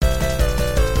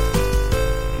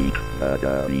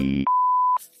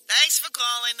Thanks for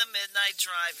calling the Midnight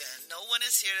Drive-In. No one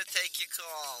is here to take your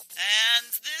call. And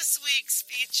this week's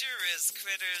feature is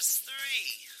Critters 3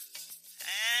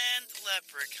 and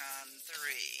Leprechaun 3.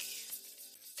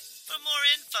 For more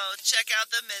info, check out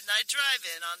the Midnight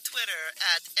Drive-In on Twitter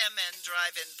at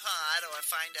MNDriveInPod or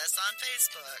find us on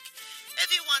Facebook. If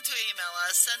you want to email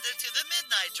us, send it to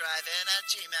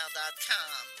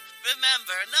themidnightdrivein@gmail.com.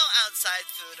 Remember, no outside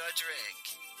food or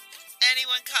drink.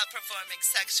 Anyone caught performing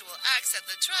sexual acts at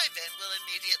the drive-in will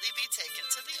immediately be taken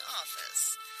to the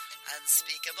office.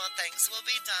 Unspeakable things will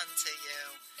be done to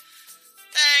you.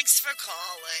 Thanks for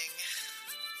calling.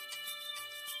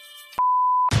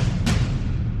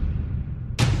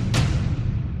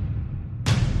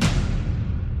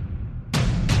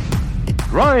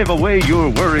 Drive away your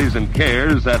worries and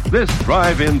cares at this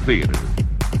drive-in theater.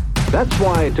 That's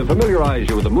why, to familiarize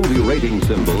you with the movie rating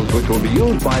symbols which will be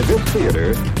used by this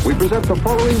theater, we present the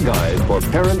following guide for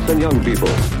parents and young people.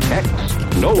 X,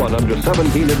 no one under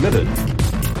 17 admitted.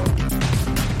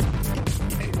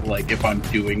 Like, if I'm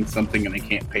doing something and I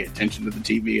can't pay attention to the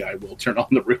TV, I will turn on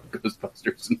the real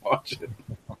Ghostbusters and watch it.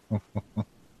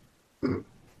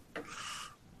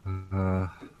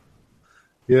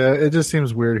 Yeah, it just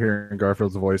seems weird hearing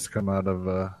Garfield's voice come out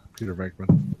of Peter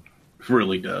Venkman. It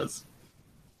really does.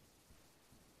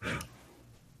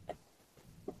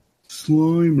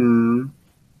 Slimer.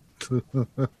 So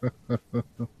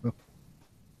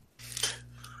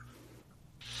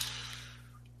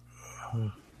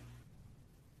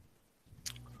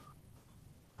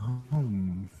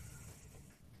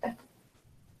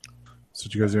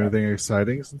did you guys do anything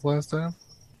exciting since last time?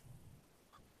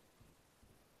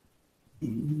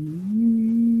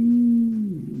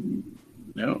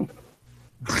 No.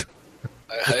 I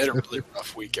had a really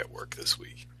rough week at work this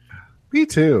week. Me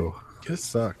too. It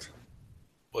sucked.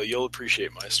 Well, you'll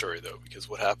appreciate my story, though, because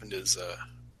what happened is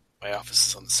my office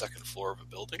is on the second floor of a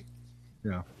building.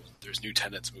 Yeah. There's new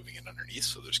tenants moving in underneath,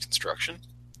 so there's construction.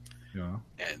 Yeah.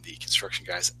 And the construction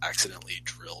guys accidentally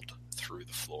drilled through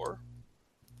the floor.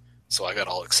 So I got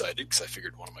all excited because I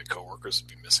figured one of my coworkers would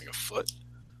be missing a foot.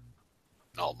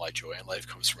 And all my joy in life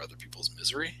comes from other people's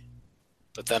misery.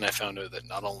 But then I found out that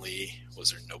not only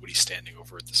was there nobody standing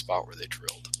over at the spot where they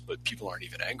drilled, but people aren't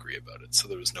even angry about it. So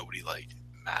there was nobody, like,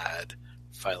 mad,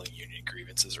 filing union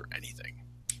grievances or anything.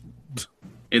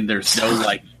 And there's no,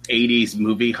 like, 80s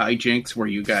movie hijinks where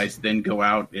you guys then go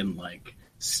out and, like,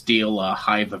 steal a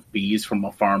hive of bees from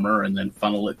a farmer and then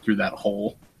funnel it through that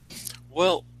hole.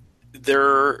 Well,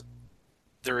 there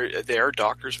are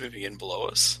doctors moving in below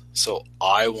us, so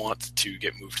I want to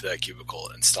get moved to that cubicle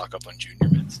and stock up on junior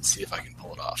mints and see if I can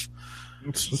pull it off.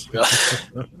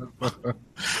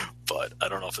 But I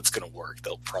don't know if it's going to work.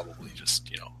 They'll probably just,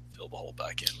 fill the hole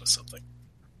back in with something.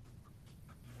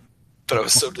 But I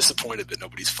was so disappointed that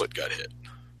nobody's foot got hit.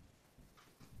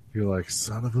 You're like,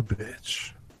 son of a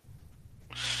bitch.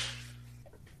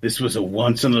 This was a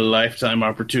once-in-a-lifetime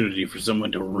opportunity for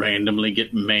someone to randomly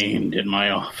get maimed in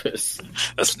my office.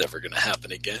 That's never going to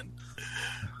happen again.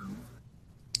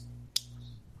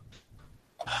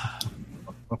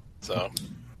 So,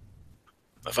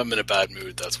 if I'm in a bad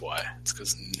mood, that's why. It's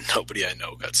because nobody I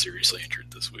know got seriously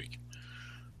injured this week.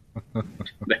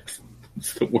 That's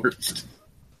the worst.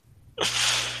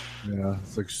 Yeah,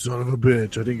 it's like, son of a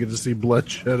bitch. I didn't get to see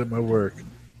bloodshed at my work.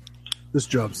 This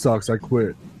job sucks. I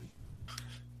quit.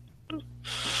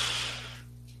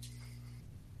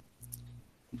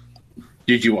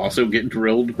 Did you also get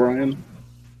drilled, Brian?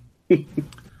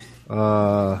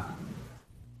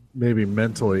 Maybe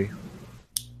mentally.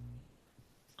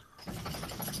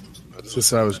 It's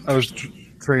just I was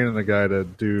training a guy to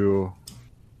do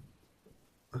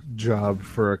a job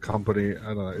for a company.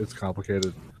 I don't know. It's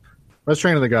complicated. I was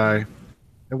training the guy,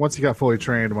 and once he got fully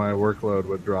trained, my workload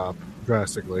would drop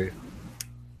drastically.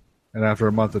 And after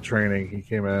a month of training, he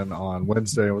came in on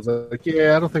Wednesday and was like,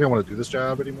 "Yeah, I don't think I want to do this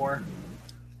job anymore."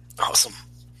 Awesome.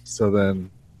 So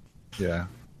then, yeah.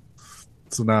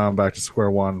 So now I'm back to square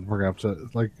one. We're gonna have to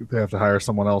they have to hire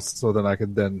someone else so then I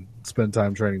could then spend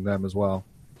time training them as well.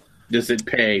 Does it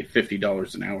pay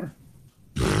 $50 an hour?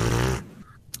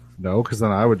 No, because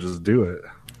then I would just do it.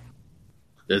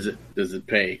 Does it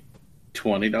pay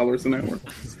 $20 an hour?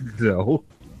 No.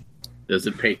 Does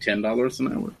it pay $10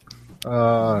 an hour?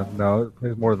 No, it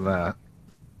pays more than that.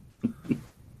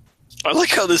 I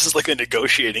like how this is like a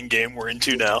negotiating game we're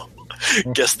into now.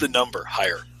 Guess the number.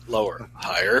 Higher, lower,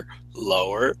 higher,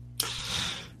 lower.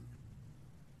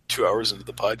 2 hours into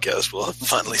the podcast, we'll have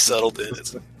finally settled in.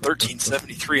 It's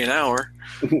 $13.73 an hour.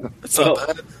 That's not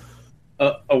bad.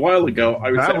 A while ago,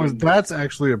 I was that's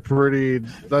actually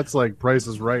that's like Price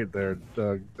is Right there,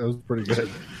 Doug. That was pretty good.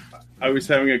 I was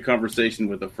having a conversation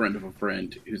with a friend of a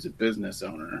friend who's a business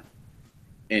owner,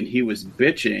 and he was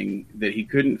bitching that he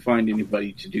couldn't find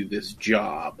anybody to do this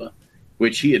job,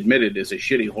 which he admitted is a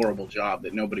shitty, horrible job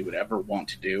that nobody would ever want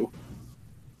to do.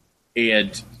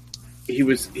 And he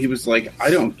was like,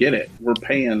 I don't get it. We're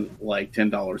paying like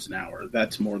 $10 an hour.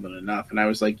 That's more than enough. And I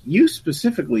was like, you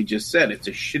specifically just said it's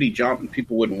a shitty job and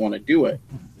people wouldn't want to do it.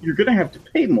 You're going to have to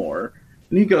pay more.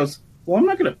 And he goes, well, I'm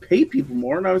not going to pay people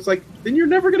more. And I was like, then you're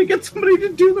never going to get somebody to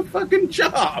do the fucking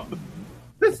job.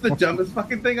 That's the dumbest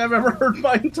fucking thing I've ever heard in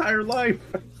my entire life.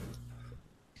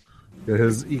 Yeah,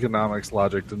 his economics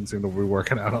logic didn't seem to be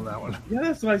working out on that one. Yeah,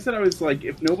 that's what I said. I was like,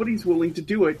 if nobody's willing to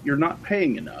do it, you're not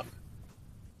paying enough.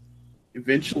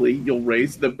 Eventually, you'll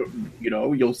raise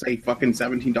you'll say fucking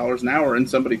 $17 an hour, and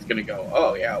somebody's going to go,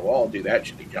 oh, yeah, well, I'll do that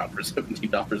shitty job for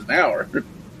 $17 an hour.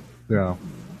 Yeah.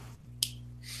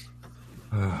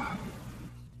 Well,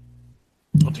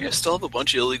 do you guys still have a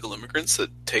bunch of illegal immigrants that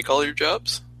take all your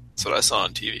jobs? That's what I saw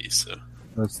on TV, so...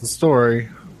 That's the story.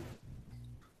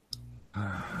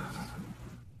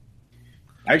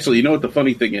 Actually, you know what the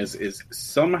funny thing is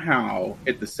somehow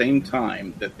at the same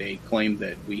time that they claim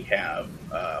that we have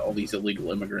all these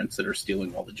illegal immigrants that are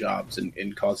stealing all the jobs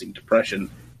and causing depression,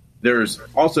 there's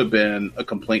also been a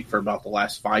complaint for about the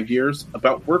last 5 years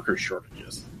about worker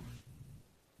shortages.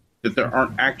 That there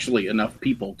aren't actually enough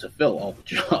people to fill all the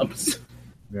jobs.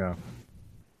 Yeah.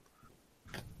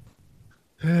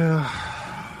 Yeah.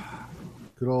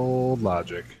 Good old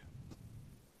logic.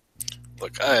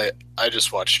 Look, I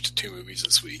just watched 2 movies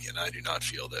this week, and I do not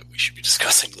feel that we should be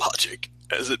discussing logic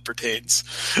as it pertains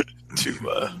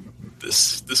to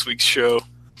this week's show.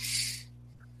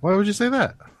 Why would you say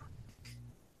that?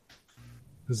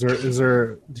 Is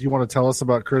there? Do you want to tell us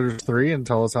about Critters 3 and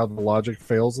tell us how the logic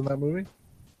fails in that movie?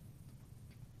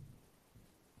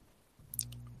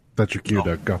 That's your cue,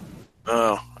 Doug. Go.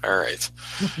 Oh, all right.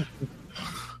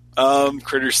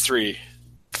 Critters 3.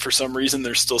 For some reason,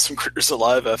 there's still some critters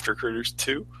alive after Critters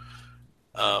 2,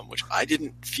 which I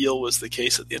didn't feel was the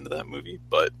case at the end of that movie,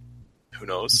 but who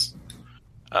knows?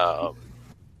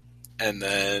 And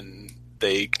then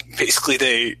they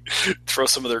throw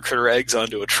some of their critter eggs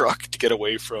onto a truck to get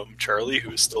away from Charlie,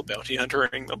 who is still bounty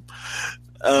hunting them.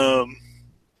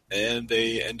 And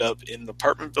they end up in an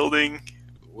apartment building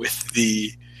with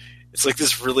it's like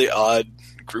this really odd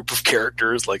group of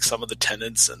characters, like some of the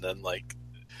tenants, and then like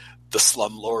the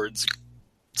slumlord's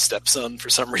stepson for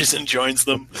some reason joins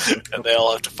them, and they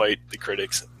all have to fight the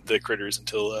critters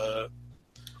until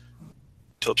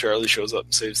Charlie shows up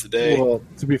and saves the day. Well,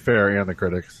 to be fair, and the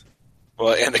critics.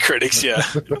 Well, and the critics, yeah.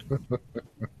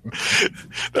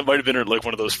 That might have been like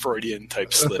one of those Freudian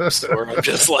type slips, where I'm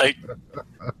just like.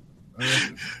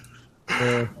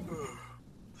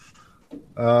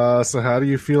 So how do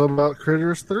you feel about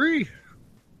Critters 3?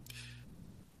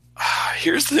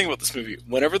 Here's the thing about this movie.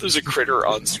 Whenever there's a critter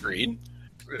on screen,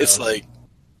 it's like,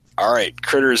 all right,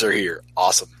 critters are here.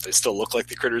 Awesome. They still look like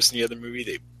the critters in the other movie.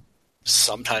 They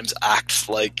sometimes act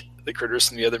like the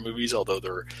critters in the other movies, although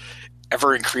they're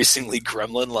ever increasingly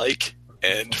gremlin-like.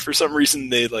 And for some reason,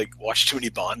 they watch too many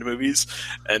Bond movies.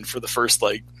 And for the first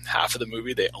half of the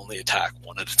movie, they only attack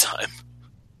one at a time,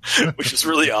 which is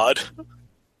really odd.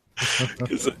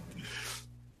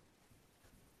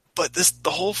 But the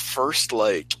whole first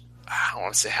I don't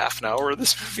want to say half an hour of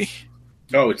this movie.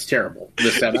 Oh, it's terrible. The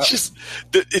setup.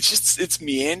 It's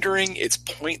meandering. It's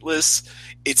pointless.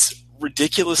 It's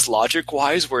ridiculous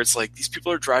logic-wise, where it's like these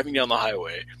people are driving down the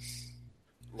highway,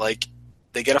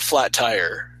 they get a flat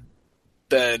tire.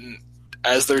 Then,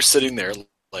 as they're sitting there,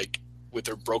 with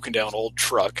their broken down old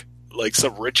truck,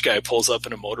 some rich guy pulls up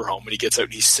in a motorhome and he gets out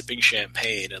and he's sipping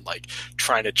champagne and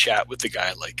trying to chat with the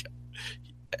guy,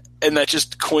 and that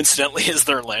just coincidentally is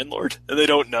their landlord, and they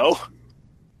don't know.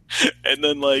 And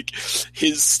then,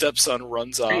 his stepson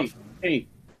runs off. Hey,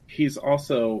 he's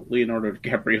also Leonardo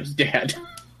DiCaprio's dad.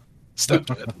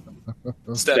 Stepdad.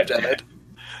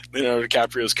 Leonardo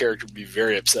DiCaprio's character would be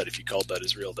very upset if you called that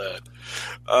his real dad.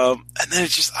 And then it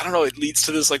just, I don't know, it leads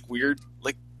to this, weird,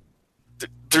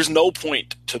 there's no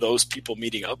point to those people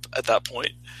meeting up at that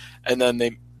point. And then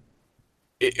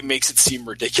it makes it seem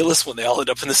ridiculous when they all end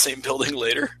up in the same building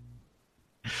later.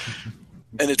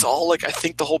 And it's all I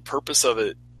think the whole purpose of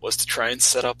it was to try and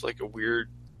set up a weird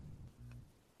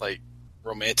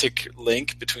romantic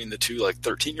link between the two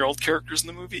 13-year-old characters in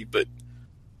the movie, but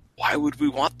why would we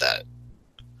want that?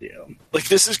 Yeah.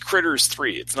 This is Critters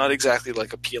 3. It's not exactly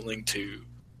appealing to,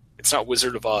 it's not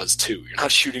Wizard of Oz 2. You're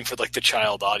not shooting for the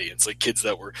child audience, kids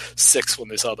that were 6 when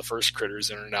they saw the first Critters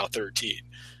and are now 13.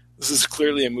 This is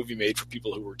clearly a movie made for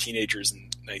people who were teenagers in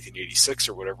 1986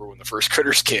 or whatever when the first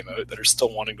Critters came out that are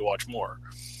still wanting to watch more.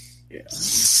 Yeah.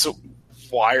 So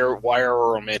why are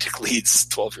our romantic leads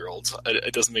 12-year-olds?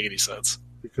 It doesn't make any sense.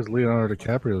 Because Leonardo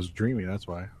DiCaprio is dreamy, that's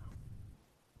why.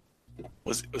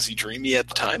 Was he dreamy at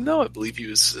the time, though? I believe he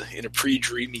was in a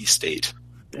pre-dreamy state.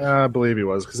 I believe he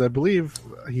was, because I believe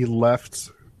he left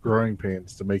Growing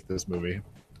Pains to make this movie.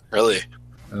 Really?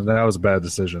 And that was a bad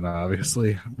decision,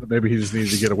 obviously. But maybe he just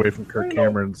needed to get away from Kirk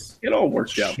Cameron's It all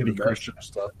worked out for the shitty best. Christian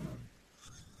stuff.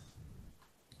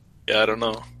 Yeah, I don't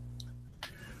know.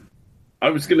 I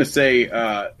was going to say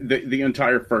the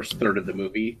entire first third of the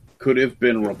movie could have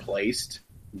been replaced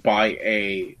by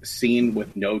a scene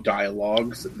with no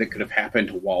dialogues that could have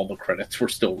happened while the credits were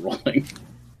still rolling.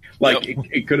 Like, Yep.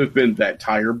 it could have been that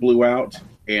tire blew out,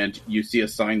 and you see a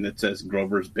sign that says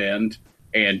Grover's Bend,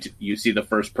 and you see the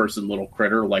first-person little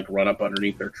critter, like, run up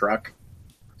underneath their truck,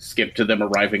 skip to them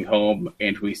arriving home,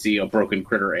 and we see a broken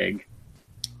critter egg.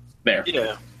 There.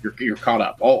 Yeah. You're caught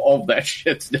up. All of that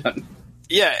shit's done.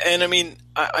 Yeah, and I mean,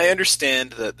 I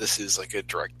understand that this is like a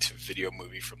direct-to-video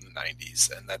movie from the 90s,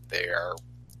 and that they are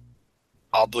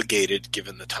obligated,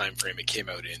 given the time frame it came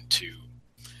out in, to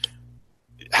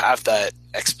have that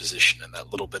exposition and that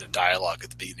little bit of dialogue at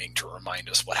the beginning to remind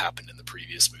us what happened in the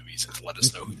previous movies and to let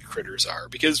us know who the critters are.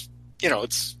 Because, you know,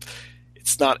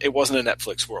 it wasn't a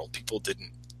Netflix world. People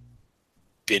didn't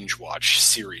binge watch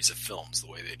series of films the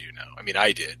way they do now. I mean,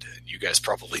 I did, and you guys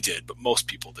probably did, but most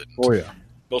people didn't. Oh, yeah.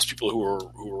 Most people who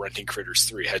were renting Critters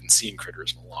 3 hadn't seen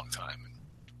Critters in a long time. And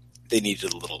they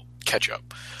needed a little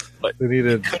catch-up. But They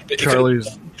needed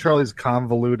Charlie's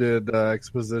convoluted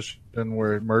exposition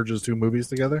where it merges two movies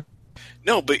together.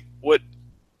 No, but what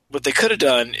they could have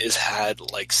done is had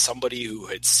like somebody who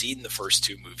had seen the first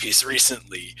two movies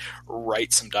recently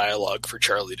write some dialogue for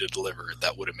Charlie to deliver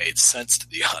that would have made sense to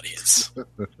the audience.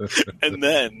 And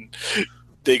then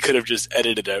they could have just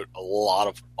edited out a lot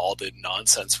of all the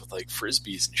nonsense with like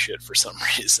frisbees and shit for some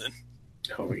reason.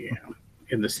 Oh, yeah.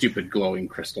 And the stupid glowing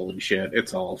crystal and shit.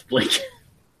 It's all like...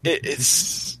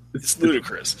 It's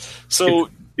ludicrous.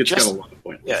 So it's just, got a lot of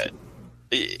pointless.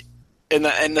 Yeah,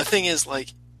 and the thing is, like,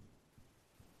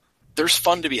 there's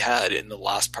fun to be had in the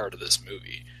last part of this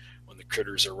movie when the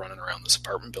critters are running around this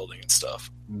apartment building and stuff.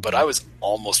 But I was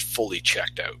almost fully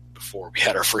checked out before we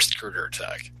had our first critter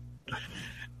attack.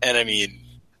 And I mean,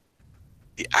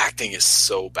 the acting is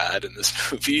so bad in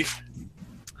this movie.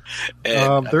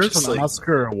 And there's an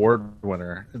Oscar award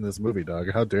winner in this movie,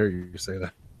 Doug. How dare you say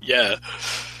that? Yeah.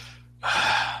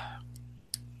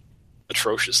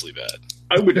 Atrociously bad.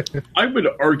 I would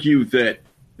argue that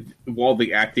while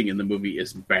the acting in the movie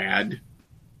is bad,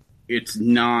 it's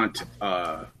not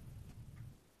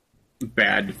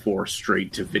bad for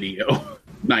straight to video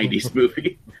 90s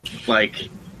movie. Like,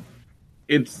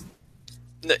 it's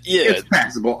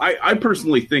passable. I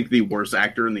personally think the worst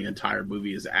actor in the entire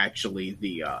movie is actually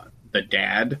the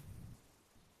dad.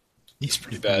 He's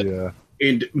pretty bad. Yeah.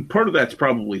 And part of that's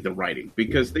probably the writing,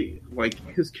 because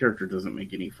his character doesn't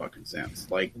make any fucking sense.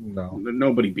 Like, No.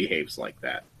 Nobody behaves like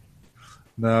that.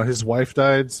 No, his wife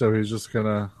died, so he's just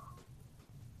gonna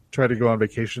try to go on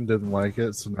vacation. Didn't like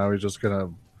it, so now he's just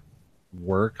gonna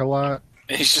work a lot.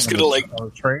 And he's just gonna like on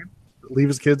a train, leave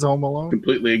his kids home alone.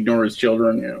 Completely ignore his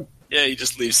children. You know. Yeah, he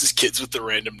just leaves his kids with the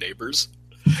random neighbors.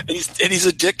 And he's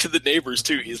a dick to the neighbors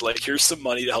too. He's like, here's some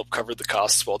money to help cover the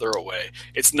costs while they're away.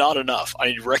 It's not enough.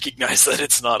 I recognize that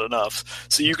it's not enough.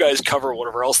 So you guys cover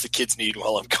whatever else the kids need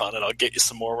while I'm gone, and I'll get you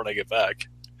some more when I get back.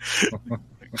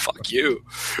 Fuck you.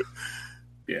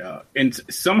 Yeah, and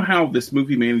somehow this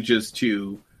movie manages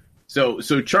to. So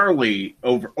Charlie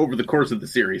over the course of the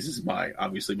series is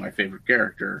obviously my favorite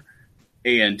character.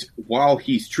 And while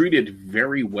he's treated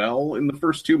very well in the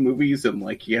first two movies, and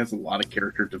like he has a lot of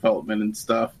character development and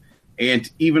stuff, and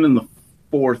even in the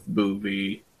fourth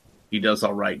movie, he does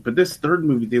all right. But this third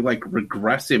movie, they like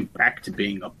regress him back to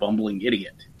being a bumbling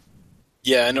idiot.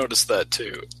 Yeah, I noticed that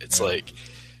too. It's like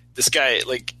this guy,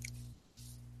 like,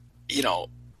 you know,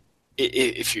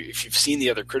 if you've seen the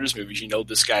other Critters movies, you know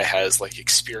this guy has like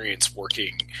experience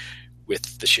working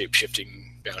with the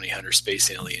shape-shifting bounty hunter space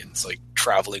aliens, like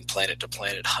traveling planet to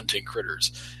planet hunting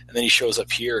critters, and then he shows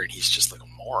up here and he's just like a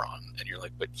moron, and you're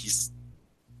like, but he's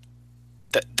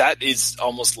that is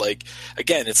almost like,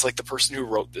 again, it's like the person who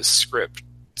wrote this script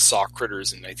saw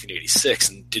Critters in 1986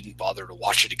 and didn't bother to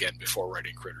watch it again before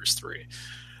writing Critters 3.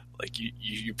 Like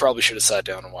you probably should have sat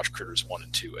down and watched Critters 1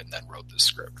 and 2 and then wrote this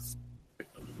script.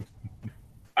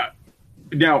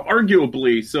 Now,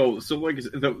 arguably, so like I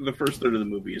said, the first third of the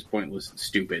movie is pointless and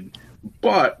stupid,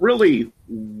 but really,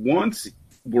 once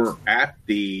we're at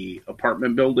the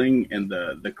apartment building and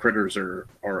the critters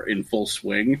are in full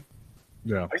swing,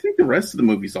 Yeah, I think the rest of the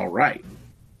movie's all right.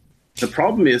 The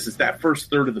problem is that first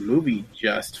third of the movie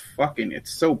just fucking,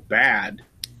 it's so bad,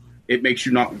 it makes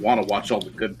you not want to watch all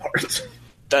the good parts.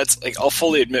 That's, like, I'll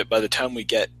fully admit, by the time we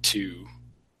get to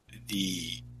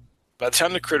by the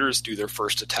time the critters do their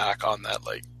first attack on that,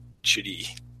 like, shitty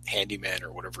handyman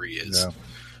or whatever he is,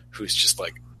 who's just,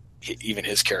 like, even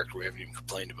his character, we haven't even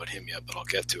complained about him yet, but I'll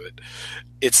get to it.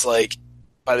 It's like,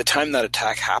 by the time that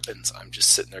attack happens, I'm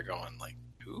just sitting there going, like,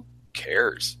 who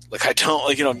cares? Like, I don't,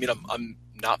 like, I'm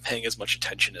not paying as much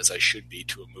attention as I should be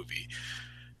to a movie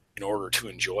in order to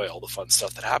enjoy all the fun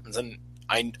stuff that happens. And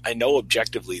I know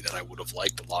objectively that I would have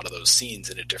liked a lot of those scenes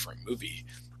in a different movie,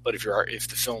 but if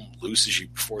the film loses you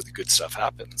before the good stuff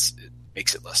happens, it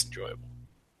makes it less enjoyable.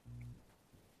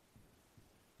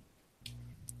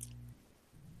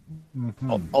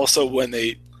 Mm-hmm. Also, when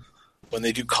they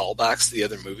do callbacks to the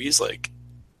other movies, like,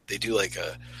 they do like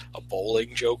a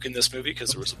bowling joke in this movie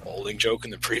because there was a bowling joke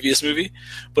in the previous movie,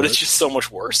 but it's just so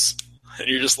much worse. And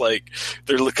you're just like,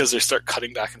 because they start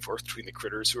cutting back and forth between the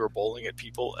critters who are bowling at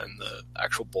people and the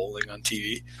actual bowling on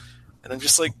TV. And I'm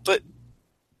just like, but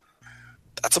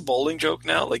that's a bowling joke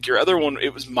now? Like, your other one,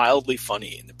 it was mildly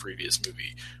funny in the previous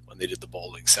movie when they did the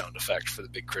bowling sound effect for the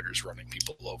big critters running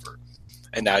people over.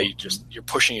 And now you're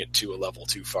pushing it to a level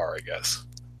too far, I guess.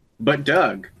 But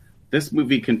Doug, this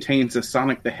movie contains a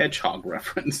Sonic the Hedgehog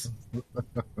reference.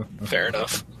 Fair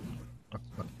enough.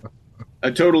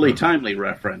 A totally timely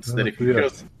reference that if you showed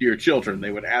it to your children,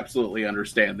 they would absolutely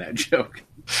understand that joke.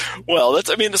 Well,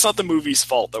 it's not the movie's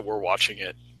fault that we're watching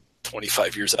it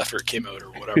 25 years after it came out or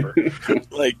whatever.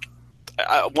 Like,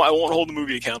 I won't hold the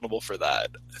movie accountable for that.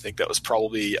 I think that was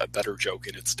probably a better joke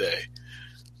in its day.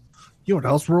 You know what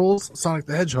else rules? Sonic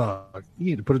the Hedgehog. You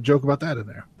need to put a joke about that in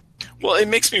there. Well, it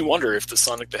makes me wonder if the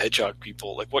Sonic the Hedgehog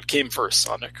people, like, what came first,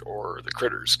 Sonic or the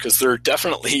critters? Because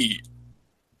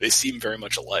they seem very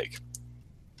much alike.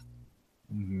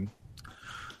 Mm-hmm.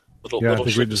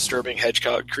 Little disturbing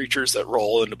hedgehog creatures that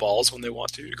roll into balls when they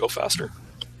want to go faster.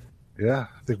 Yeah,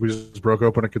 I think we just broke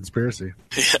open a conspiracy.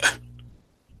 Yeah.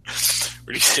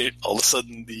 All of a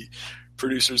sudden, the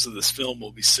producers of this film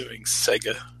will be suing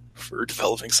Sega for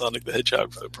developing Sonic the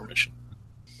Hedgehog without permission.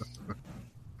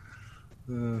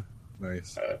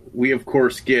 Nice. We, of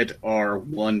course, get our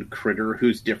one critter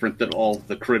who's different than all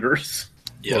the critters.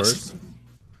 Yes.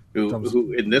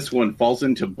 Who in this one falls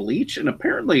into bleach, and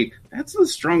apparently that's the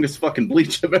strongest fucking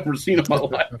bleach I've ever seen in my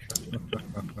life.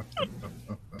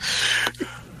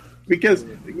 Because,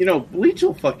 bleach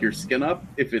will fuck your skin up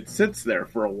if it sits there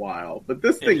for a while, but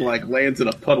this thing, like, lands in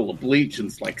a puddle of bleach and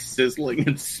it's, like, sizzling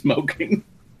and smoking.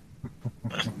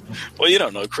 Well, you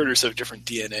don't know. Critters have different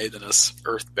DNA than us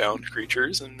earthbound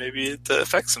creatures, and maybe it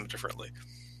affects them differently.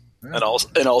 Yeah.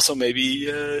 And also maybe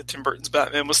Tim Burton's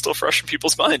Batman was still fresh in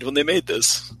people's mind when they made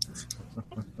this.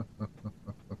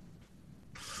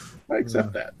 I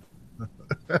accept that.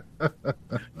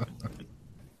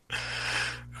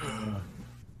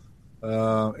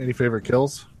 Any favorite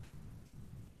kills?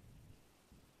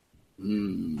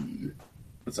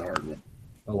 That's a hard one.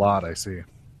 A lot, I see.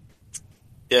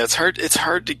 Yeah, it's hard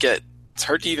to get. It's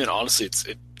hard to even, honestly.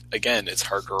 It's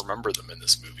hard to remember them in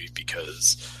this movie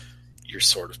because you're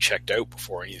sort of checked out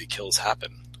before any of the kills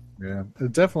happen. Yeah,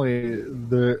 it definitely.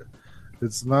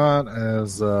 It's not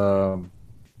as the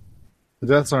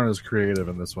deaths aren't as creative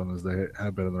in this one as they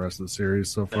have been in the rest of the series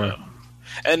so far. No.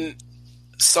 And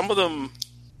some of them,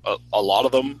 a lot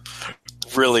of them,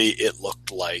 really, it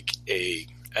looked like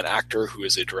an actor who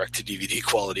is a direct-to-DVD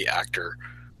quality actor,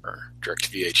 or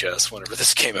direct-to-VHS, whenever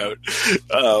this came out,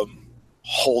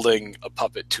 holding a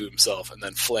puppet to himself and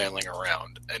then flailing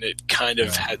around. And it kind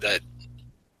of had that,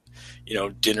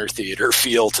 dinner theater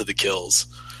feel to the kills.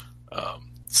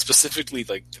 Specifically,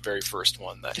 like, the very first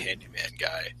one, that handyman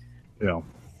guy. Yeah.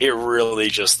 It really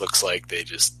just looks like they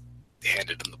just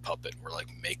handed him the puppet and were like,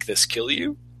 make this kill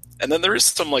you? And then there is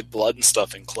some, like, blood and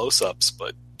stuff in close-ups,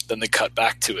 but then they cut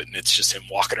back to it, and it's just him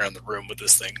walking around the room with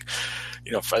this thing.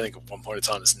 I think at one point it's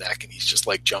on his neck, and he's just,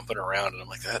 like, jumping around, and I'm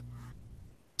like, that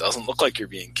doesn't look like you're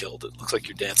being killed. It looks like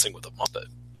you're dancing with a Muppet.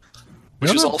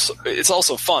 Which is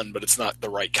also fun, but it's not the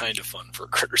right kind of fun for a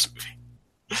Critters movie.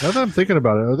 Now that I'm thinking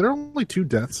about it, are there only 2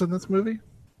 deaths in this movie?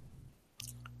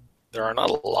 There are not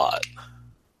a lot.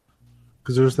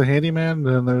 Because there's the handyman, and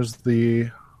then there's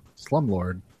the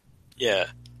slumlord. Yeah.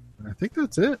 I think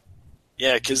that's it.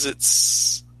 Yeah, because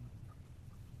it's...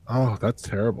 Oh, that's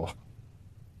terrible.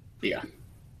 Yeah.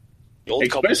 The old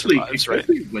couple survives, right?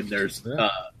 Especially when there's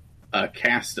a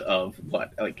cast of,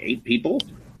 8 people?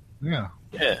 Yeah.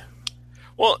 Yeah.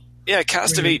 Well, yeah, a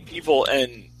cast of 8 people,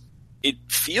 and it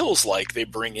feels like they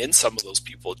bring in some of those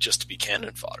people just to be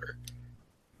cannon fodder.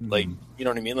 Like, you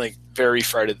know what I mean? Like, very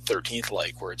Friday the 13th,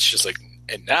 like, where it's just like,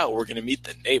 and now we're going to meet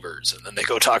the neighbors. And then they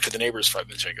go talk to the neighbors 5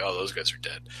 minutes, like, oh, those guys are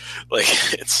dead. Like,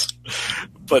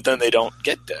 but then they don't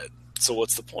get dead. So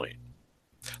what's the point?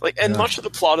 Like, and much of the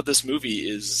plot of this movie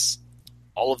is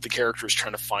all of the characters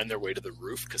trying to find their way to the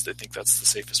roof because they think that's the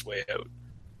safest way out.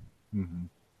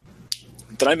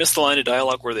 Mm-hmm. Did I miss the line of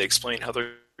dialogue where they explain how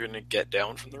they're going to get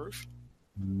down from the roof?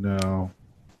 No.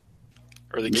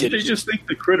 Or the Maybe kid they just think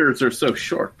the critters are so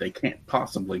short they can't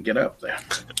possibly get up there.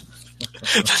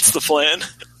 That's the plan.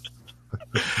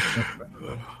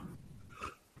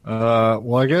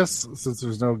 Well, I guess since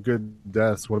there's no good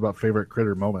deaths, what about favorite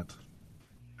critter moment?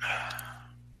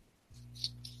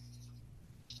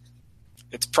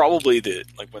 It's probably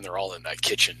when they're all in that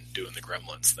kitchen doing the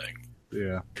Gremlins thing.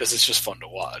 Yeah. Because it's just fun to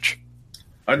watch.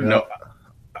 I don't know.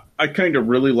 I kind of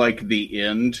really like the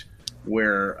end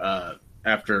where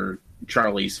after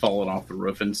Charlie's fallen off the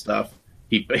roof and stuff,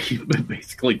 he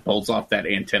basically pulls off that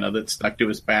antenna that's stuck to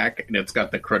his back, and it's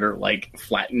got the critter like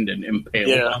flattened and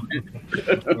impaled on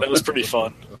it. That was pretty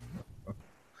fun.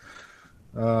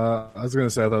 I was going to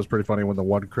say I thought it was pretty funny when the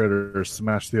one critter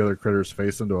smashed the other critter's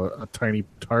face into a tiny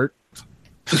tart.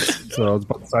 So it's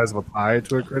about the size of a pie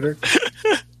to a critter.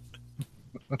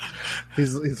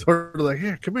 He's sort of like,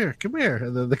 here, come here.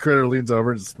 And then the critter leans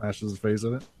over and smashes his face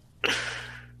in it.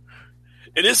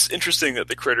 It is interesting that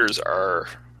the critters are,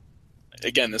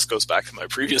 again, this goes back to my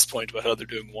previous point about how they're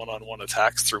doing one-on-one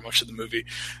attacks through much of the movie.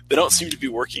 They don't seem to be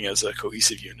working as a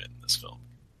cohesive unit in this film,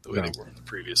 the way they were in the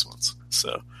previous ones.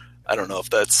 So I don't know if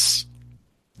that's,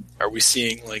 are we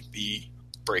seeing like the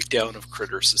breakdown of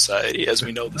critter society? As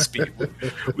we know,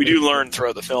 we do learn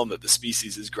throughout the film that the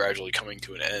species is gradually coming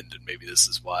to an end, and maybe this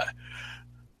is why.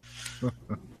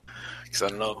 Because I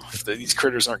don't know if these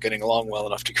critters aren't getting along well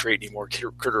enough to create any more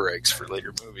critter eggs for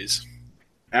later movies.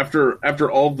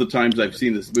 After all the times I've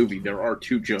seen this movie, there are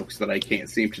two jokes that I can't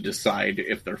seem to decide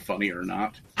if they're funny or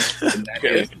not. And that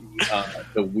is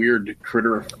the weird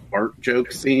critter fart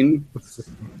joke scene,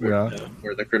 where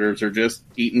the critters are just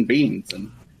eating beans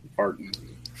and farting.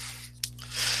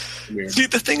 Weird. See,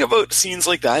 the thing about scenes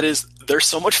like that is they're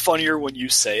so much funnier when you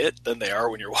say it than they are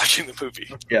when you're watching the movie.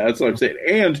 Yeah, that's what I'm saying.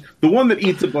 And the one that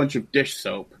eats a bunch of dish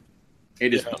soap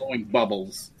and is blowing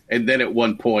bubbles, and then at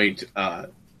one point,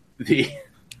 the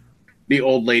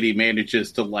old lady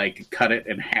manages to like cut it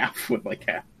in half with like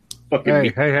half.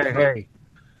 Hey!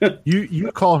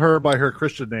 You call her by her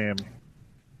Christian name,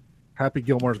 Happy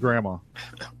Gilmore's grandma.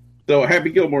 So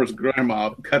Happy Gilmore's grandma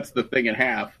cuts the thing in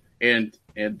half, and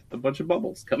a bunch of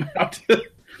bubbles come out,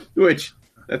 which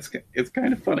it's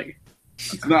kind of funny.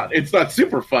 It's not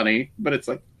super funny, but it's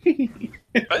like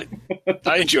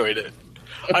I enjoyed it.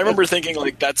 I remember thinking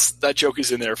like that joke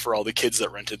is in there for all the kids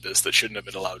that rented this that shouldn't have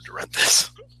been allowed to rent this.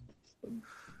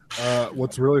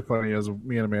 What's really funny is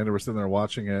me and Amanda were sitting there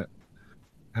watching it,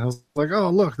 and I was like, "Oh,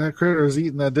 look, that critter is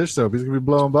eating that dish soap. He's gonna be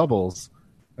blowing bubbles."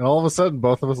 And all of a sudden,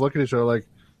 both of us look at each other like,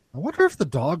 I wonder if the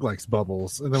dog likes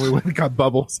bubbles. And then we went and got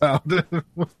bubbles out and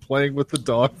was playing with the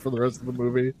dog for the rest of the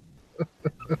movie.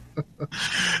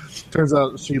 Turns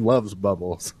out she loves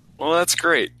bubbles. Well, that's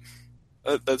great.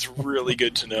 That's really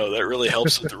good to know. That really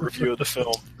helps with the review of the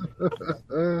film.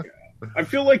 I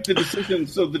feel like the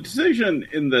decision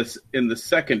in the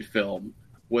second film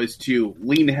was to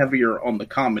lean heavier on the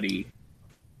comedy,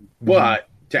 but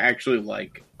to actually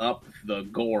like up the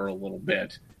gore a little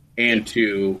bit and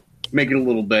to make it a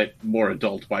little bit more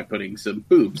adult by putting some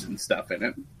boobs and stuff in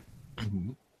it.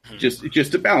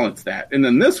 Just to balance that. And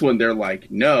then this one, they're like,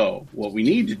 no, what we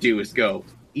need to do is go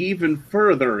even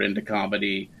further into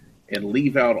comedy and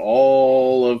leave out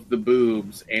all of the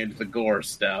boobs and the gore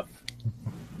stuff.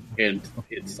 And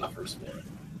it suffers for it.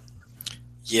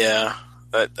 Yeah,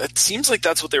 that seems like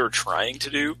that's what they were trying to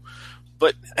do.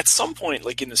 But at some point,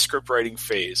 like in the script writing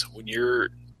phase, when you're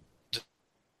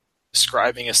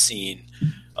describing a scene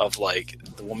of like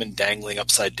the woman dangling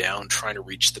upside down trying to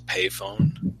reach the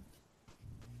payphone,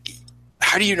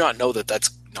 how do you not know that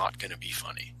that's not going to be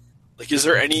funny? Like, is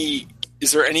there any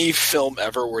film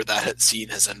ever where that scene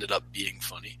has ended up being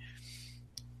funny?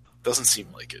 Doesn't seem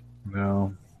like it.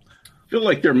 No. I feel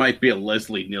like there might be a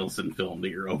Leslie Nielsen film that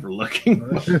you're overlooking.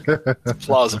 It's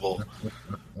plausible.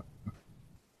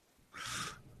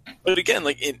 But again,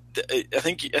 like I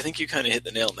think you kind of hit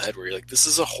the nail on the head where you're like, this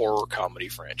is a horror comedy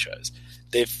franchise.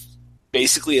 They've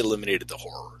basically eliminated the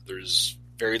horror. There's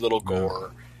very little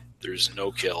gore. There's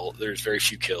no kill. There's very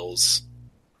few kills.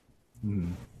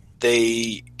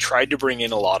 they tried to bring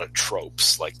in a lot of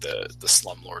tropes, like the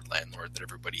slumlord landlord that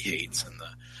everybody hates, and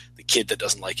the kid that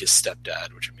doesn't like his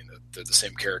stepdad, which, I mean, they're the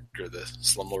same character, the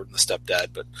slumlord and the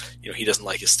stepdad, but, you know, he doesn't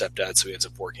like his stepdad, so he ends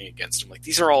up working against him. Like,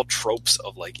 these are all tropes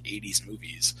of, like, 80s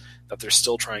movies that they're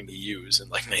still trying to use in,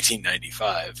 like,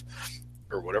 1995,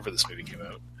 or whatever this movie came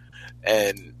out.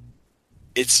 And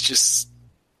it's just,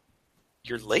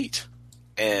 you're late,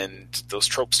 and those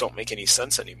tropes don't make any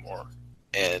sense anymore,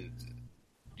 and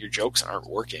your jokes aren't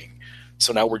working.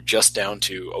 So now we're just down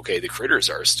to, okay, the critters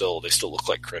they still look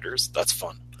like critters. That's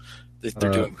fun.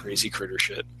 They're doing crazy critter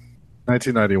shit.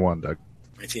 1991, Doug.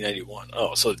 1991.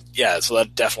 Oh, so yeah, so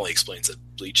that definitely explains the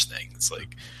Bleach thing. It's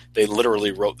like they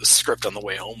literally wrote the script on the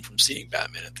way home from seeing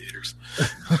Batman in theaters.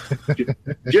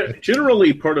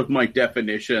 Generally, part of my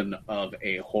definition of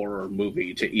a horror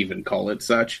movie, to even call it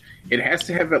such, it has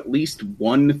to have at least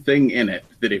one thing in it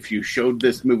that if you showed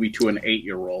this movie to an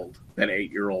 8-year-old, that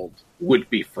 8-year-old would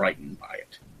be frightened by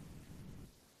it.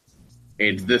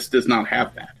 And this does not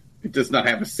have that. It does not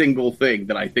have a single thing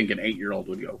that I think an 8-year-old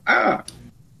would go, ah!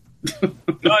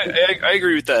 No, I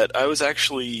agree with that. I was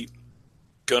actually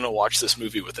going to watch this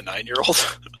movie with a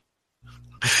 9-year-old.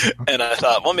 And I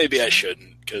thought, well, maybe I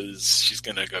shouldn't, because she's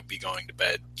going to be going to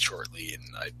bed shortly, and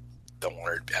I don't want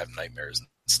her to have nightmares and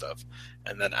stuff.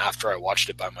 And then after I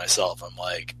watched it by myself, I'm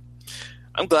like,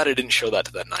 I'm glad I didn't show that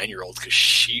to that 9-year-old, because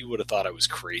she would have thought I was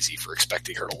crazy for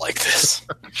expecting her to like this.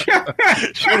 She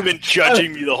would have been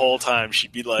judging me the whole time.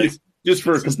 She'd be like, just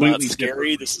for this is completely not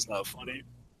scary, this is not funny.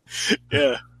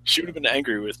 Yeah, she would have been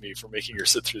angry with me for making her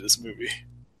sit through this movie.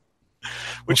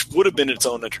 Which would have been its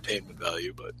own entertainment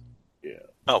value, but yeah,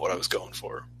 not what I was going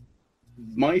for.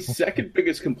 My second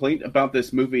biggest complaint about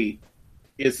this movie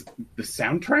is the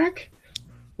soundtrack,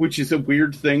 which is a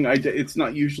weird thing. It's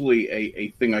not usually a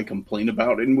thing I complain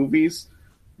about in movies.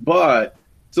 But,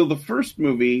 so the first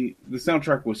movie, the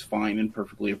soundtrack was fine and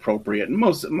perfectly appropriate. And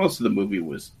most of the movie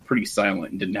was pretty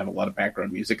silent and didn't have a lot of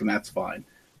background music, and that's fine.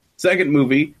 Second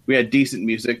movie, we had decent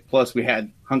music, plus we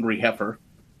had Hungry Heifer.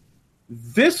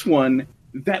 This one,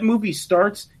 that movie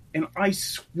starts, and I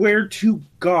swear to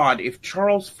God, if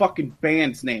Charles fucking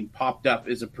Band's name popped up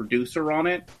as a producer on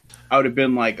it, I would have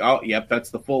been like, oh, yep, that's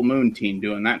the Full Moon team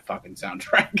doing that fucking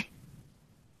soundtrack.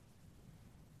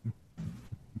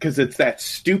 Because it's that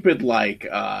stupid, like,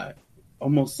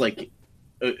 almost like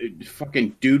a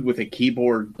fucking dude with a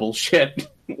keyboard bullshit,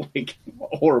 like,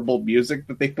 horrible music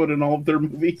that they put in all of their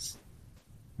movies.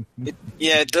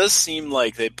 It does seem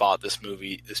like they bought this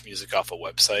music off a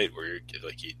website where you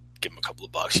give them a couple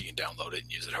of bucks, you can download it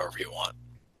and use it however you want.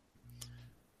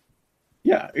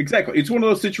 Yeah, exactly. It's one of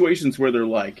those situations where they're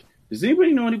like, does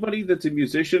anybody know anybody that's a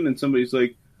musician? And somebody's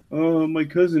like, oh, my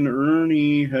cousin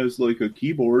Ernie has like a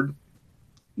keyboard.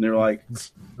 And they're like,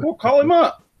 well, call him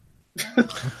up.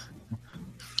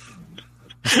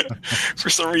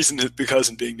 For some reason, the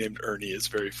cousin being named Ernie is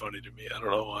very funny to me. I don't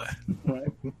know why.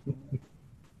 Right.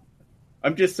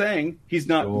 I'm just saying, he's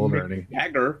not old Ernie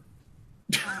Jagger.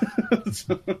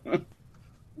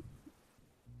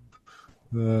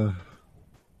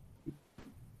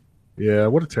 Yeah,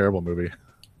 what a terrible movie.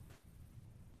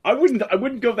 I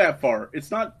wouldn't go that far. It's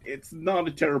not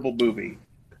a terrible movie.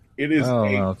 It is.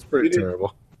 It's pretty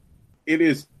terrible. It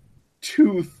is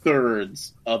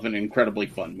 2/3 of an incredibly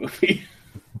fun movie.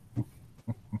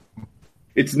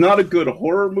 It's not a good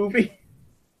horror movie.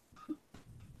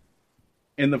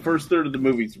 And the first third of the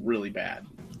movie is really bad.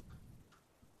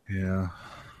 Yeah.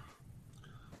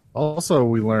 Also,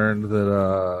 we learned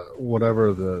that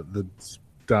whatever the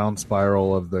down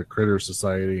spiral of the Critter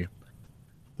Society,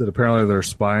 that apparently their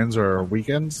spines are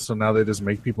weakened, so now they just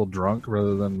make people drunk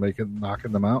rather than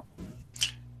knocking them out.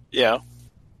 Yeah.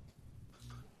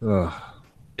 Ugh.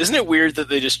 Isn't it weird that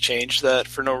they just changed that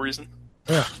for no reason?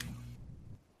 Yeah.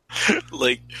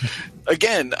 Like,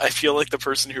 again, I feel like the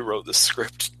person who wrote the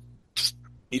script just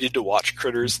needed to watch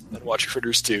Critters, then watch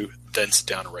Critters 2, then sit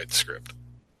down and write the script.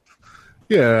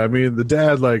 Yeah, I mean, the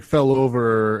dad, like, fell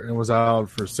over and was out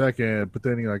for a second, but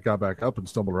then he, like, got back up and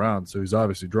stumbled around, so he's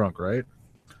obviously drunk, right?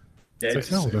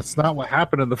 Like, no, that's not what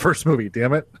happened in the first movie,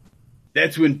 damn it.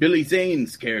 That's when Billy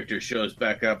Zane's character shows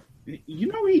back up. You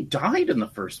know, he died in the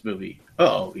first movie.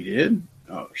 Oh, he did?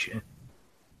 Oh, shit.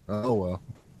 Oh, well.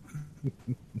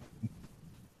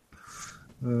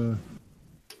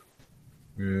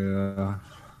 Yeah.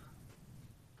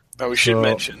 Now, we should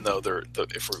mention, though,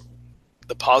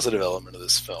 the positive element of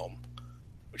this film,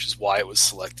 which is why it was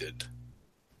selected.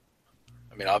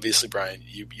 I mean, obviously, Brian,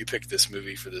 you picked this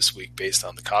movie for this week based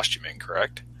on the costuming,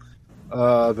 correct?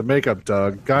 The makeup,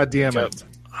 Doug. God damn it.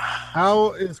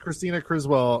 How is Christina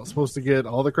Criswell supposed to get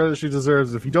all the credit she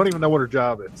deserves if you don't even know what her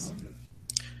job is?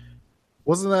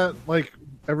 Wasn't that like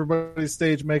everybody's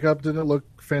stage makeup? Didn't it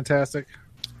look fantastic?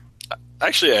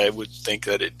 Actually, I would think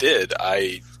that it did.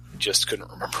 I just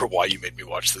couldn't remember why you made me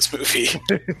watch this movie.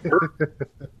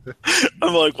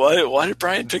 I'm like, why did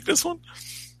Brian pick this one?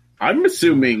 I'm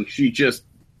assuming she just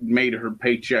made her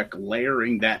paycheck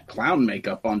layering that clown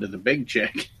makeup onto the big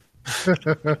chick.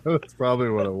 That's probably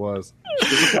what it was.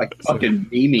 It was like fucking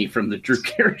Mimi from the Drew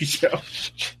Carey Show.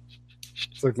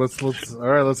 It's like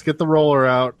let's get the roller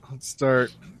out. Let's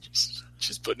start.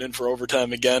 She's putting in for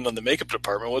overtime again on the makeup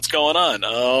department. What's going on?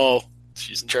 Oh,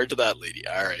 she's in charge of that lady.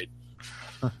 All right.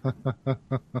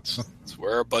 That's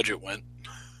where our budget went.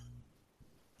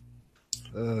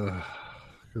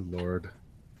 Good Lord.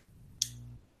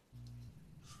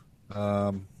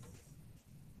 Yeah,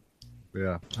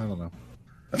 I don't know.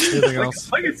 Anything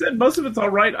else? Like I said, most of it's all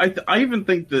right. I even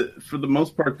think that for the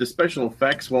most part, the special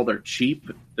effects, while they're cheap,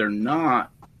 they're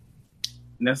not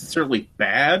necessarily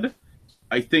bad.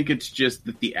 I think it's just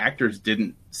that the actors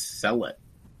didn't sell it.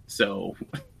 So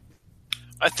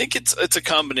I think it's a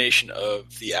combination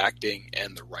of the acting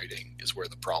and the writing is where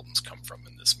the problems come from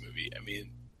in this movie. I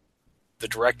mean, the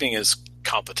directing is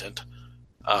competent.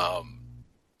 The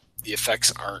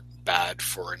effects aren't bad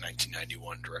for a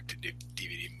 1991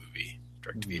 direct-to-DVD movie.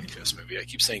 Direct-to-VHS movie. I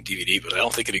keep saying DVD, but I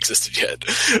don't think it existed yet.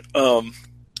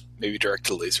 Maybe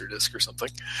direct-to-Laserdisc or something.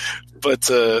 But,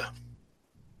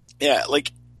 yeah,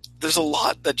 like, there's a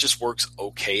lot that just works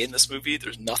okay in this movie.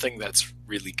 There's nothing that's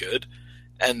really good.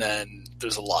 And then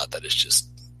there's a lot that is just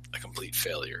a complete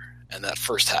failure. And that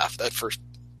first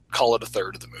call it a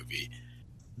third of the movie,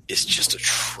 is just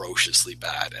atrociously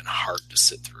bad and hard to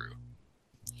sit through.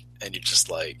 And you're just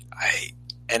like,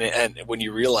 and when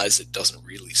you realize it doesn't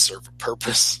really serve a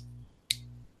purpose,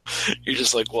 you're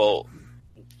just like, well,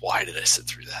 why did I sit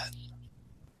through that?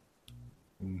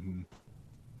 Mm-hmm.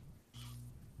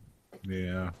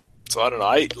 Yeah. So I don't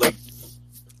know.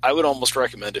 I would almost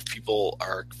recommend if people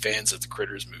are fans of the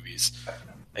Critters movies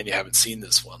and you haven't seen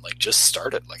this one, like just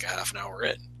start it like a half an hour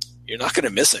in. You're not going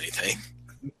to miss anything.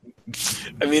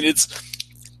 I mean, it's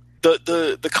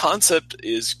the concept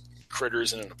is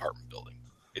Critters in an apartment building.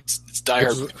 It's Die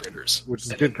Hard with Critters, which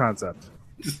is a good concept.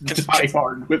 Die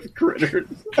Hard with Critters.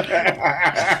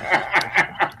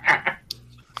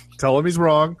 Tell him he's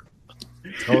wrong.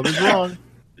 Tell him he's wrong.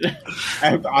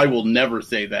 I will never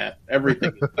say that.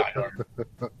 Everything is Die Hard.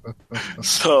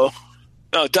 So,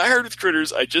 no, Die Hard with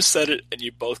Critters, I just said it, and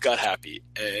you both got happy.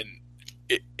 And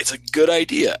it's a good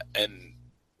idea. And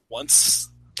once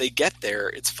they get there,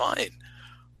 it's fine.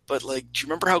 But, like, do you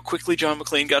remember how quickly John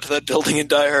McClane got to that building in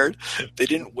Die Hard? They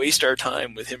didn't waste our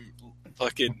time with him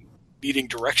fucking needing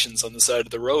directions on the side of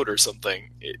the road or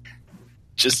something.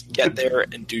 Just get there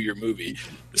and do your movie.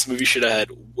 This movie should have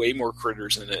had way more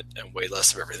critters in it and way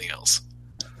less of everything else.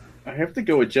 I have to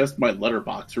go adjust my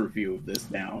Letterboxd review of this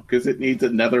now because it needs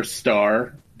another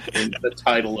star, and the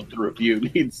title of the review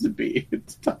needs to be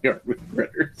 "It's Die Hard with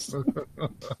Critters."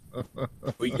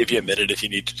 We give you a minute if you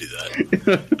need to do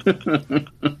that.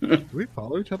 Do we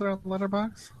follow each other on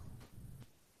Letterboxd?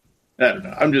 I don't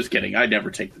know. I'm just kidding. I never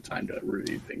take the time to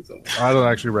review things. I don't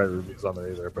actually write reviews on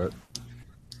it either, but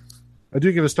I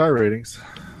do give it star ratings.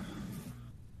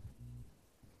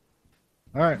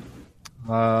 All right.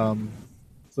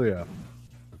 So yeah,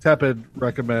 tepid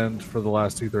recommend for the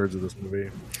last 2/3 of this movie.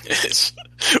 It's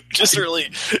just really,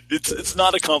 it's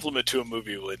not a compliment to a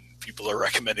movie when people are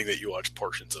recommending that you watch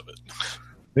portions of it.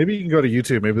 Maybe you can go to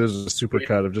YouTube. Maybe there's a super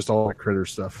cut of just all the Critter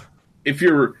stuff. If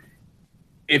you're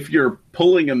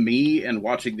pulling a me and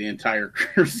watching the entire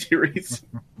Critter series,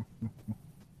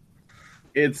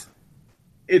 it's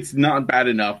not bad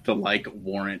enough to like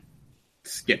warrant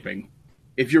skipping.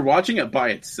 If you're watching it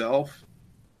by itself,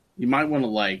 you might want to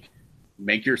like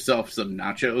make yourself some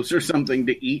nachos or something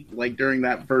to eat like during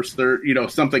that first third,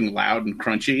 something loud and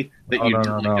crunchy that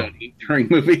don't eat during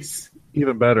movies.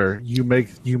 Even better, you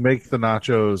make the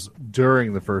nachos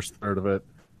during the first third of it,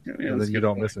 and then you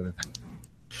don't miss anything.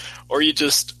 Or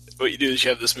what you do is you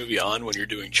have this movie on when you're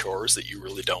doing chores that you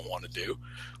really don't want to do.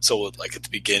 So like at the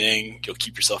beginning, you'll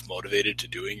keep yourself motivated to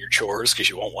doing your chores because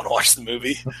you won't want to watch the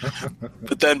movie.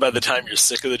 But then by the time you're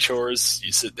sick of the chores,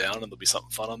 you sit down and there'll be something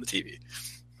fun on the TV.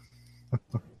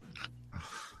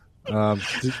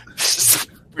 This is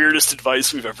the weirdest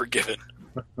advice we've ever given.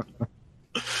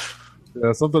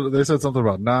 Yeah, they said something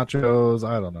about nachos.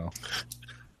 I don't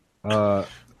know.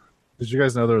 Did you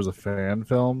guys know there was a fan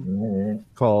film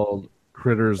called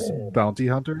Critters Bounty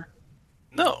Hunter?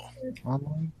 No.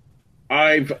 Online?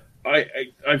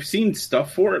 I've seen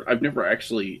stuff for it. I've never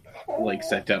actually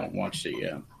sat down and watched it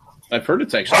yet. I've heard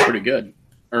it's actually pretty good.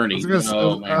 Ernie, come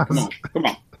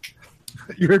on.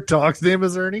 Your dog's name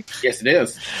is Ernie? Yes, it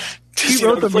is. Does he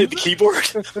wrote play the keyboard?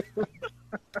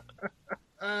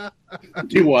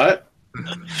 Do what?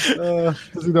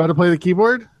 Does he know how to play the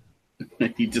keyboard?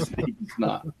 He does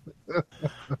not.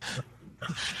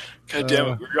 God damn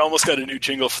it. We almost got a new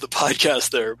jingle for the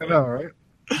podcast there. I know, right?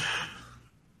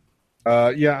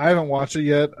 Yeah, I haven't watched it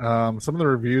yet. Some of the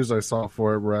reviews I saw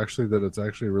for it were actually that it's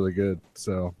actually really good.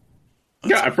 So,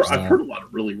 yeah, I've heard a lot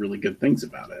of really, really good things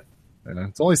about it. Yeah,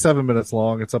 it's only 7 minutes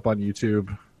long. It's up on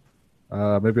YouTube.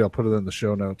 Maybe I'll put it in the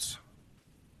show notes.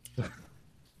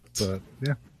 But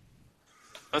yeah,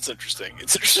 that's interesting.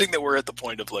 It's interesting that we're at the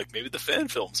point of like maybe the fan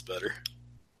film's better.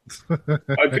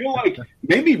 I feel like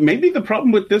maybe the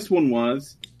problem with this one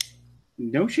was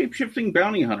no shape-shifting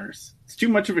bounty hunters. It's too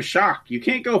much of a shock. You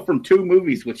can't go from 2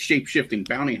 movies with shape-shifting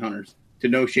bounty hunters to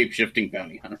no shape-shifting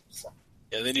bounty hunters.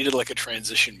 Yeah, they needed like a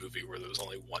transition movie where there was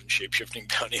only one shape-shifting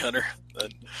bounty hunter.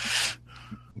 Then,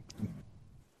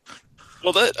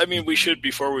 well, we should,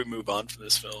 before we move on from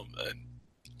this film, and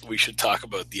we should talk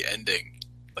about the ending,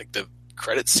 like the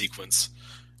credit sequence,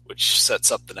 which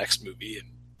sets up the next movie and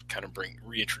kind of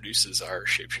reintroduces our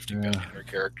shape-shifting bounty hunter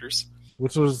characters.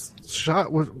 Which was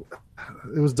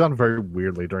it was done very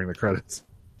weirdly during the credits.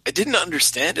 I didn't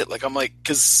understand it. Like, I'm like,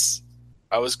 because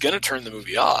I was going to turn the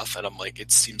movie off, and I'm like,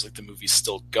 it seems like the movie's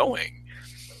still going.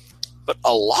 But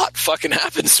a lot fucking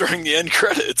happens during the end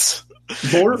credits.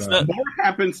 More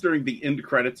happens during the end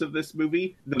credits of this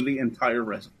movie than the entire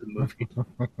rest of the movie.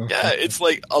 Yeah, it's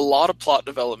like a lot of plot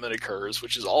development occurs,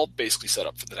 which is all basically set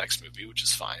up for the next movie, which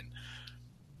is fine.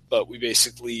 But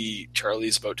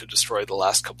Charlie's about to destroy the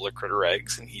last couple of critter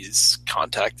eggs, and he's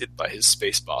contacted by his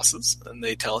space bosses, and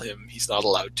they tell him he's not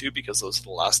allowed to because those are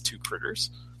the last 2 critters,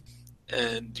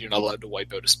 and you're not allowed to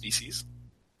wipe out a species.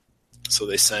 So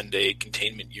they send a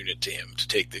containment unit to him to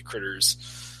take the critters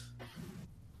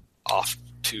off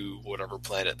to whatever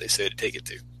planet they say to take it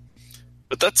to.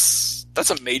 But that's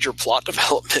a major plot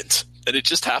development, and it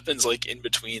just happens like in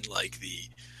between like the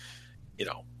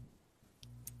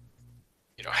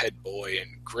head boy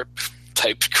and grip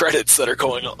type credits that are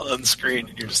going on screen,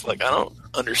 and you're just like, I don't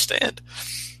understand.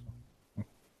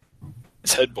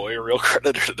 Is head boy a real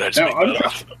credit, or did I just make that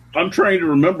up? I'm trying to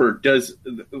remember.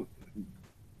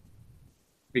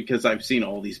 Because I've seen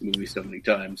all these movies so many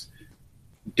times.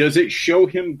 Does it show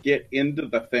him get into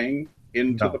the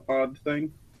pod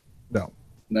thing? No.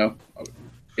 No? Okay.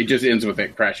 It just ends with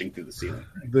it crashing through the ceiling.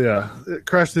 Right? Yeah, it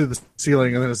crashed through the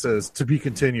ceiling, and then it says, "To be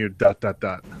continued, ...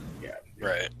 Yeah.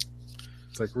 Right.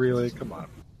 It's like, really? Come on.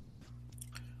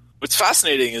 What's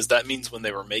fascinating is that means when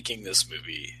they were making this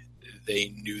movie, they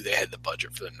knew they had the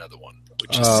budget for another one,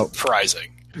 which is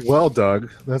surprising. Well,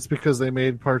 Doug, that's because they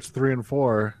made parts 3 and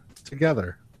 4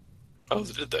 together. Oh,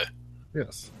 did they?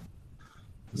 Yes.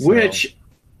 Which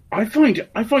I find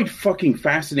fucking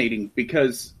fascinating,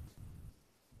 because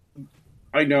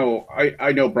I know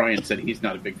Brian said he's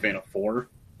not a big fan of 4,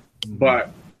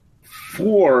 but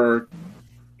 4,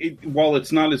 while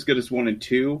it's not as good as 1 and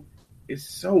 2, is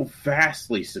so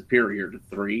vastly superior to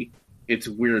 3. It's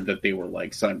weird that they were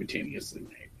like simultaneously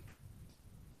made.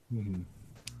 Mm-hmm.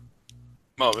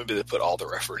 Well, maybe they put all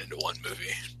their effort into one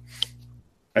movie.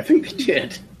 I think they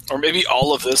did. Or maybe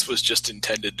all of this was just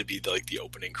intended to be like the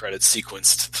opening credits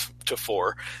sequence to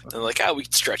 4. And they're like, we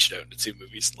can stretch it out into 2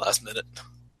 movies last minute.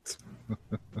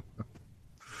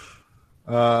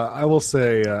 I will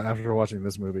say, after watching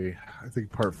this movie, I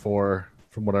think part 4,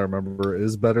 from what I remember,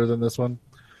 is better than this one.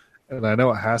 And I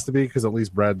know it has to be, because at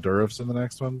least Brad Dourif's in the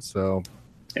next one. So,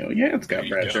 hell yeah, it's got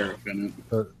Brad Dourif in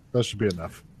it. That should be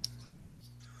enough.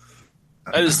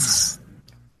 That is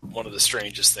one of the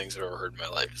strangest things I've ever heard in my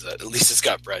life, is that at least it's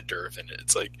got Brad Dourif in it.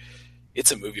 It's like,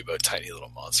 it's a movie about tiny little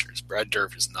monsters. Brad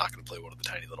Dourif is not going to play one of the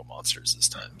tiny little monsters this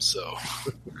time. So,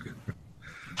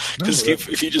 because if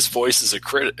he just voices a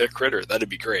critter, that'd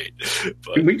be great.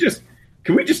 But,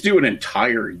 Can we just do an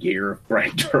entire year of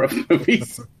Brad Dourif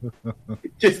movies?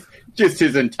 just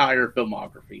his entire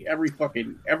filmography.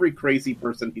 Every crazy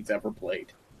person he's ever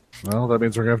played. Well, that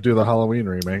means we're going to have to do the Halloween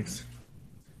remakes.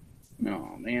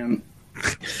 Oh, man.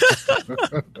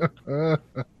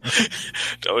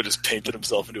 Noah just painted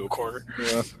himself into a corner.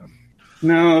 Yeah.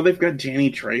 No, they've got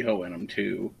Danny Trejo in them,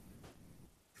 too.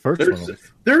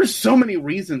 There's so many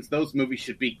reasons those movies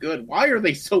should be good. Why are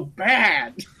they so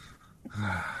bad?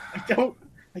 I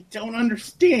don't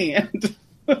understand.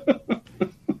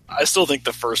 I still think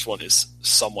the first one is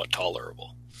somewhat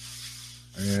tolerable.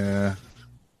 Yeah.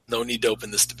 No need to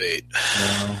open this debate.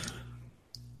 No.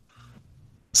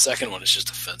 The second one is just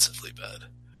offensively bad.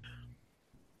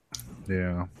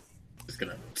 Yeah. Just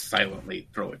gonna silently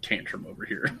throw a tantrum over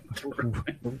here.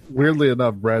 Weirdly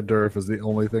enough, Brad Dourif is the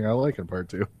only thing I like in part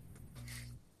 2.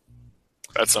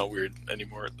 That's not weird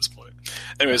anymore at this point.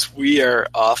 Anyways, we are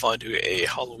off onto a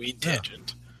Halloween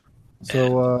tangent.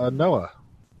 So, Noah,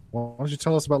 why don't you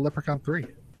tell us about Leprechaun 3?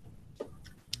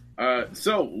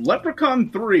 So, Leprechaun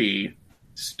 3,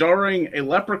 starring a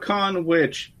leprechaun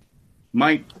which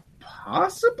might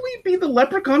possibly be the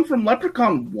leprechaun from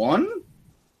Leprechaun 1?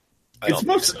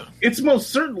 It's most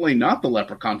certainly not the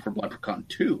leprechaun from Leprechaun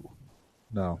 2.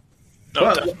 No.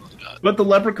 But the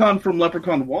leprechaun from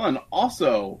Leprechaun 1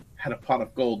 also had a pot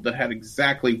of gold that had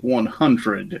exactly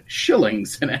 100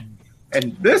 shillings in it.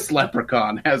 And this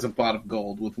leprechaun has a pot of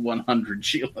gold with 100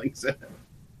 shillings in it.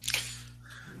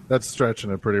 That's stretching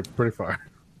it pretty far.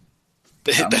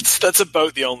 That's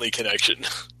about the only connection.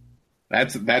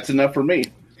 That's enough for me.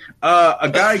 A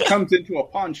guy comes into a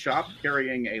pawn shop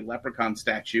carrying a leprechaun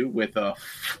statue with a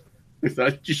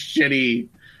shitty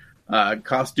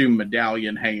costume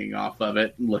medallion hanging off of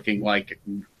it, looking like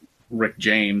Rick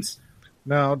James.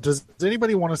 Now, does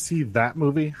anybody want to see that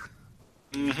movie?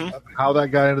 Mm-hmm. How that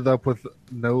guy ended up with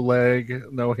no leg,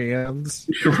 no hands?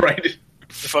 Right.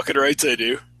 Fucking rights I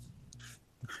do.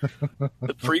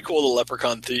 The prequel to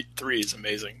Leprechaun 3 is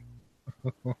amazing.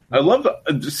 I love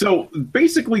so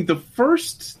basically the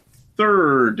first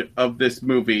third of this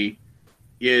movie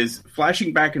is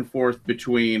flashing back and forth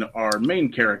between our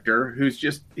main character,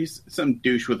 he's some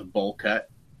douche with a bowl cut,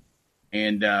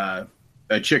 and a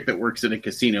chick that works at a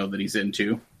casino that he's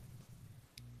into.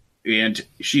 And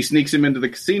she sneaks him into the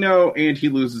casino, and he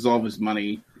loses all of his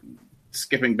money,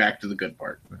 skipping back to the good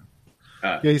part.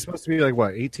 He's supposed to be like,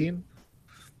 what, 18?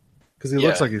 Because he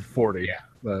looks like he's 40. Yeah.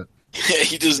 But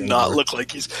he does not look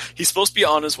like he's supposed to be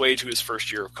on his way to his first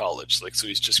year of college. So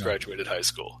he's just graduated high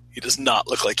school. He does not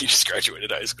look like he just graduated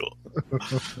high school.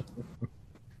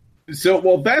 So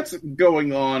while that's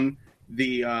going on,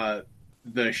 the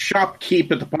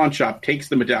shopkeep at the pawn shop takes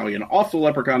the medallion off the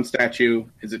leprechaun statue.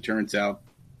 As it turns out,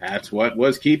 that's what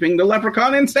was keeping the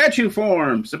leprechaun in statue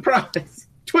form. Surprise!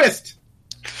 Twist!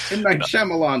 In Night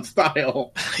Shyamalan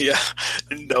style. Yeah,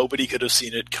 nobody could have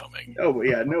seen it coming. Oh,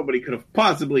 yeah, nobody could have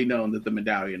possibly known that the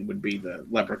medallion would be the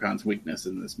leprechaun's weakness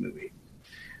in this movie.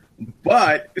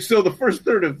 But, so the first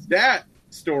third of that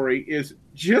story is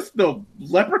just the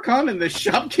leprechaun and the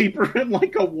shopkeeper in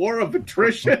like a war of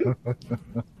attrition.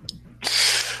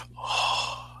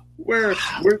 where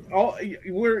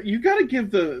you got to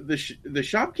give the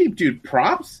shopkeep dude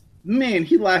props. Man,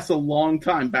 he lasts a long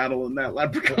time battling that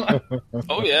leprechaun.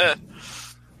 Oh, yeah.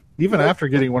 Even after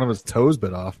getting one of his toes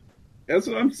bit off. That's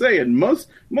what I'm saying. Most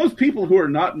people who are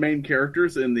not main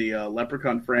characters in the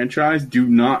Leprechaun franchise do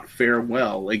not fare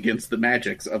well against the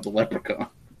magics of the leprechaun.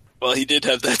 Well, he did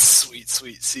have that sweet,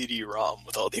 sweet CD-ROM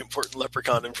with all the important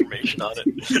leprechaun information on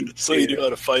it. So he knew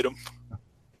how to fight him.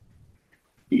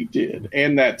 He did.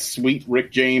 And that sweet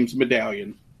Rick James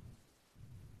medallion.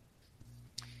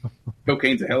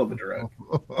 Cocaine's a hell of a drug.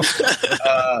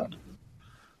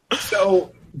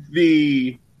 So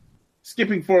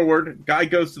skipping forward, guy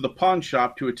goes to the pawn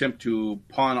shop to attempt to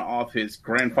pawn off his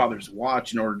grandfather's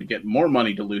watch in order to get more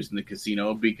money to lose in the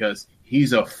casino because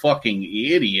he's a fucking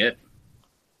idiot.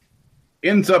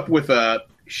 Ends up with a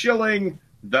shilling,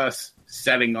 thus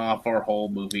setting off our whole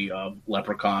movie of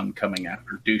Leprechaun coming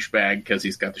after douchebag because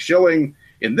he's got the shilling.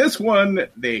 In this one,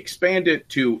 they expand it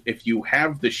to if you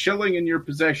have the shilling in your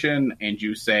possession and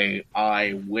you say,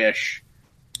 I wish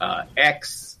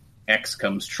X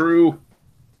comes true.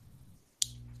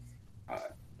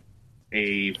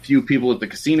 A few people at the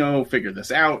casino figure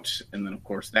this out, and then, of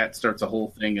course, that starts a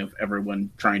whole thing of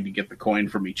everyone trying to get the coin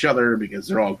from each other because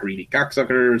they're all greedy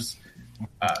cocksuckers.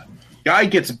 Guy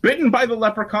gets bitten by the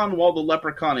leprechaun while the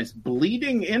leprechaun is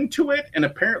bleeding into it and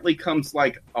apparently comes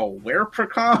like a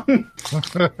wereprechaun.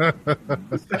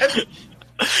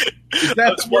 I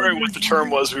was wondering what the term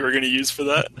was we were going to use for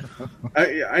that.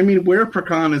 I mean,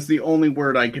 wereprechaun is the only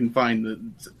word I can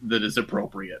find that is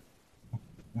appropriate.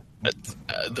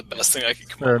 The best thing I can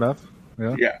come Fair up with.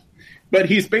 enough. Yeah. But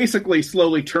he's basically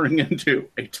slowly turning into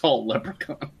a tall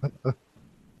leprechaun.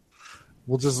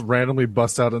 We'll just randomly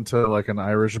bust out into like an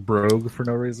Irish brogue for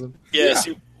no reason. Yeah,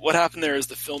 see, what happened there is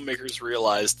the filmmakers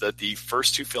realized that the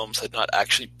first two films had not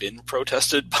actually been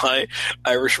protested by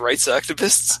Irish rights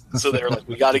activists. So they were like,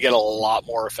 we got to get a lot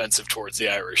more offensive towards the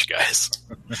Irish guys.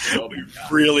 We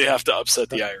really have to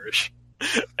upset the Irish.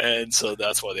 And so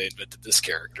that's why they invented this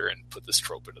character and put this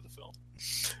trope into the film.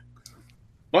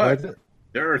 But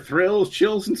there are thrills,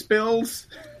 chills, and spills.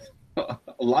 A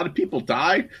lot of people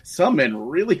die, some in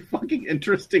really fucking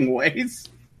interesting ways.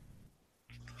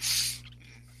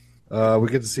 We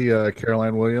get to see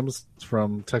Caroline Williams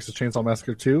from Texas Chainsaw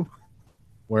Massacre 2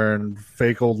 wearing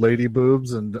fake old lady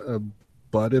boobs and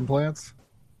butt implants.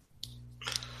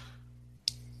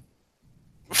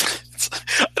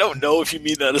 I don't know if you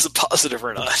mean that as a positive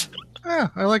or not. Yeah,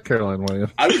 I like Caroline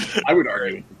Williams. I would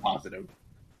argue it's a positive.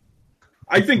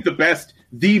 I think the best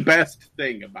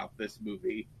thing about this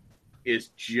movie is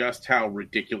just how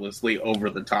ridiculously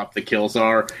over the top the kills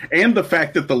are, and the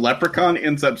fact that the Leprechaun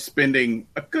ends up spending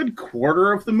a good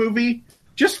quarter of the movie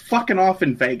just fucking off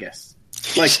in Vegas.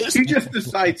 Like, he just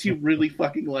decides he really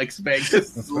fucking likes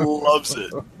Vegas. Loves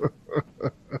it.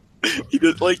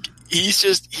 He's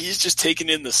just taking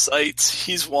in the sights.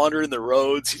 He's wandering the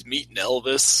roads. He's meeting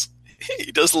Elvis.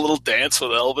 He does a little dance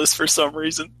with Elvis for some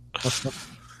reason.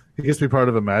 He gets to be part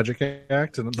of a magic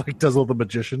act and does all the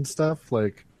magician stuff.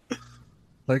 Like,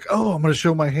 oh, I'm going to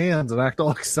show my hands and act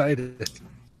all excited.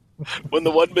 When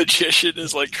the one magician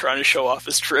is trying to show off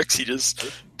his tricks, he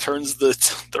just turns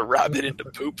the rabbit into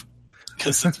poop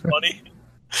because it's funny.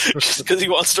 Just because he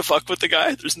wants to fuck with the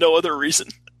guy. There's no other reason.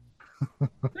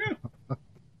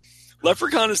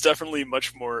 Leprechaun is definitely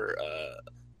much more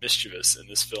mischievous in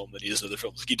this film than he is in other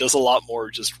films. He does a lot more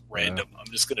just random,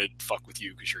 I'm just going to fuck with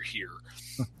you because you're here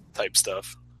type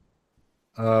stuff.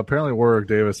 Apparently Warwick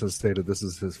Davis has stated this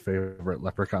is his favorite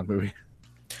Leprechaun movie.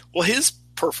 Well, his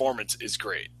performance is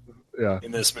great. Yeah.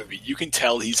 In this movie. You can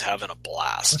tell he's having a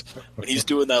blast. When he's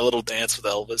doing that little dance with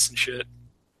Elvis and shit.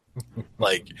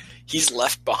 He's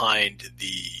left behind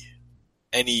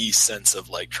any sense of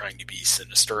trying to be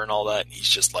sinister and all that, and he's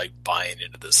just buying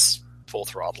into this full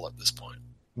throttle at this point.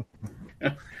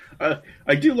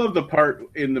 I do love the part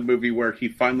in the movie where he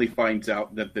finally finds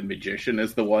out that the magician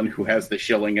is the one who has the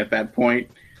shilling at that point,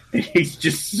 and he's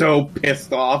just so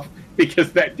pissed off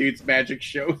because that dude's magic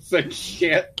show such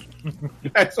shit.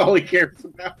 That's all he cares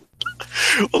about.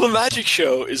 Well, the magic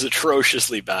show is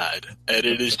atrociously bad, and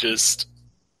it is just...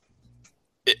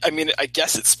 I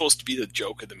guess it's supposed to be the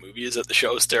joke of the movie is that the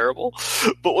show is terrible.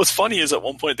 But what's funny is at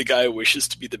one point the guy wishes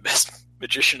to be the best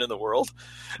magician in the world,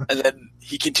 and then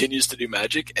he continues to do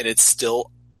magic, and it's still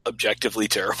objectively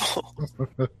terrible.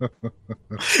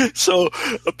 So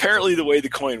apparently the way the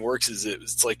coin works is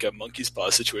it's like a monkey's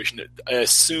paw situation. I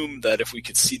assume that if we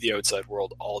could see the outside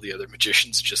world, all the other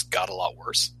magicians just got a lot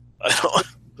worse. I don't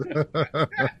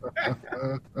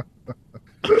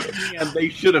Man, they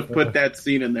should have put that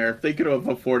scene in there. If they could have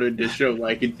afforded to show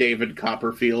a David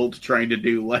Copperfield trying to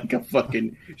do a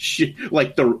fucking shit,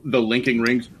 the linking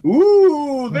rings.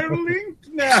 Ooh, they're linked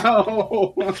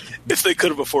now. If they could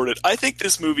have afforded. I think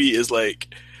this movie is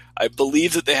I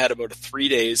believe that they had about 3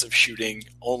 days of shooting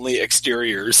only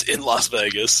exteriors in Las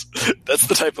Vegas. That's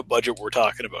the type of budget we're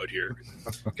talking about here.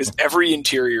 Because every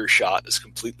interior shot is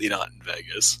completely not in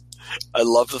Vegas. I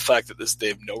love the fact that they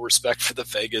have no respect for the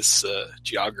Vegas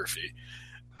geography.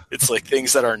 It's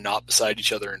things that are not beside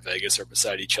each other in Vegas are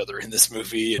beside each other in this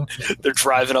movie. And they're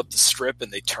driving up the strip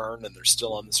and they turn and they're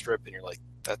still on the strip. And you're like,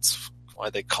 that's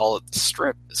why they call it the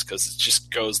strip, is because it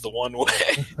just goes the one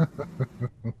way.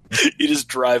 You just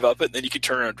drive up it and then you can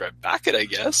turn around and drive back it, I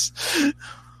guess.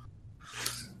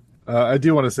 I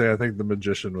do want to say I think the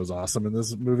magician was awesome in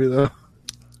this movie, though.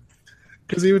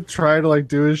 Because he would try to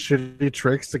do his shitty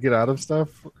tricks to get out of stuff,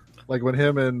 when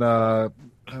him and I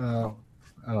don't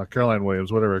know, Caroline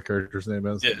Williams, whatever her character's name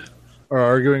is, are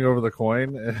arguing over the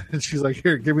coin, and she's like,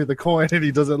 "Here, give me the coin," and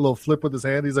he does that little flip with his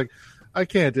hand. He's like, "I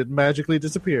can't; it magically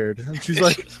disappeared." And she's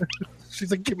like,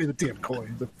 "Give me the damn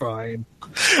coin; they're fine."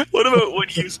 What about when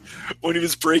he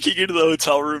was breaking into the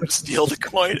hotel room to steal the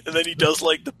coin, and then he does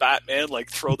the Batman,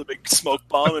 throw the big smoke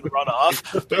bomb and run off,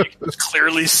 but you can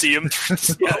clearly see him.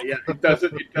 Yeah, it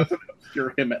doesn't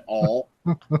obscure him at all.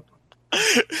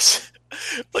 It's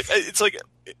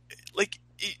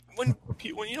when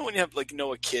you have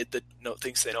know a kid that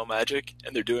thinks they know magic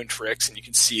and they're doing tricks and you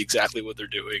can see exactly what they're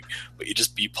doing, but you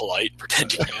just be polite and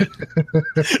pretend you can't.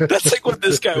 That's what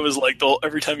this guy was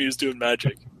every time he was doing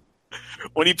magic.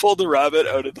 When he pulled the rabbit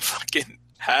out of the fucking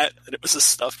hat and it was a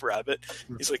stuffed rabbit,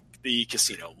 he's like, the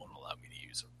casino won't allow me to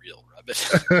use a real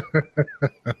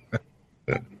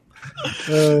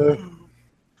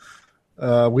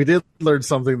rabbit. We did learn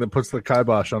something that puts the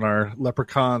kibosh on our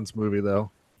Leprechauns movie,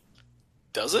 though.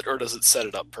 Does it, or does it set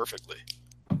it up perfectly?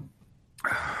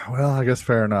 Well, I guess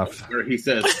fair enough. Where he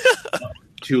says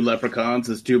 2 leprechauns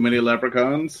is too many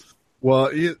leprechauns. Well,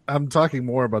 I'm talking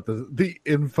more about the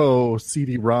info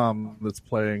CD-ROM that's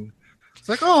playing.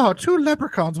 It's 2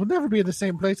 leprechauns will never be in the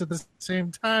same place at the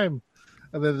same time.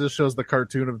 And then it just shows the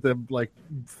cartoon of them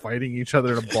fighting each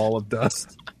other in a ball of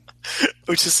dust.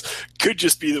 Which could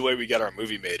just be the way we get our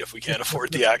movie made. If we can't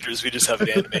afford the actors, we just have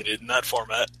it animated in that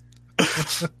format.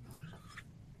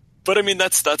 But I mean,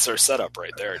 that's our setup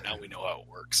right there. Now we know how it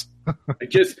works.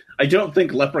 I don't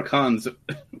think Leprechauns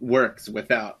works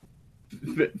without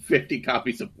 50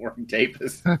 copies of Boring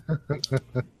Tapes.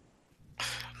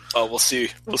 We'll see.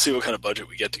 We'll see what kind of budget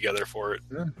we get together for it.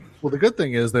 Yeah. Well, the good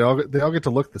thing is they all get to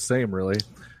look the same. Really,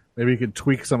 maybe you can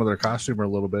tweak some of their costume a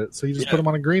little bit. So you just put them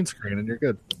on a green screen and you're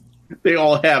good. They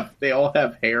all have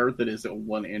hair that is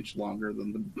 1 inch longer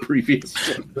than the previous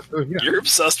one. Yeah. You're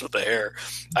obsessed with the hair.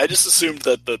 I just assumed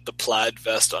that the plaid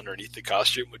vest underneath the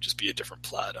costume would just be a different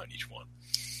plaid on each one.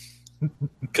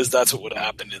 Because that's what would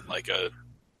happen in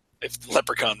if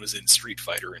Leprechaun was in Street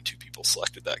Fighter and two people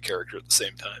selected that character at the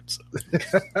same time. So.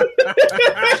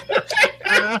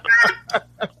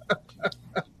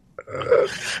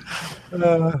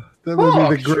 That would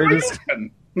be the greatest.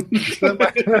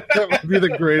 That would be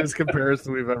the greatest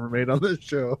comparison we've ever made on this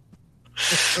show.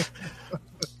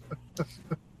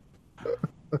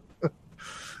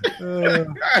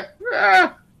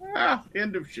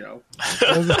 End of show.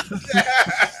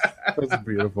 That's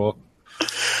beautiful.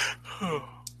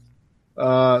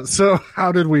 So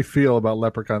how did we feel about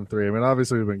Leprechaun 3? I mean,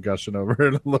 obviously we've been gushing over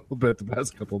it a little bit the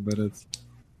past couple minutes.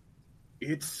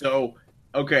 It's so...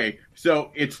 Okay, so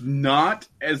it's not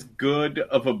as good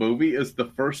of a movie as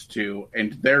the first two,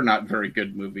 and they're not very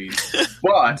good movies,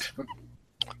 but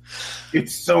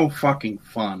it's so fucking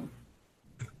fun.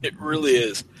 It really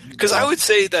is. Because I would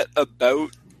say that about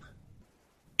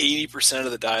 80%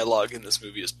 of the dialogue in this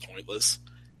movie is pointless,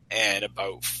 and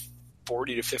about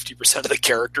 40 to 50% of the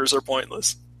characters are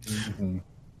pointless. Mm-hmm.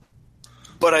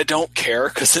 But I don't care,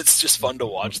 because it's just fun to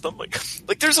watch them. Like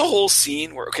there's a whole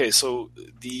scene where, okay, so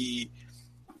the...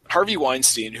 Harvey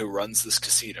Weinstein, who runs this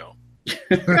casino, he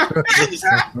is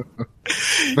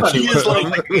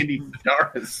like Andy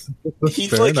Sedaris.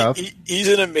 He's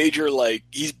in a major,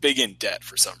 he's big in debt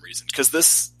for some reason, because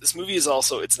this movie is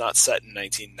also, it's not set in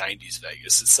 1990s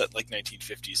Vegas, it's set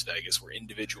 1950s Vegas, where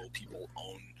individual people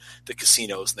own the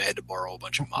casinos and they had to borrow a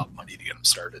bunch of mob money to get them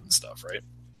started and stuff, right?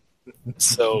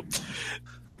 So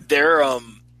they're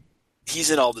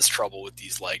he's in all this trouble with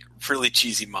these really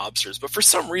cheesy mobsters, but for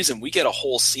some reason we get a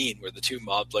whole scene where the two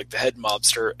the head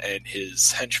mobster and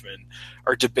his henchman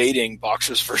are debating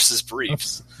boxers versus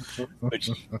briefs. Which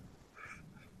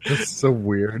it's so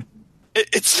weird.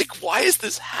 It's like, why is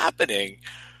this happening?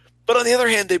 But on the other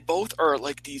hand, they both are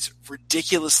these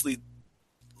ridiculously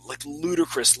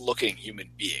ludicrous looking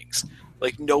human beings.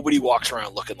 Nobody walks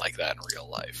around looking like that in real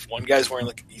life. One guy's wearing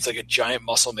he's a giant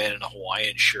muscle man in a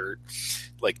Hawaiian shirt,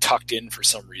 tucked in for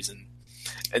some reason.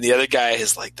 And the other guy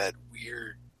has that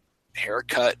weird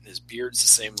haircut and his beard's the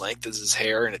same length as his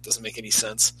hair and it doesn't make any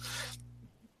sense.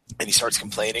 And he starts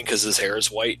complaining because his hair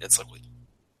is white. And it's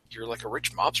you're a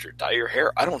rich mobster, dye your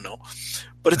hair. I don't know.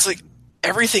 But it's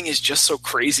everything is just so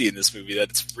crazy in this movie that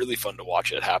it's really fun to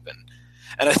watch it happen.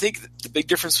 And I think the big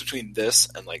difference between this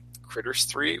and Critters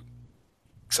 3,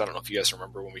 because I don't know if you guys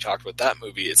remember when we talked about that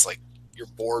movie, it's you're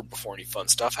bored before any fun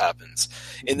stuff happens.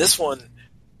 In this one,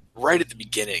 right at the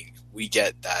beginning, we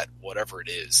get that, whatever it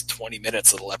is, 20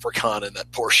 minutes of the Leprechaun and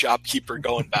that poor shopkeeper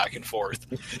going back and forth.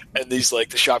 And these,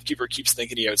 the shopkeeper keeps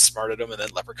thinking he outsmarted him, and then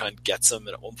Leprechaun gets him.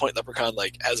 And at one point, Leprechaun,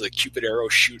 has a Cupid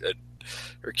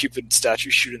Cupid statue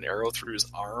shoot an arrow through his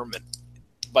arm. And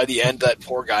by the end, that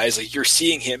poor guy is you're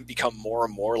seeing him become more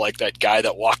and more like that guy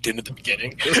that walked in at the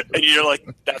beginning. And you're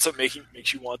that's what makes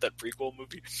you want that prequel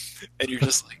movie. And you're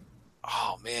just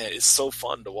oh man, it's so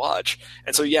fun to watch.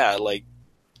 And so, yeah,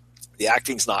 the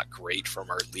acting's not great from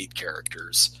our lead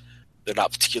characters. They're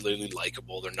not particularly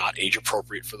likable. They're not age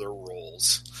appropriate for their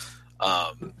roles.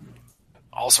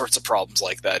 All sorts of problems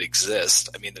like that exist.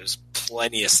 I mean, there's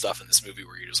plenty of stuff in this movie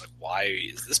where you're just why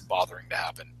is this bothering to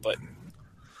happen? But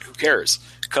who cares?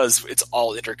 Because it's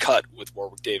all intercut with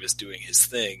Warwick Davis doing his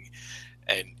thing,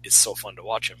 and it's so fun to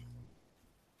watch him.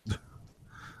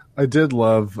 I did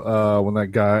love when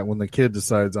the kid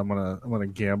decides I'm gonna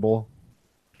gamble,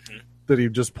 that he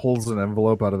just pulls an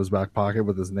envelope out of his back pocket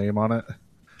with his name on it,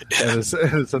 and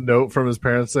it's a note from his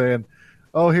parents saying,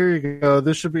 "Oh, here you go.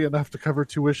 This should be enough to cover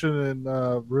tuition and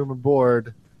room and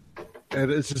board." And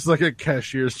it's just a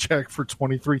cashier's check for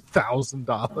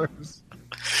 $23,000.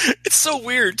 It's so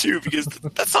weird too, because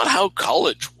that's not how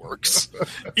college works.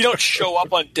 You don't show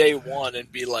up on day one and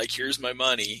be here's my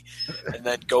money, and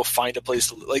then go find a place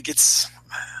to live. It's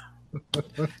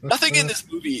nothing in this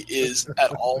movie is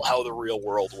at all how the real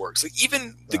world works.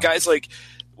 Even the guys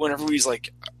whenever he's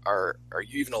are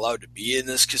you even allowed to be in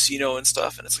this casino and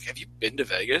stuff? And it's have you been to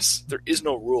Vegas? There is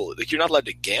no rule. You're not allowed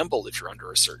to gamble if you're under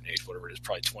a certain age, whatever it is,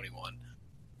 probably 21.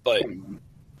 But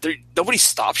nobody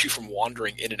stops you from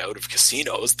wandering in and out of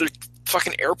casinos. The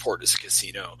fucking airport is a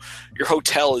casino. Your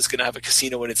hotel is going to have a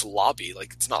casino in its lobby.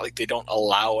 Like, it's not like they don't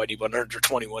allow anyone under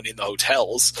 21 in the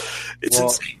hotels. It's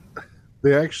insane.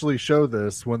 They actually show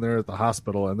this when they're at the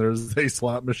hospital, and there's a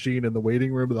slot machine in the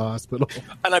waiting room of the hospital.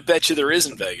 And I bet you there is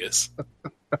in Vegas.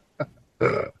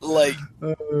 Like,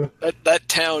 that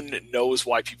town knows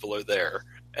why people are there,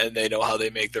 and they know how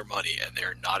they make their money, and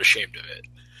they're not ashamed of it.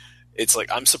 It's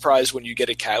like, I'm surprised when you get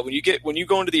a cab, when you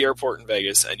go into the airport in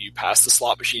Vegas and you pass the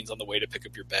slot machines on the way to pick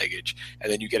up your baggage,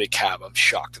 and then you get a cab. I'm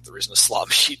shocked that there isn't a slot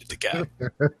machine at the cab.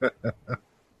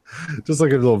 Just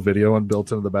like a little video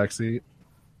built into the back seat.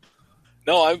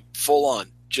 No, I'm full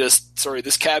on. Sorry,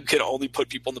 this cab can only put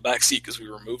people in the back seat because we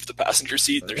removed the passenger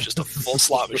seat, and there's just a full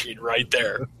slot machine right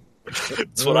there.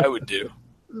 That's what I would do.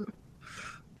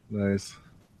 Nice.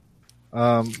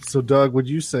 So, Doug, would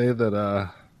you say that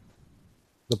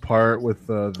the part with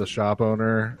the shop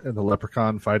owner and the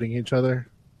leprechaun fighting each other,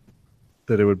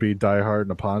 that it would be Die Hard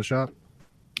in a pawn shop?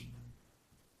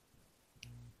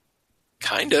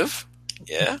 Kind of,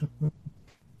 yeah.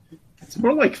 It's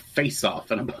more like Face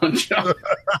Off in a pawn shop.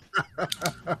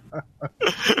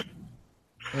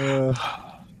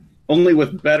 Only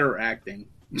with better acting.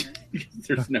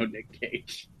 There's no Nick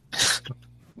Cage.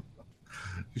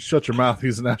 You shut your mouth.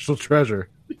 He's a national treasure.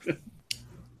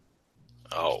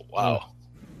 Oh, wow.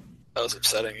 That was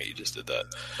upsetting that you just did that.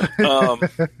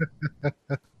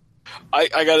 I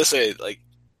gotta say, like,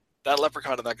 that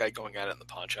leprechaun and that guy going at it in the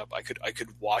pawn shop, I could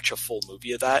watch a full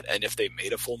movie of that, and if they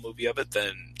made a full movie of it,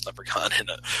 then Leprechaun and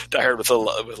Die Hard with a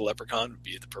Leprechaun would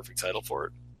be the perfect title for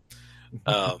it.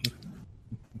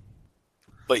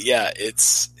 But yeah,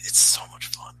 it's so much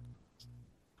fun.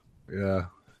 Yeah.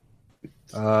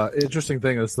 Interesting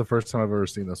thing, it's the first time I've ever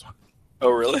seen this one. Oh,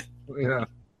 really? Yeah.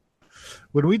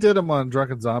 When we did them on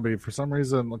Drunken Zombie, for some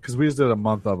reason, because we just did a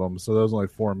month of them, so there was only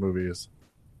 4 movies.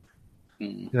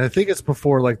 And I think it's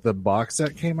before like the box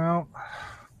set came out.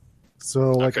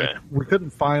 So like we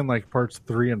couldn't find like parts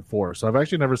 3 and 4. So I've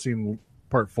actually never seen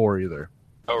part 4 either.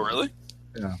 Oh, really?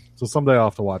 Yeah. So someday I'll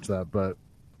have to watch that. But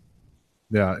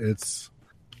yeah,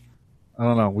 I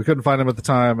don't know. We couldn't find them at the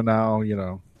time, and now,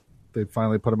 they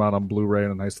finally put them out on Blu-ray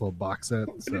in a nice little box set.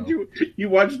 So. Did you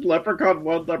watched Leprechaun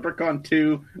 1, Leprechaun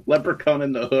 2, Leprechaun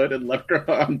in the Hood, and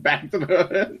Leprechaun Back to the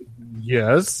Hood?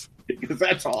 Yes. Because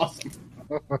that's awesome.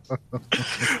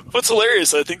 What's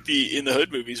hilarious, I think in the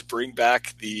Hood movies bring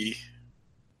back the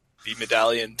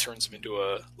medallion, turns him into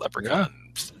a leprechaun.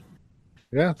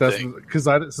 Yeah, that's because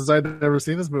since I'd never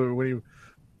seen this movie, when he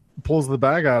pulls the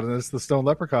bag out and it's the stone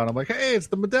leprechaun, I'm like, hey, it's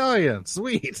the medallion,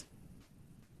 sweet.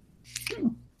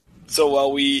 So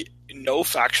while we know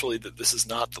factually that this is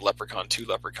not the Leprechaun 2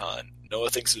 Leprechaun, Noah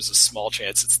thinks there's a small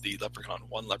chance it's the Leprechaun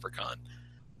 1 Leprechaun.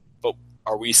 But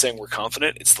are we saying we're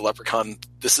confident it's the Leprechaun?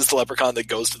 This is the Leprechaun that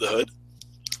goes to the Hood?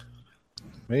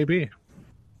 Maybe.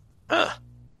 Huh.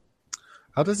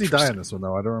 How does he die in this one,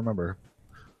 though? I don't remember.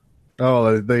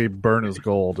 Oh, they burn his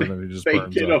gold, and then he just burns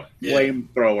up. They get a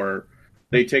flamethrower.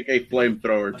 They take a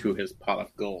flamethrower to his pot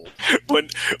of gold. When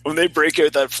they break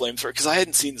out that flamethrower, because I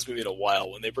hadn't seen this movie in a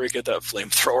while, when they break out that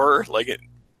flamethrower, like at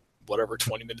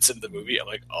 20 minutes into the movie, I'm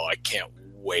like, oh, I can't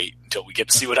wait until we get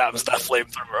to see what happens to that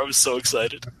flamethrower. I was so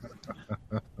excited.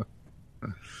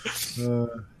 Because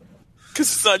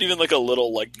it's not even like a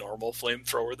little like normal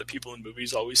flamethrower that people in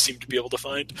movies always seem to be able to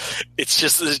find. It's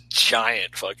just this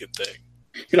giant fucking thing.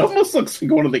 It almost looks like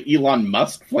one of the Elon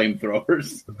Musk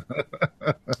flamethrowers.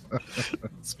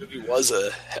 This movie was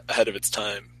ahead of its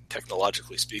time,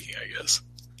 technologically speaking, I guess.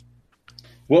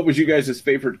 What was you guys'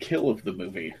 favorite kill of the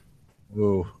movie?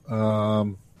 Ooh,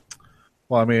 well,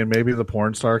 I mean, maybe the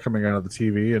porn star coming out of the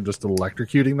TV and just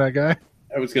electrocuting that guy.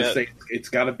 I was going to say, it's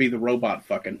got to be the robot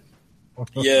fucking.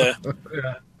 Yeah.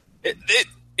 It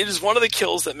is one of the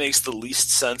kills that makes the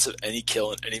least sense of any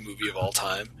kill in any movie of all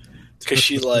time. Because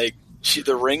she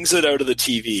rings it out of the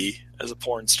TV as a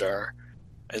porn star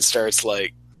and starts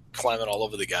like climbing all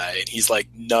over the guy. And he's like,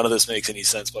 none of this makes any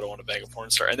sense, but I want to bang a porn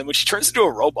star. And then when she turns into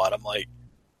a robot, I'm like,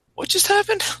 what just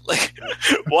happened? Like,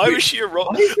 why was she a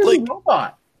robot? Like,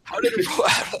 robot? How did the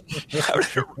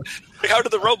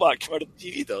robot come out of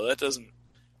the TV though? That doesn't.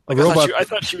 Like, I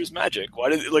thought she was magic. Why?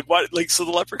 So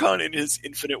the leprechaun, in his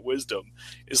infinite wisdom,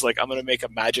 is like, I'm going to make a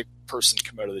magic person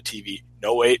come out of the TV.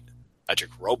 No, wait, magic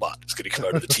robot is going to come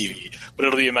out of the TV, but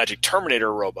it'll be a magic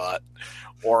Terminator robot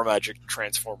or a magic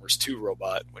Transformers 2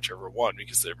 robot, whichever one.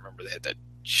 Because remember they had that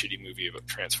shitty movie about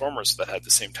Transformers that had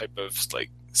the same type of like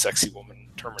sexy woman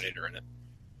Terminator in it.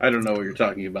 I don't know what you're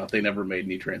talking about. They never made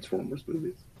any Transformers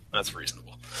movies. That's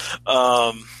reasonable.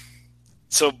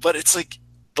 But it's like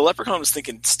the leprechaun was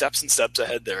thinking steps and steps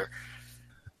ahead there.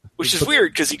 Which is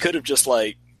weird because he could have just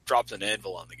like dropped an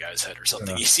anvil on the guy's head or something.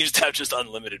 Yeah. He seems to have just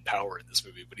unlimited power in this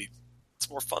movie, but it's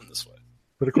more fun this way.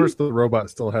 But of course, the robot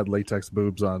still had latex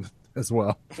boobs on as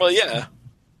well. Well, yeah,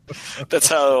 that's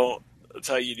how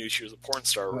you knew she was a porn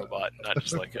star robot, not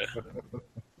just like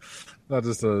not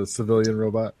just a civilian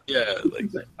robot. Yeah,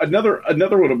 like another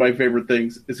one of my favorite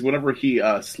things is whenever he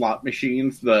slot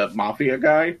machines the mafia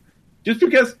guy. Just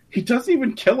because he doesn't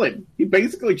even kill him, he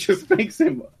basically just makes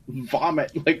him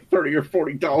vomit like $30 or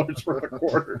 $40 worth of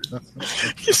quarters.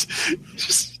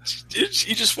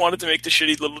 He just wanted to make the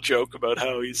shitty little joke about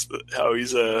how he's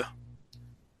hey,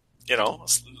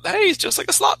 he's just like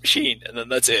a slot machine, and then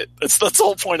that's it. That's the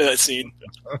whole point of that scene.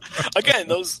 Again,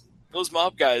 those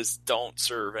mob guys don't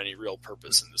serve any real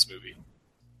purpose in this movie.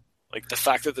 Like the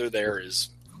fact that they're there is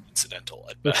incidental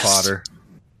at best. Fodder.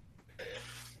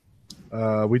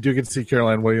 We do get to see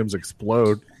Caroline Williams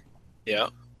explode. Yeah.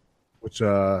 Which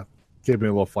gave me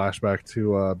a little flashback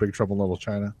to Big Trouble in Little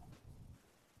China.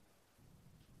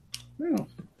 Yeah.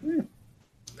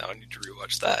 Now I need to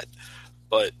rewatch that.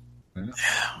 But,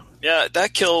 yeah,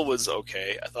 that kill was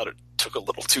okay. I thought it took a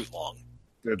little too long.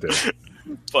 It did.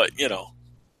 But,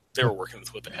 they were working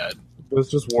with what they had. It was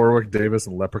just Warwick Davis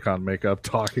and Leprechaun makeup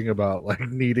talking about like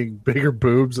needing bigger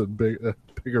boobs and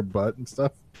bigger butt and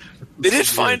stuff. They did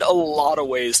find a lot of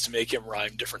ways to make him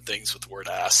rhyme different things with the word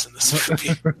ass in this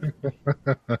movie.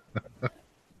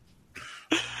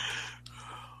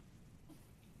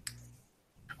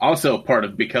 Also part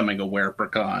of becoming a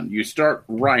wereprechaun, you start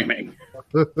rhyming.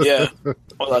 Yeah.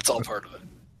 Well, that's all part of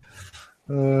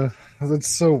it. That's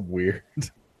so weird.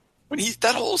 When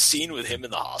that whole scene with him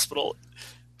in the hospital,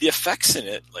 the effects in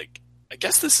it, like, I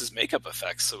guess this is makeup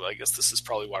effects, so I guess this is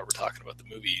probably why we're talking about the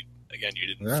movie. Again, you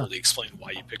didn't fully explain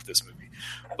why you picked this movie.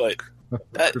 But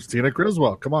that Christina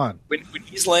Criswell, come on. When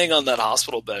he's laying on that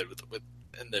hospital bed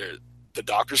and the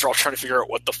doctors are all trying to figure out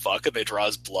what the fuck, and they draw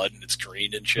his blood and it's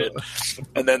green and shit.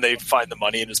 And then they find the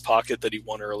money in his pocket that he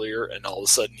won earlier, and all of a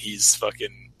sudden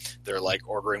they're like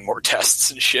ordering more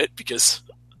tests and shit because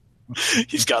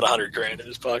he's got $100,000 in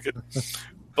his pocket.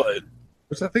 But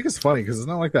which I think is funny because it's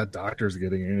not like that doctor's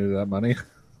getting any of that money.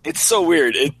 It's so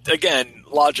weird. Again,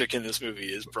 logic in this movie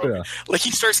is broken. Yeah. Like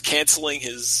he starts canceling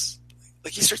his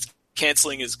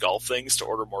golf things to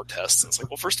order more tests. And it's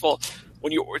like, well, first of all,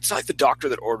 it's not like the doctor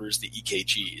that orders the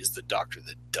EKG is the doctor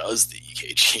that does the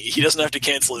EKG. He doesn't have to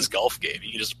cancel his golf game.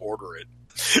 He can just order it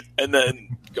and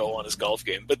then go on his golf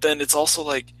game. But then it's also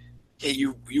like, hey,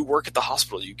 you work at the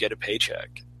hospital, you get a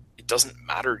paycheck. It doesn't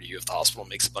matter to you if the hospital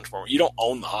makes a bunch more. You don't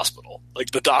own the hospital.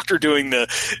 Like the doctor in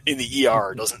the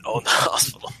ER doesn't own the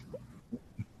hospital.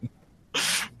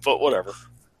 But whatever.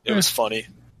 It was funny.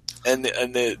 And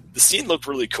the scene looked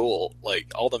really cool.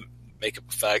 Like all the makeup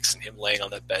effects and him laying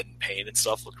on that bed in pain and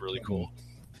stuff looked really cool.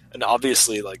 And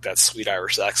obviously, like that sweet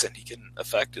Irish accent he can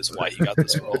affect is why he got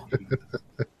this role.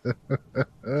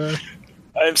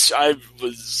 I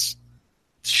was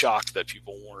shocked that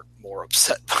people weren't more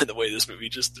upset by the way this movie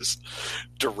just is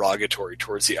derogatory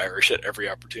towards the Irish at every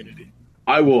opportunity.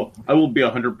 I will be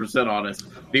 100% honest.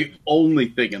 The only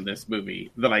thing in this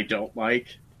movie that I don't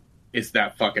like is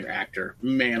that fucking actor.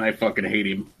 Man, I fucking hate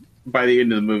him. By the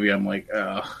end of the movie, I'm like,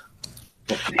 ugh.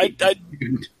 I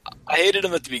hated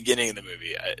him at the beginning of the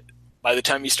movie. By the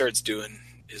time he starts doing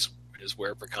his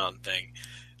wereprechaun thing,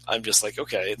 I'm just like,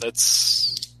 okay,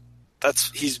 that's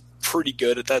he's pretty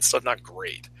good at that stuff. Not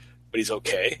great, but he's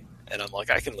okay. And I'm like,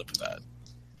 I can live with that.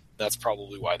 That's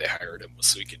probably why they hired him, was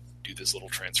so he could do this little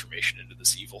transformation into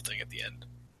this evil thing at the end.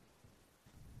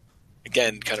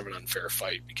 Again, kind of an unfair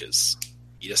fight because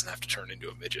he doesn't have to turn into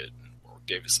a midget. Warwick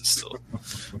Davis is still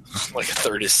like a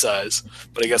third his size,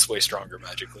 but I guess way stronger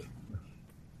magically.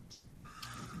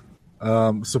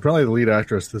 So apparently the lead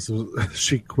actress,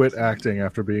 she quit acting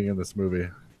after being in this movie.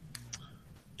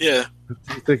 Yeah. Do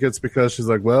you think it's because she's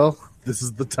like, well, this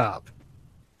is the top.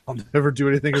 I'll never do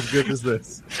anything as good as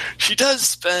this. She does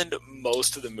spend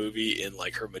most of the movie in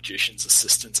like her magician's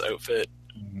assistant's outfit,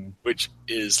 which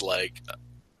is like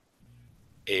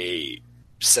a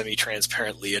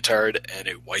semi-transparent leotard and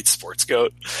a white sports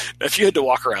coat. Now, if you had to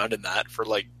walk around in that for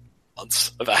like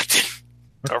months of acting,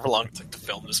 however long it took to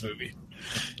film this movie,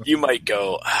 you might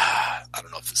go, I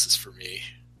don't know if this is for me.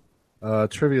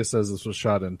 Trivia says this was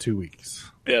shot in 2 weeks.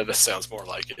 Yeah, this sounds more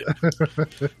like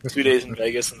it. 2 days in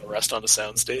Vegas and the rest on a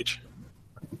soundstage.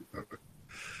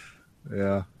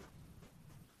 Yeah.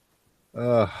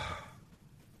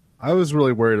 I was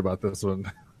really worried about this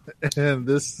one. And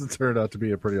this turned out to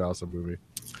be a pretty awesome movie.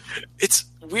 It's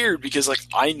weird because, like,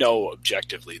 I know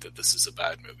objectively that this is a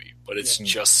bad movie, but it's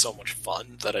just so much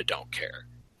fun that I don't care.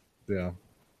 Yeah.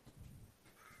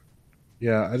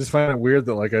 Yeah, I just find it weird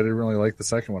that like I didn't really like the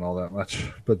second one all that much,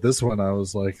 but this one I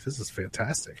was like, this is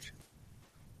fantastic.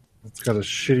 It's got a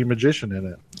shitty magician in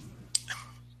it.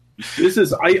 This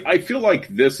is I feel like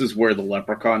this is where the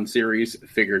Leprechaun series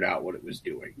figured out what it was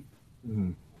doing.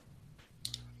 Mm-hmm.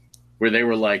 Where they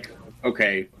were like,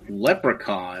 okay,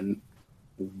 Leprechaun,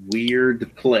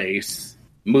 weird place,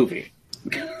 movie.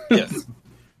 Yes.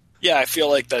 Yeah, I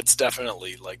feel like that's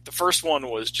definitely like the first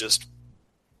one was just,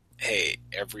 hey,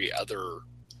 every other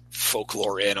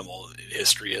folklore animal in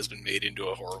history has been made into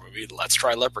a horror movie. Let's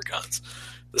try leprechauns.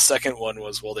 The second one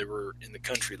was, well, they were in the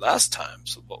country last time,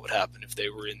 so what would happen if they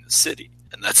were in the city?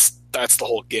 And that's the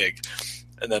whole gig.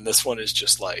 And then this one is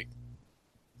just like,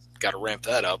 got to ramp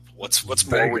that up. What's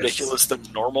more ridiculous than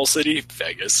normal city?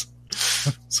 Vegas.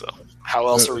 So how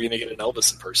else are we going to get an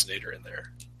Elvis impersonator in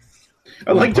there?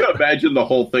 I like to imagine the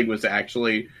whole thing was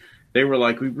actually, they were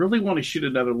like, we really want to shoot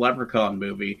another Leprechaun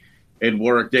movie. And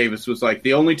Warwick Davis was like,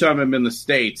 the only time I'm in the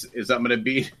States is I'm going to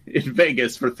be in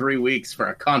Vegas for 3 weeks for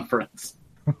a conference.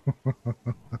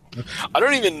 I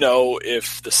don't even know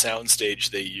if the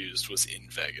soundstage they used was in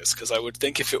Vegas, because I would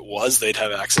think if it was, they'd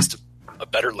have access to a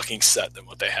better looking set than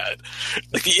what they had.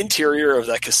 Like the interior of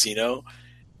that casino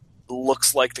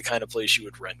looks like the kind of place you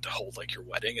would rent to hold like your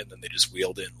wedding, and then they just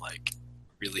wheeled in like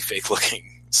really fake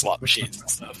looking slot machines and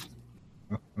stuff.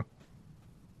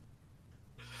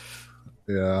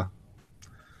 Yeah.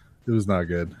 It was not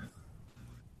good.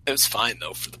 It was fine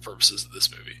though for the purposes of this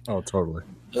movie. Oh, totally.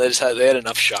 They had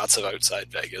enough shots of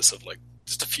outside Vegas, of like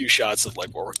just a few shots of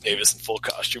like Warwick Davis in full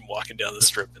costume walking down the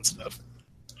strip and stuff.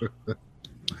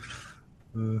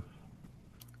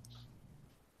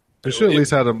 They should at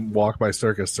least had him walk by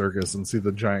Circus and see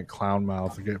the giant clown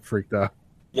mouth and get freaked out.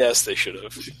 Yes, they should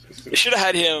have. They should have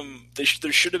had him. There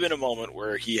should have been a moment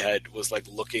where he was like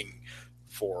looking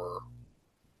for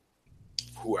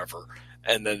whoever,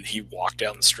 and then he walked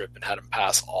down the strip and had him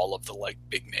pass all of the like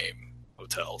big name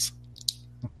hotels.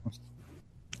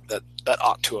 That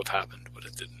ought to have happened, but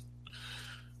it didn't.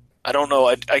 I don't know.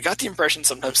 I got the impression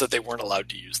sometimes that they weren't allowed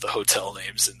to use the hotel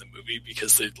names in the movie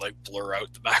because they'd like blur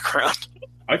out the background.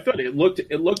 I thought it looked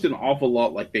an awful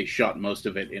lot like they shot most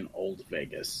of it in old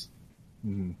Vegas.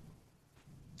 Mm-hmm.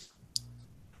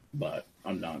 But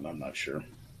I'm not sure.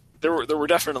 There were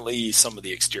definitely some of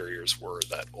the exteriors were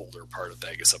that older part of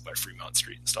Vegas up by Fremont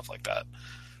Street and stuff like that.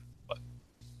 But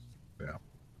yeah.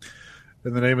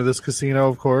 And the name of this casino,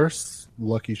 of course,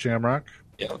 Lucky Shamrock.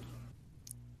 Yeah.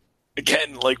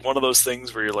 Again, like one of those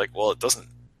things where you're like, well, there's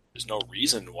no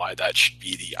reason why that should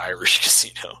be the Irish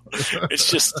casino.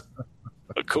 It's just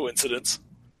a coincidence.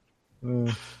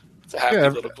 It's a happy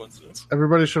little coincidence.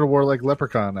 Everybody should have wore like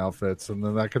leprechaun outfits, and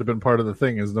then that could have been part of the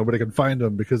thing, is nobody could find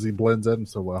him because he blends in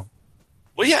so well.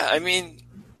 Well, yeah, I mean,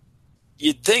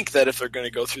 you'd think that if they're going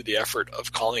to go through the effort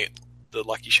of calling it the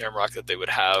Lucky Shamrock, that they would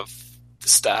have the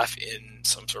staff in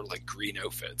some sort of like green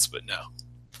outfits, but no.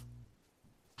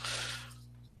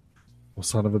 Well,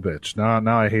 son of a bitch.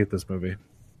 Now I hate this movie.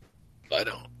 I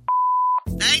don't.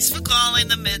 Thanks for calling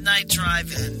the Midnight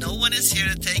Drive-In. No one is here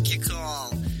to take your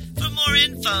call. For more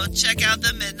info, check out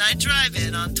the Midnight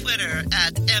Drive-In on Twitter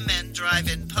at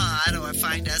MNDriveInPod or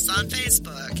find us on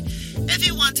Facebook. If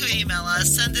you want to email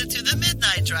us, send it to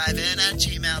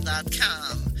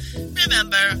themidnightdrivein@gmail.com.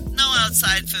 Remember, no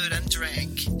outside food and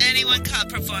drink. Anyone caught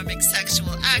performing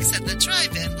sexual acts at the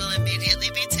drive-in will immediately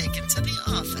be taken to the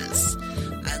office.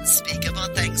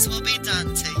 Unspeakable things will be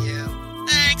done to you.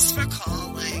 Thanks for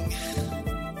calling.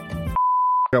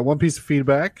 Got one piece of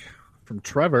feedback from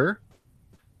Trevor.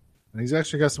 And he's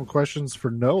actually got some questions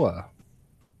for Noah.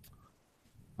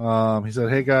 He said,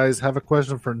 hey guys, have a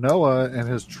question for Noah and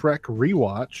his Trek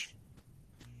rewatch.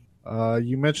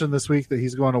 You mentioned this week that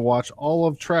he's going to watch all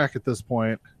of Trek at this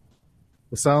point.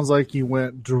 It sounds like you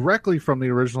went directly from the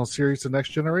original series to Next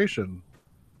Generation.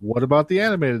 What about the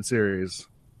animated series?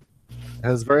 It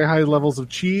has very high levels of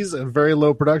cheese and very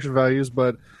low production values,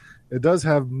 but it does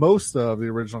have most of the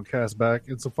original cast back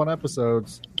and some fun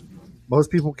episodes.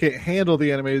 Most people can't handle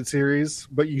the animated series,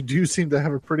 but you do seem to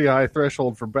have a pretty high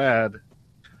threshold for bad.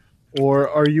 Or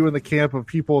are you in the camp of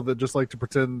people that just like to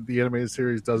pretend the animated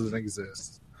series doesn't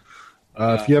exist?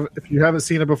 If you haven't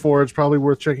seen it before, it's probably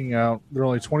worth checking out. There are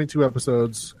only 22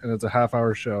 episodes, and it's a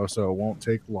half-hour show, so it won't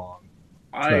take long.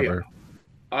 Trevor.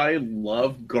 I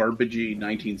love garbagey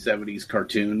 1970s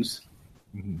cartoons.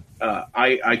 Mm-hmm.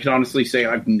 I can honestly say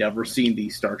I've never seen the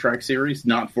Star Trek series,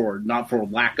 not for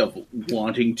lack of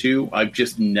wanting to. I've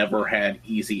just never had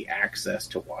easy access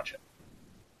to watch it.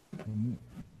 Mm-hmm.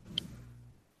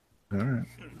 All right.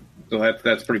 So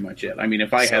that's pretty much it. I mean,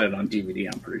 if I had it on DVD,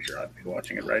 I'm pretty sure I'd be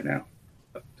watching it right now.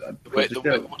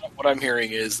 What I'm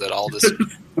hearing is that all this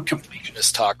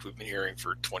completionist talk we've been hearing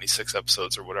for 26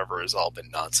 episodes or whatever has all been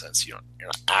nonsense. You're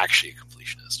not actually a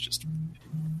completionist. Just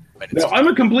no, I'm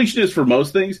a completionist for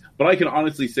most things, but I can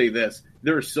honestly say this: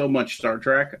 there is so much Star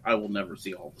Trek, I will never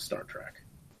see all the Star Trek.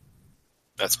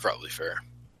 That's probably fair.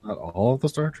 Not all of the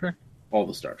Star Trek? All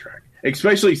the Star Trek.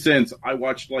 Especially since I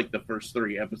watched like the first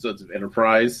 3 episodes of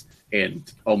Enterprise and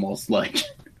almost like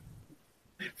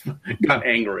got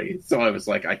angry. So I was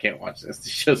like, I can't watch this. The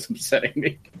show's upsetting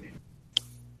me.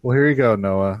 Well, here you go,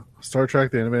 Noah. Star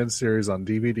Trek the Animated Series on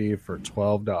DVD for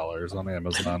 $12 on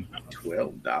Amazon.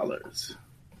 $12.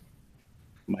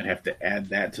 Might have to add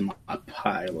that to my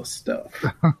pile of stuff.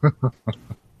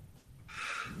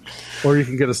 Or you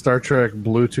can get a Star Trek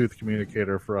Bluetooth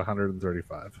communicator for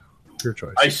 $135. Your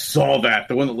choice. I saw that.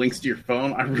 The one that links to your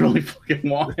phone. I really fucking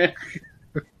want it.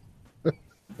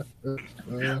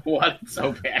 What? It's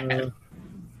so bad.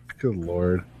 Good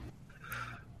Lord.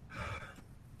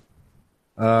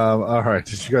 All right.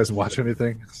 Did you guys watch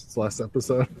anything since last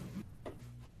episode?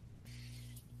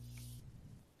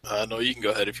 No, you can go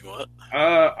ahead if you want.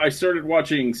 I started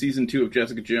watching season 2 of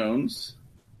Jessica Jones.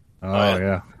 Oh,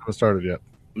 yeah. I haven't started yet.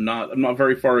 I'm not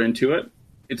very far into it.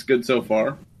 It's good so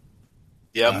far.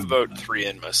 Yeah, I'm about 3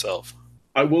 in myself.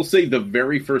 I will say the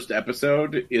very first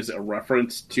episode is a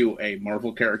reference to a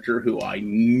Marvel character who I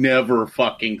never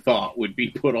fucking thought would be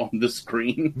put on the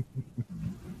screen.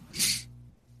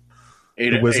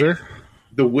 The Wizard?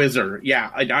 The Wizard, yeah.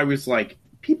 I was like,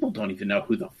 people don't even know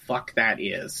who the fuck that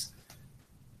is.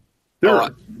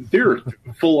 They're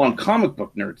full-on comic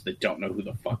book nerds that don't know who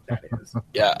the fuck that is.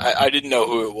 Yeah, I didn't know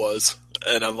who it was.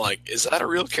 And I'm like, is that a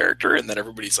real character? And then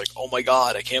everybody's like, oh my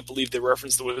god, I can't believe they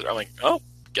referenced the Wizard. I'm like, oh,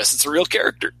 guess it's a real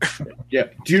character. Yeah.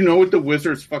 Do you know what the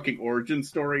Wizard's fucking origin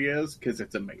story is? Because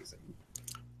it's amazing.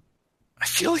 I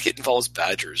feel like it involves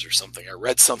badgers or something. I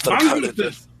read something about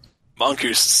it.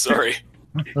 Mongooses, sorry.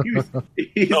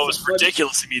 It was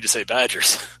ridiculous of me to say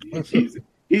badgers.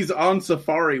 He's on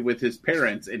safari with his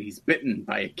parents, and he's bitten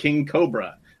by a king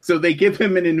cobra. So they give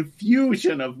him an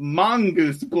infusion of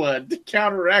mongoose blood to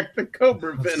counteract the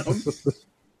cobra venom.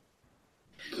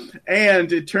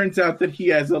 And it turns out that he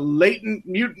has a latent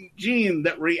mutant gene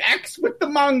that reacts with the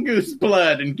mongoose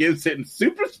blood and gives him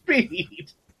super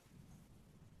speed.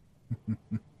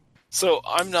 So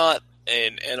I'm not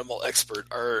an animal expert.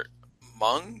 Are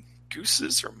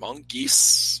mongooses or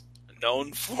mongoose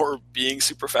known for being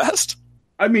super fast?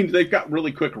 I mean, they've got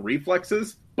really quick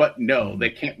reflexes, but no, they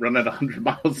can't run at 100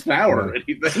 miles an hour or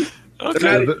anything.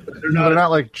 Okay. They're not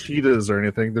like cheetahs or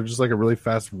anything. They're just like a really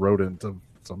fast rodent of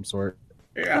some sort.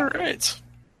 Yeah. All right.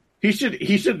 He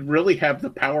should really have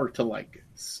the power to, like,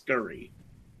 scurry.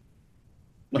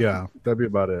 Yeah, that'd be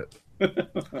about it.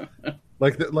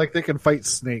 like they can fight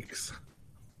snakes.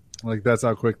 Like, that's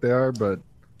how quick they are, but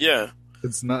Yeah.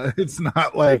 it's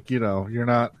not like, you're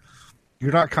not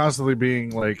constantly being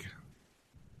like,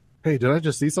 hey, did I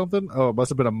just see something? Oh, it must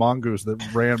have been a mongoose that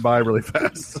ran by really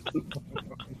fast.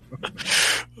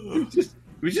 It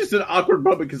was just an awkward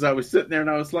moment because I was sitting there and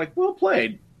I was like, well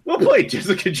played,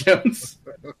 Jessica Jones.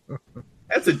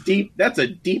 That's a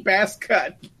deep ass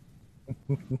cut.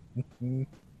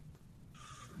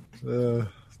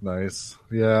 Nice.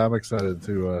 Yeah, I'm excited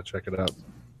to check it out.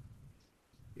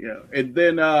 Yeah, and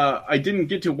then I didn't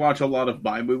get to watch a lot of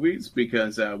my movies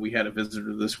because we had a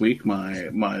visitor this week. My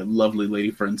lovely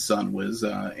lady friend's son was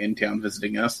in town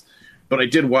visiting us, but I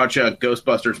did watch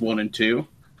Ghostbusters 1 and 2.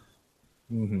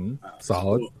 Mm-hmm.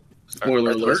 Solid.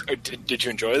 Spoiler alert. Did you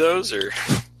enjoy those? Or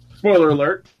Spoiler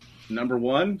alert. Number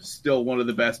 1, still one of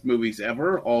the best movies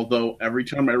ever. Although every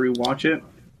time I rewatch it,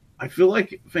 I feel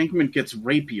like Venkman gets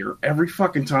rapier. Every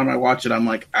fucking time I watch it, I'm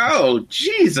like, oh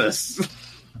Jesus.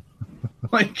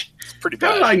 Like, pretty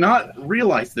bad. how did I not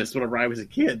realize this whenever I was a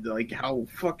kid? Like, how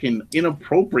fucking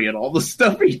inappropriate all the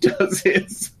stuff he does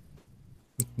is.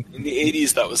 In the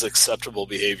 80s, that was acceptable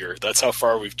behavior. That's how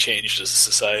far we've changed as a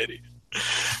society.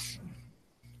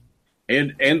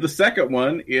 And the second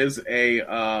one is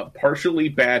a partially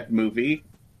bad movie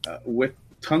with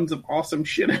tons of awesome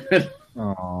shit in it.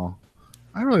 Oh,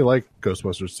 I really like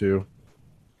Ghostbusters 2.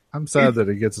 I'm sad that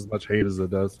it gets as much hate as it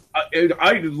does.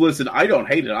 Listen, I don't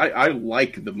hate it. I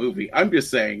like the movie. I'm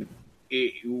just saying,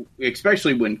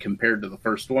 especially when compared to the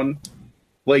first one,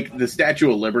 like the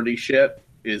Statue of Liberty shit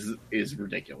is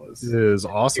ridiculous. It is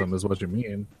awesome, is what you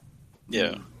mean.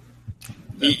 Yeah.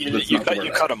 You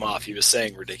cut him off. He was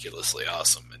saying ridiculously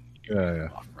awesome. And you cut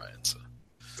him off, Ryan, so.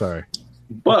 Sorry.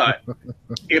 But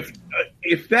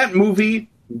if that movie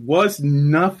was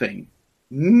nothing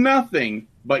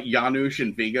but Janusz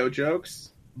and Vigo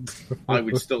jokes, I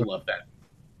would still love that.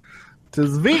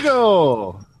 'Tis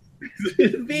Vigo!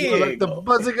 You're like the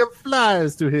buzzing of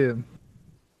flies to him.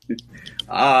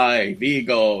 I,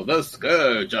 Vigo, the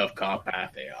scourge of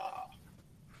Carpathia.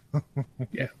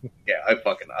 yeah,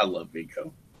 I love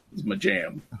Vigo. It's my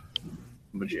jam.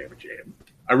 My jam.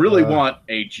 I really want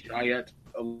a giant,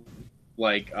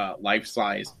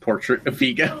 life-size portrait of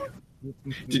Vigo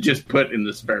to just put in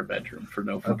the spare bedroom for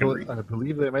no fucking reason. I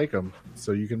believe they make them,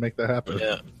 so you can make that happen.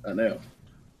 Yeah, I know.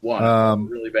 One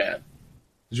really bad.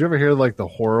 Did you ever hear the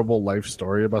horrible life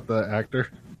story about the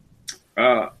actor?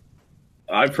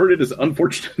 I've heard it is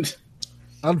unfortunate.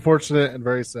 Unfortunate and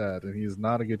very sad, and he's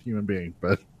not a good human being,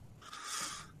 but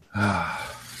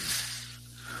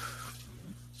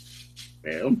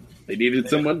well, they needed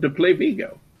someone to play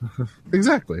Vigo.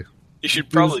 Exactly. You should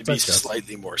probably be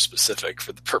slightly more specific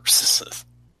for the purposes of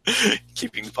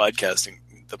keeping the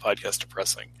podcast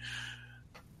depressing.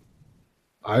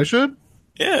 I should?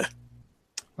 Yeah.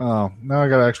 Oh, now I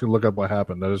gotta actually look up what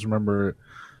happened. I just remember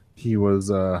he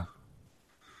was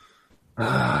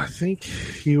I think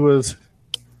he was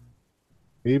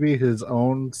maybe his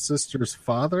own sister's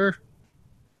father.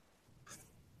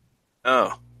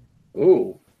 Oh.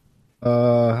 Ooh.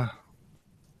 Yeah.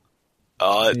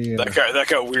 That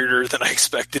got weirder than I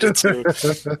expected it to.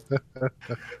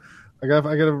 I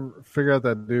gotta figure out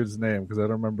that dude's name because I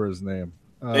don't remember his name.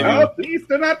 Please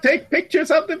do not take pictures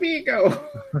of the Vigo.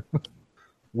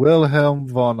 Wilhelm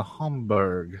von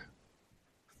Homburg.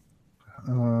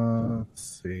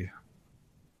 Let's see.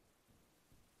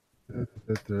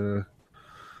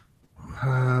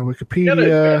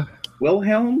 Wikipedia.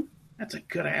 Wilhelm? That's a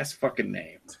good ass fucking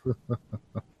name.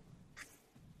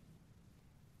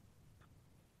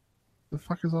 The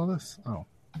fuck is all this? Oh.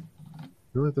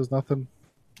 Really? There's nothing?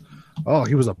 Oh,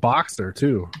 he was a boxer,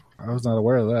 too. I was not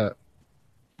aware of that.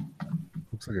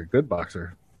 Looks like a good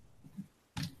boxer.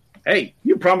 Hey,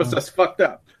 you promised us fucked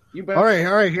up. You better... All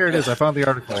right, here it is. I found the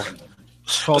article.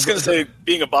 I was going to say,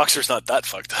 being a boxer's not that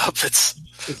fucked up. It's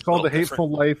called The Hateful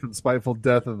Life and Spiteful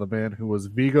Death of the Man Who Was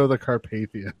Vigo the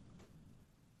Carpathian.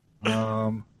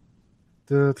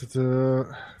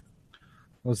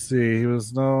 Let's see. He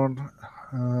was known...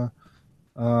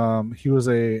 he was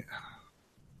a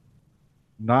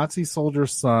Nazi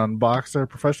soldier's son, boxer,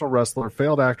 professional wrestler,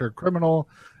 failed actor, criminal,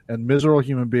 and miserable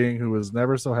human being who was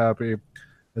never so happy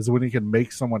as when he could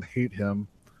make someone hate him,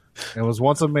 and was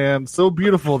once a man so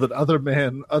beautiful that other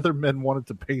men wanted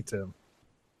to paint him.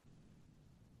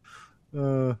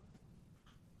 Did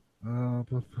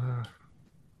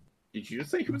you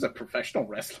just say he was a professional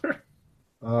wrestler?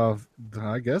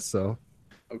 I guess so.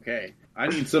 Okay, I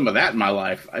need some of that in my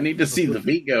life. I need to see the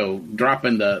Vigo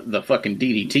dropping the fucking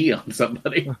DDT on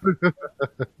somebody.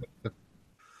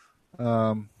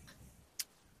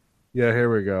 Yeah,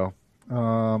 here we go.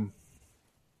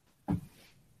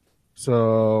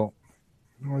 So,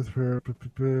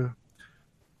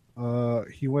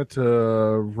 he went to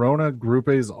Rona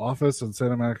Gruppe's office in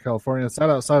Santa Monica, California, and sat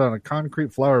outside on a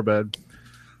concrete flower bed.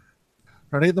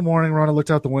 Around 8 in the morning, Rona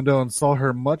looked out the window and saw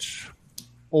her much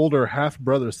older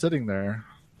half-brother sitting there.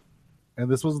 And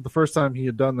this wasn't the first time he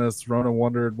had done this. Rona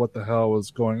wondered what the hell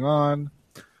was going on.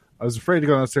 I was afraid to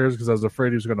go downstairs because I was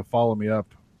afraid he was going to follow me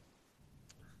up.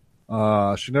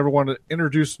 She never wanted to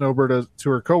introduce Snowbird to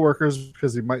her coworkers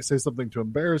because he might say something to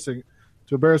embarrass her.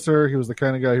 He was the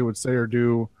kind of guy who would say or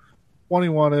do what he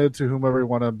wanted to whomever he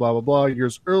wanted, blah, blah, blah.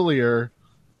 Years earlier,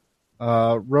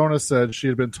 Rona said she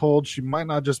had been told she might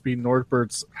not just be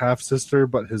Norbert's half-sister,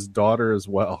 but his daughter as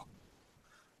well.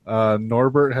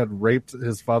 Norbert had raped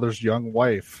his father's young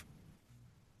wife.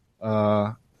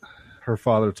 Her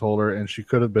father told her, and she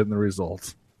could have been the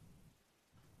result.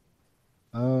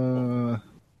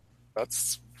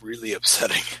 That's really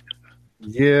upsetting.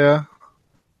 Yeah.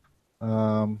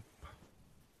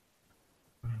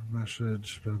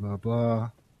 Message, blah, blah, blah.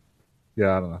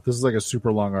 Yeah, I don't know. This is like a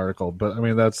super long article, but I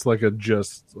mean, that's like a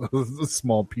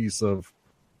small piece of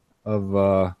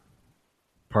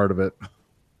part of it.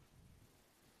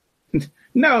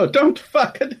 No, don't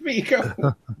fuck it,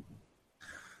 Vigo.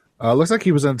 Looks like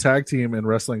he was in a tag team in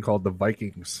wrestling called the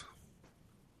Vikings.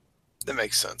 That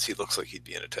makes sense. He looks like he'd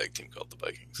be in a tag team called the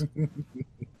Vikings.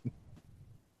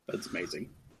 That's amazing.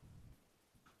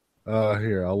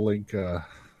 Here, I'll link the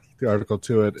article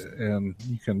to it, and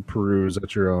you can peruse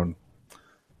at your own.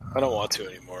 I don't want to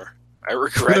anymore. I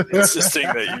regret insisting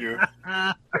that you...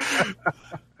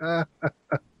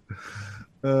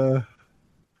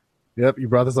 Yep, you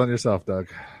brought this on yourself, Doug.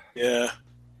 Yeah.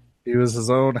 He was his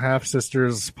own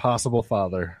half-sister's possible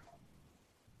father.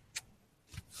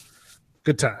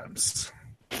 Good times.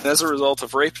 As a result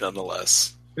of rape,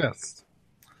 nonetheless. Yes.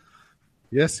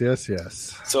 Yes.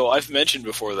 So I've mentioned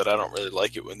before that I don't really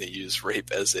like it when they use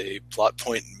rape as a plot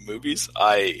point in movies.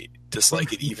 I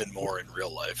dislike it even more in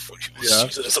real life when people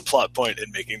use it as a plot point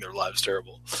in making their lives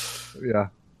terrible. Yeah,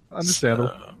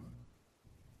 understandable.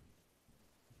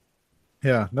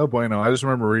 Yeah, no bueno. I just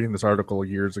remember reading this article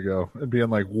years ago and being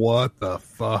like, what the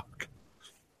fuck?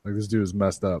 Like, this dude is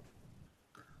messed up.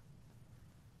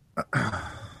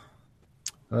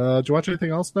 Did you watch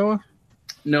anything else, Noah?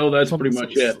 No, that's pretty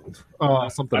much it.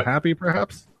 Something happy,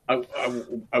 perhaps?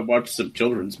 I watched some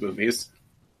children's movies.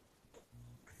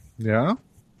 Yeah?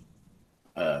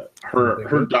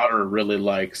 Her daughter really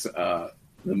likes the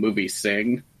movie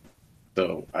Sing,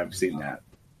 so I've seen that.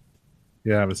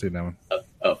 Yeah, I haven't seen that one.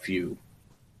 A few.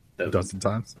 A dozen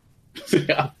times?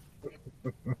 Yeah.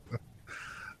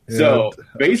 Yeah, So,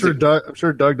 basically, I'm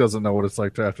sure Doug doesn't know what it's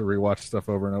like to have to rewatch stuff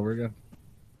over and over again.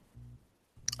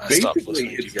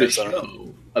 basically it's the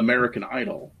show American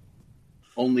Idol,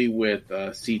 only with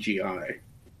CGI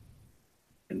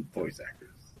and voice actors.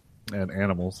 And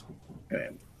animals.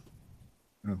 And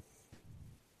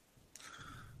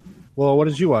well, what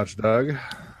did you watch, Doug?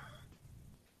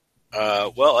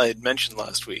 Well, I had mentioned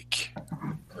last week,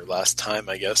 or last time,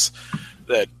 I guess,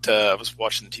 that I was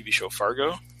watching the TV show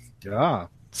Fargo. Yeah.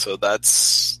 So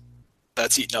that's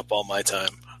eaten up all my time.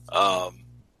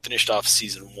 Finished off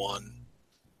season 1.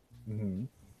 Mm-hmm.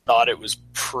 Thought it was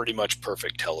pretty much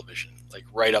perfect television, like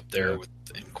right up there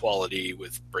in quality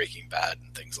with Breaking Bad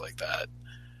and things like that.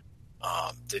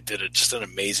 They did just an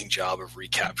amazing job of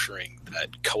recapturing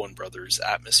that Coen Brothers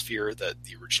atmosphere that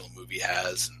the original movie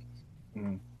has.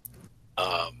 And,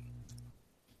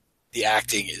 the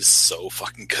acting is so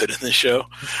fucking good in the show.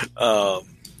 I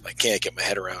can't get my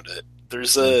head around it.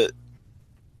 There's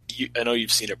I know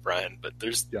you've seen it, Brian, but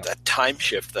there's that time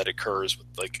shift that occurs with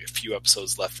like a few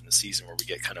episodes left in the season where we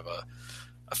get kind of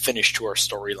a finish to our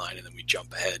storyline and then we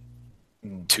jump ahead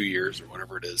 2 years or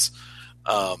whatever it is.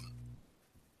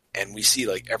 And we see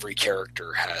like every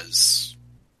character has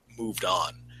moved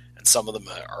on, and some of them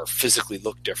are physically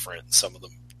look different, and some of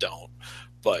them don't,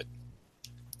 but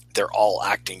they're all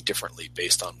acting differently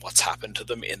based on what's happened to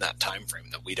them in that time frame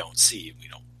that we don't see. We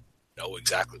don't know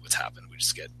exactly what's happened. We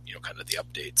just get, kind of the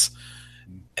updates.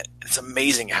 And it's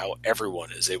amazing how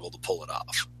everyone is able to pull it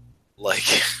off.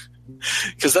 Like,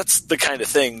 because that's the kind of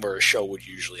thing where a show would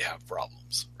usually have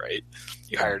problems, right?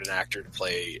 You hired an actor to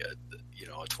play a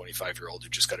 25-year-old who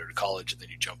just got out of college, and then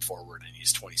you jump forward and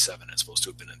he's 27 and supposed to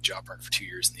have been in the job market for 2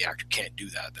 years, and the actor can't do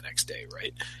that the next day,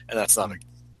 right? And that's not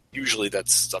usually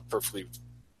that's a perfectly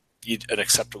an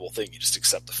acceptable thing. You just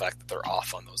accept the fact that they're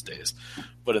off on those days.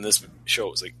 But in this show,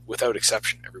 it was like, without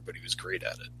exception, everybody was great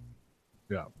at it.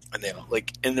 Yeah. And they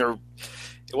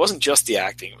it wasn't just the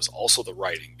acting, it was also the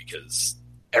writing, because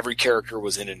every character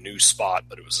was in a new spot,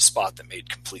 but it was a spot that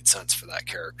made complete sense for that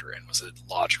character and was a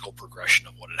logical progression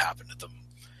of what had happened to them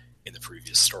in the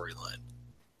previous storyline.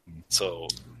 So,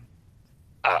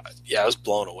 I was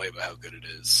blown away by how good it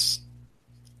is.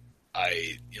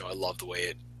 I love the way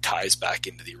it ties back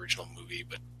into the original movie,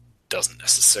 but doesn't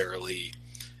necessarily,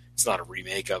 it's not a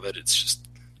remake of it. It's just,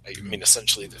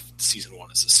 essentially the season 1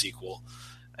 is a sequel,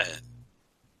 and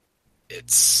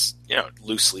it's,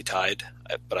 loosely tied,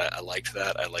 but I liked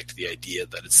that. I liked the idea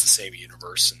that it's the same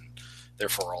universe, and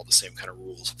therefore all the same kind of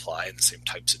rules apply, and the same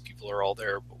types of people are all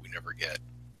there, but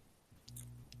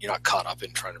you're not caught up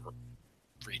in trying to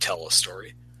retell a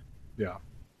story. Yeah.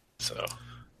 So.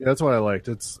 Yeah, that's what I liked.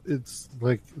 It's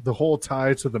like the whole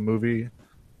tie to the movie,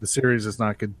 the series is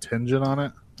not contingent on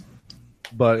it,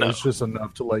 but it's just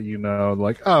enough to let you know,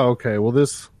 like, oh, okay, well,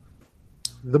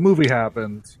 the movie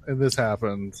happened and this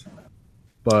happened,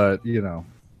 but you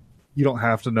don't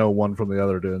have to know one from the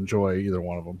other to enjoy either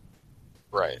one of them.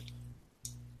 Right.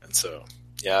 And so,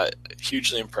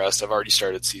 hugely impressed. I've already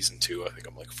started season 2. I think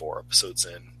I'm like 4 episodes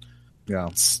in. Yeah,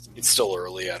 it's still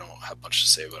early. I don't have much to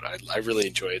say, but I really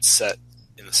enjoy it. It's set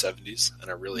in the 70s, and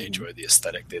I really enjoy the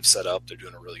aesthetic they've set up. They're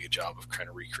doing a really good job of kind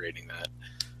of recreating that.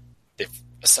 They've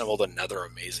assembled another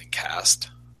amazing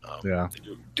cast. They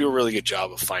do a really good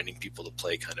job of finding people to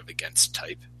play kind of against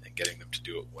type and getting them to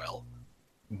do it well.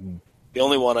 Mm-hmm. The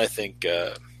only one I think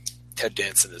Ted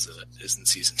Danson is in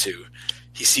season 2.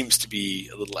 He seems to be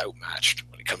a little outmatched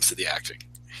when it comes to the acting.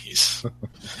 He's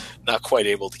not quite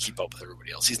able to keep up with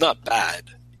everybody else. He's not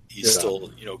bad. He's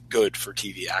still good for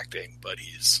TV acting, but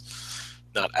he's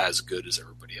not as good as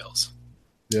everybody else.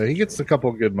 Yeah, he gets a couple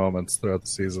of good moments throughout the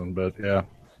season, but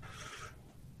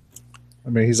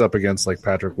he's up against like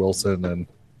Patrick Wilson and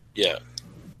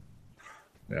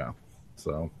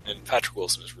so. And Patrick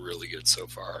Wilson is really good so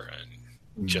far,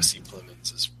 and Jesse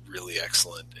Plemons is really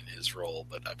excellent in his role,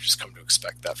 but I've just come to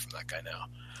expect that from that guy now.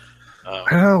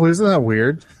 I know, isn't that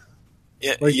weird?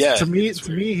 Yeah, Like, yeah. to me,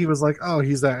 he was like, oh,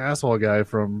 he's that asshole guy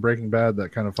from Breaking Bad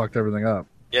that kind of fucked everything up.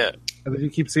 Yeah. And then you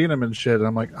keep seeing him and shit, and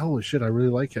I'm like, holy shit, I really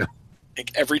like him.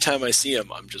 Like, every time I see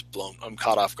him, I'm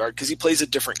caught off guard because he plays a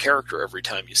different character every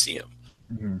time you see him.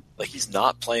 Mm-hmm. Like, he's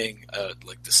not playing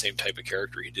like the same type of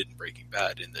character he did in Breaking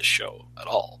Bad in this show at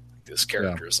all. Like, this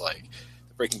character is like,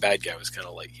 the Breaking Bad guy was kind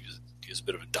of like, he was a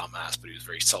bit of a dumbass, but he was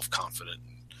very self-confident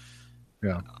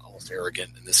and almost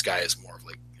arrogant. And this guy is more of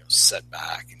like, set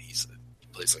back, and he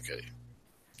plays like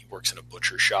he works in a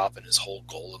butcher shop, and his whole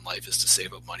goal in life is to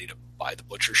save up money to buy the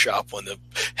butcher shop when the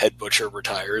head butcher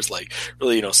retires. Like,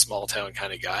 really, small town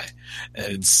kind of guy. And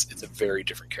it's a very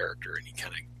different character, and he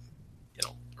kind of,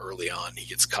 early on, he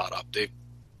gets caught up.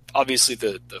 Obviously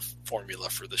the formula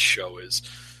for this show is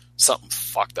something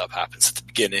fucked up happens at the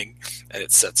beginning, and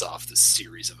it sets off this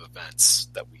series of events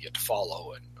that we get to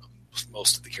follow, and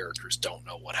most of the characters don't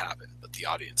know what happened, but the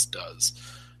audience does.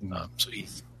 So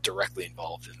he's directly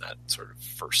involved in that sort of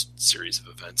first series of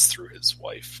events through his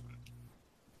wife.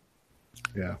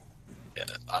 Yeah.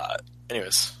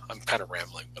 Anyways, I'm kind of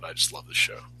rambling, but I just love this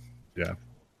show. Yeah.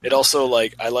 It also,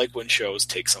 I like when shows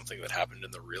take something that happened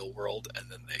in the real world and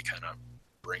then they kind of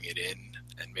bring it in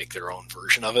and make their own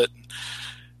version of it.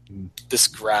 This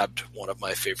grabbed one of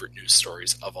my favorite news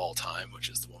stories of all time, which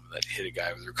is the woman that hit a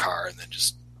guy with her car and then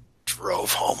just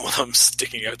drove home with him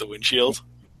sticking out the windshield.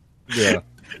 Yeah.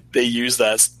 They use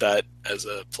that as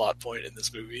a plot point in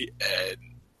this movie, and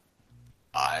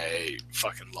I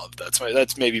fucking love that.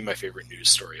 That's maybe my favorite news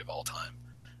story of all time.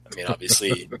 I mean,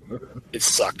 obviously, it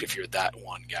sucked if you're that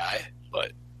one guy,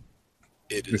 but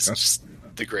it is just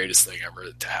the greatest thing ever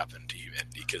to happen to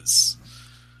humanity because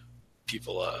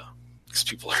people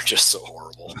are just so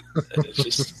horrible. And it's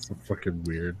just so fucking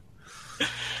weird.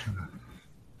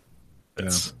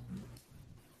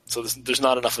 So there's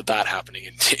not enough of that happening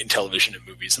in television and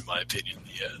movies, in my opinion.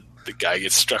 The guy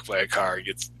gets struck by a car,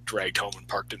 gets dragged home and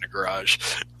parked in a garage.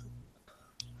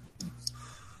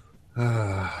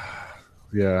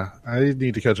 Yeah, I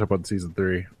need to catch up on season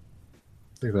 3. I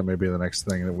think that may be the next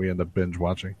thing that we end up binge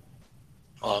watching.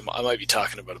 I might be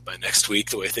talking about it by next week,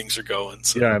 the way things are going.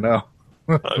 So yeah, I know.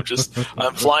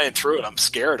 I'm flying through it. I'm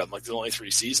scared. I'm like, there's only 3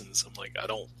 seasons. I'm like, I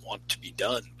don't want to be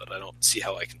done, but I don't see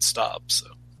how I can stop. So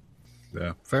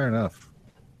yeah, fair enough.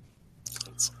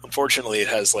 Unfortunately, it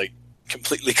has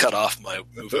completely cut off my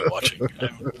movie watching. I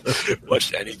haven't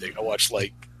watched anything. I watched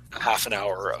half an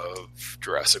hour of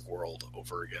Jurassic World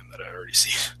over again that I'd already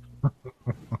seen.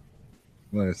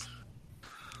 Nice.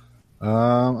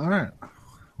 All right.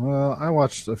 Well, I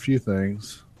watched a few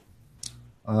things.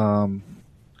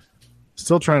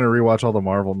 Still trying to rewatch all the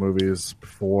Marvel movies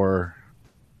before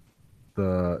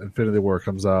the Infinity War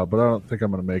comes out, but I don't think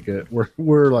I'm going to make it. We're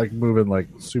moving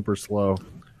super slow.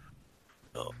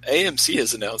 Well, AMC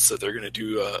has announced that they're going to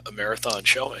do a marathon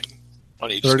showing. Why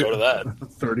don't you just go to that?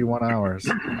 31 hours.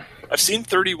 I've seen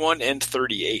 31 and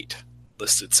 38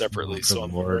 listed separately, so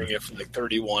I'm wondering if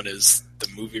 31 is the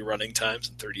movie running times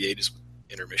and 38 is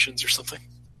intermissions or something.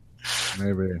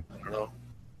 Maybe. I don't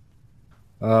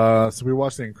know. So we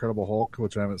watched The Incredible Hulk,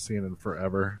 which I haven't seen in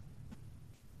forever.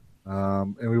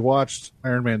 And we watched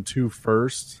Iron Man 2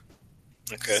 first.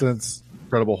 Okay. Since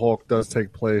Incredible Hulk does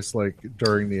take place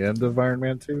during the end of Iron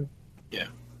Man 2. Yeah.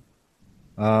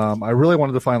 I really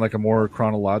wanted to find a more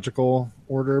chronological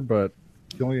order, but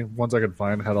the only ones I could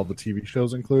find had all the TV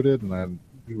shows included, and then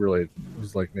we really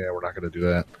was like, yeah, we're not going to do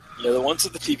that. Yeah, the ones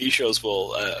with the TV shows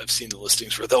will. I've seen the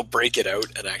listings where they'll break it out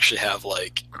and actually have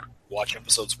watch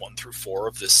episodes 1 through 4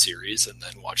 of this series, and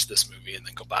then watch this movie, and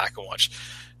then go back and watch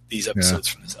these episodes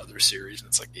from this other series. And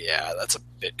it's that's a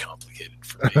bit complicated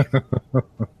for me.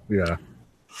 Yeah.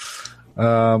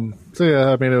 So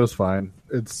yeah, I mean, it was fine.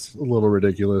 It's a little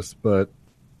ridiculous, but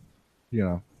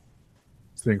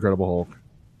it's The Incredible Hulk.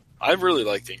 I really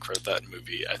like that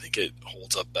movie. I think it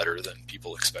holds up better than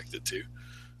people expect it to.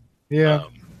 Yeah.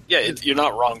 You're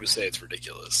not wrong to say it's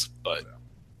ridiculous, but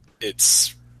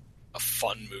it's a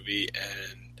fun movie,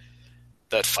 and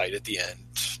that fight at the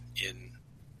end in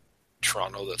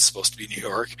Toronto that's supposed to be New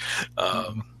York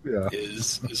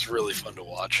is really fun to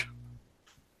watch.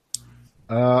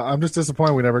 I'm just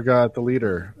disappointed we never got the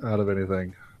leader out of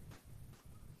anything.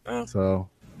 So,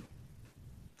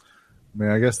 I mean,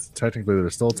 I guess technically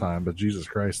there's still time, but Jesus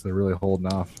Christ, they're really holding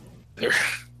off.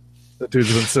 That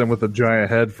dude's been sitting with a giant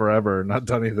head forever and not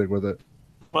done anything with it.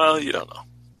 Well, you don't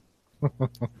know.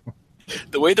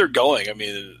 The way they're going, I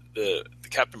mean, the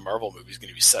Captain Marvel movie is going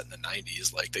to be set in the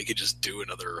 90s. They could just do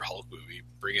another Hulk movie,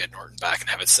 bring Ed Norton back, and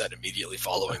have it set immediately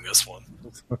following this one.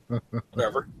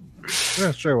 Whatever.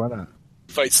 Yeah, sure, why not?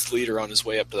 fights the leader on his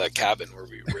way up to that cabin where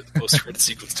the post-credit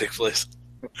sequence takes place.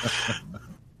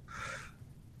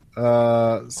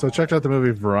 So checked out the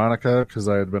movie Veronica because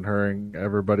I had been hearing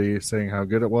everybody saying how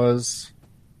good it was.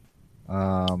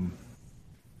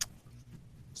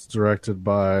 It's directed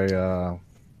by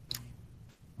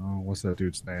what's that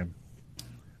dude's name?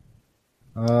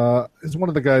 It's one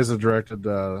of the guys that directed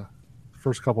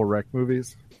first couple Rec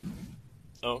movies.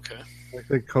 Oh, okay. I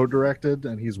think co-directed,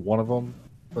 and he's one of them.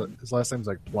 But his last name's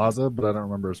like Plaza, but I don't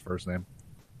remember his first name.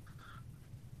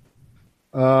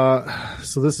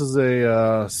 So this is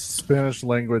a Spanish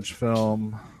language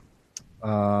film,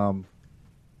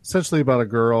 essentially about a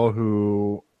girl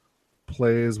who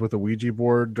plays with a Ouija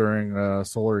board during a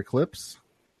solar eclipse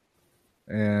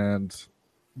and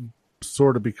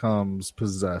sort of becomes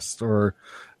possessed, or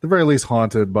at the very least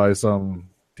haunted by some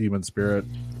demon spirit.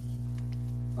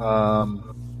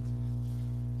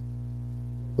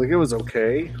 Like, it was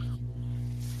okay,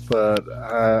 but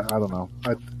I don't know.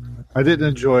 I didn't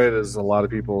enjoy it as a lot of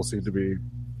people seem to be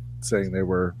saying they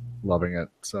were loving it.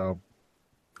 So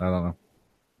I don't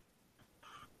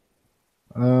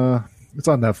know. It's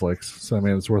on Netflix, so I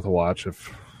mean it's worth a watch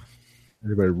if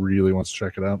anybody really wants to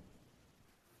check it out.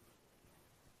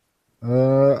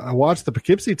 I watched the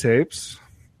Poughkipsee Tapes.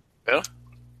 Yeah.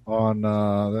 On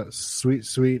that sweet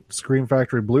Scream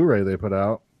Factory Blu-ray they put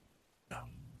out.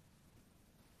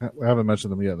 I haven't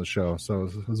mentioned them yet in the show, so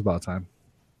it was about time.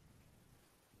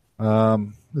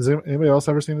 Has anybody else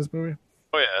ever seen this movie?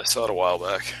 Oh yeah, I saw it a while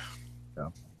back. Yeah.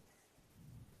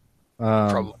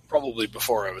 Probably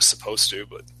before I was supposed to,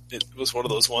 but it was one of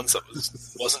those ones that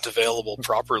wasn't available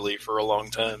properly for a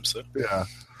long time. So yeah.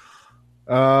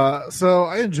 So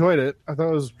I enjoyed it. I thought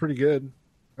it was pretty good.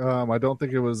 I don't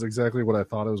think it was exactly what I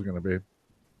thought it was going to be.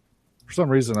 For some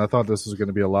reason, I thought this was going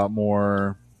to be a lot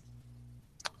more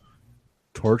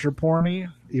torture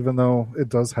porny, even though it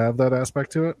does have that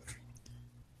aspect to it.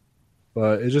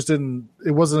 But it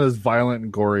wasn't as violent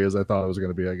and gory as I thought it was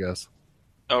going to be, I guess.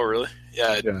 Oh, really?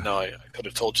 Yeah. No, I could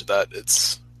have told you that.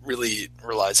 It's really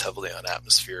relies heavily on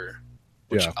atmosphere,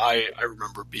 which I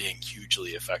remember being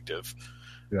hugely effective.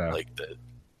 Yeah. Like the.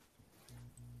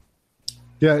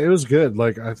 Yeah, it was good.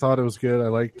 Like, I thought it was good. I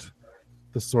liked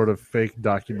the sort of fake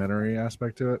documentary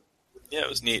aspect to it. Yeah, it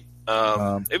was neat.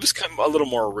 It was kind of a little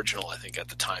more original, I think, at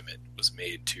the time it was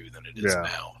made, too, than it is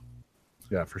now.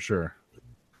 Yeah, for sure.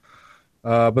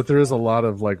 But there is a lot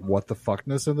of, like, what the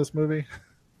fuckness in this movie.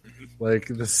 Mm-hmm. Like,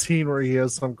 the scene where he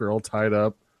has some girl tied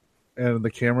up, and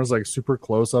the camera's, like, super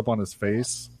close up on his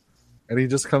face, and he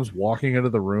just comes walking into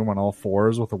the room on all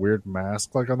fours with a weird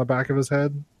mask, like, on the back of his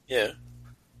head. Yeah.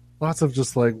 Lots of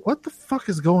just, like, what the fuck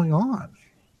is going on?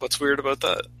 What's weird about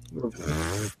that?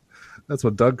 That's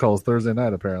what Doug calls Thursday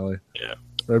night, apparently. Yeah.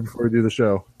 Right before we do the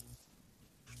show.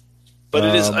 But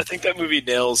it is, I think that movie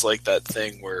nails, like, that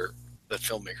thing that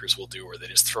filmmakers will do where they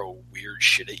just throw weird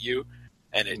shit at you,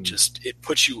 and it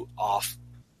puts you off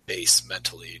base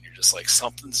mentally, and you're just like,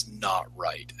 something's not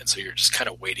right. And so you're just kind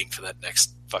of waiting for that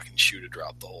next fucking shoe to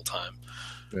drop the whole time.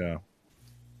 Yeah.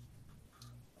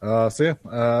 I would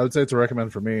say it's a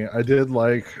recommend for me. I did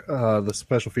like the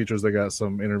special features. They got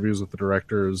some interviews with the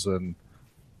directors and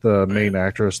the main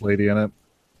actress lady in it.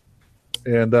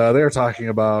 And they were talking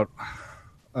about,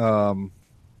 because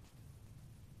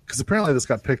apparently this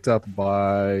got picked up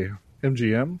by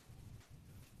MGM,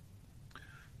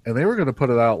 and they were going to put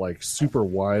it out like super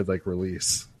wide, like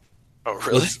release. Oh,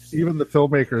 really? Even the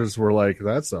filmmakers were like,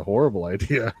 that's a horrible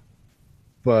idea.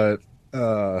 But,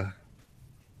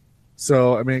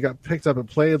 so, I mean, it got picked up. It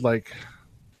played like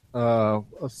a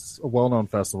well-known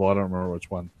festival. I don't remember which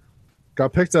one.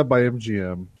 Got picked up by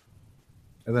MGM.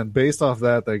 And then based off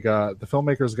that, the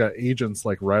filmmakers got agents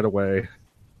like right away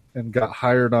and got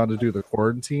hired on to do the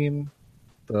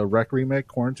Rec remake,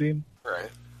 Quarantine. Right.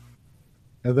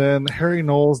 And then Harry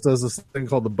Knowles does this thing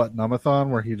called the Buttonumathon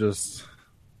where he just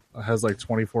has like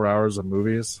 24 hours of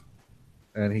movies.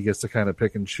 And he gets to kind of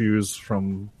pick and choose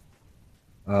from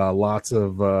lots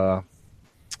of,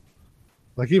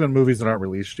 like even movies that aren't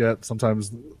released yet.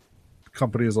 Sometimes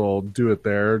companies will do it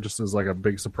there just as like a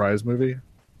big surprise movie.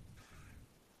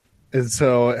 And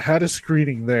so it had a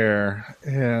screening there,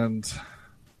 and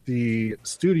the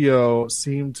studio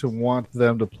seemed to want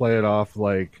them to play it off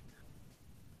like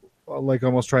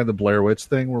almost trying the Blair Witch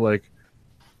thing. We're like,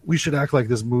 we should act like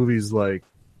this movie's like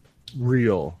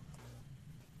real.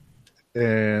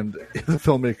 And the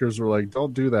filmmakers were like,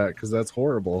 don't do that because that's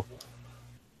horrible.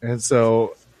 And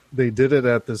so they did it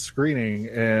at the screening,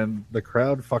 and the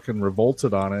crowd fucking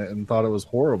revolted on it and thought it was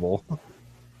horrible.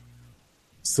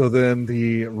 So then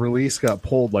the release got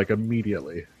pulled like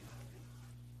immediately.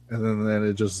 And then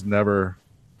it just never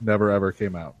never ever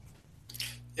came out.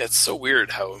 Yeah, it's so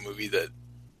weird how a movie that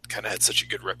kind of had such a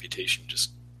good reputation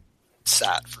just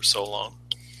sat for so long.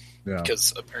 Yeah.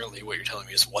 Because apparently what you're telling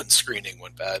me is one screening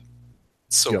went bad.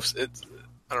 So Yep.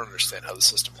 I don't understand how the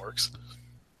system works.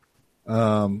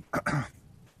 But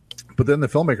then the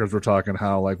filmmakers were talking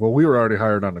how, like, well, we were already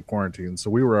hired on the quarantine, so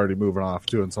we were already moving off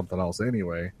doing something else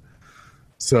anyway.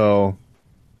 So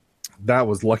that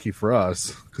was lucky for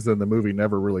us, because then the movie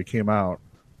never really came out.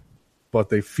 But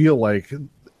they feel like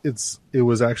it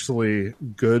was actually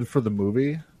good for the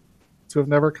movie to have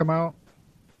never come out,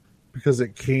 because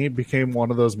it became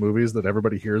one of those movies that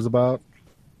everybody hears about,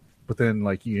 but then,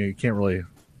 like, you can't really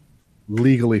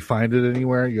legally find it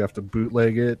anywhere. You have to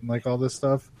bootleg it and, like, all this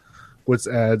stuff, which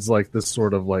adds, like, this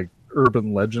sort of, like,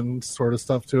 urban legend sort of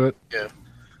stuff to it. Yeah.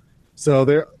 So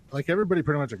they're like, everybody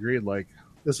pretty much agreed, like,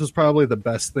 this was probably the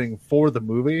best thing for the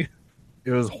movie.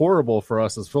 It was horrible for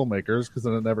us as filmmakers because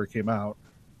then it never came out.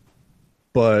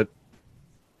 But,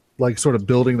 like, sort of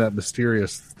building that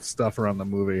mysterious stuff around the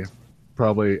movie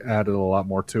probably added a lot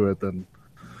more to it than,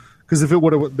 because if it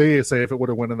would have, they say if it would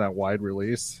have went in that wide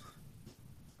release,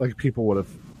 like, people would have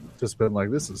just been like,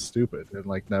 this is stupid, and,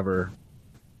 like, never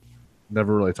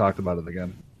really talked about it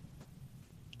again.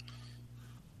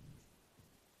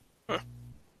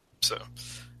 So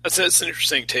that's an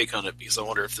interesting take on it, because I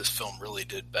wonder if this film really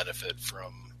did benefit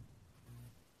from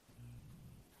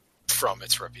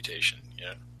its reputation.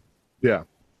 Yeah. Yeah,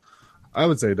 I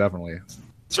would say definitely.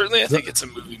 Certainly, I think it's a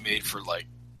movie made for, like,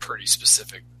 pretty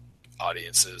specific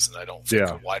audiences, and I don't think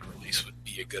a wide release would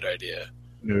be a good idea.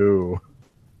 No.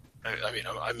 I mean,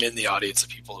 I'm in the audience of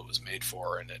people it was made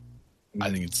for, and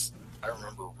I think I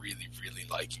remember really, really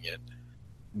liking it.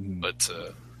 But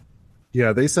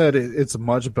yeah, they said it's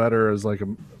much better as, like,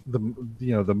 the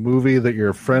movie that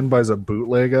your friend buys a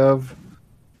bootleg of,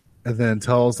 and then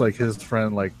tells, like, his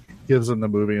friend, like, gives him the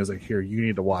movie and is like, here, you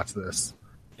need to watch this.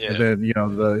 Yeah. And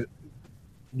then,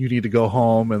 you need to go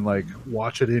home and, like,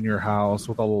 watch it in your house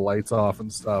with all the lights off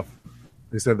and stuff.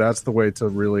 They said that's the way to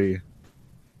really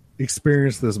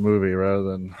experience this movie, rather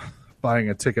than buying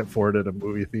a ticket for it at a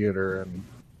movie theater and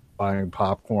buying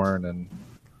popcorn and,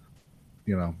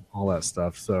 all that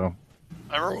stuff. So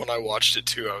I remember when I watched it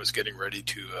too, I was getting ready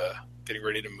to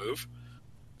move.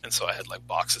 And so I had, like,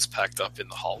 boxes packed up in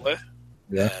the hallway.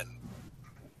 Yeah. And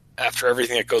after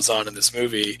everything that goes on in this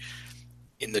movie,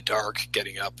 in the dark,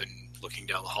 getting up and looking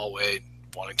down the hallway,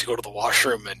 wanting to go to the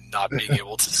washroom and not being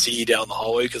able to see down the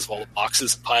hallway because of all the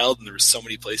boxes piled, and there were so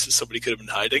many places somebody could have been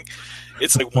hiding.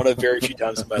 It's, like, one of the very few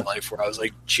times in my life where I was,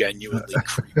 like, genuinely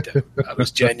creeped out. I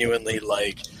was genuinely,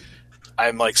 like,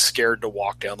 I'm, like, scared to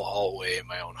walk down the hallway in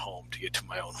my own home to get to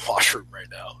my own washroom right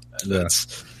now. And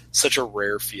that's such a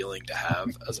rare feeling to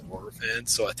have as a horror fan.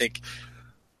 So I think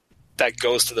that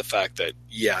goes to the fact that,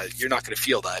 yeah, you're not going to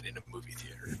feel that in a movie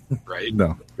theater, right?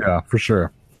 No. Yeah, for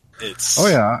sure. Oh,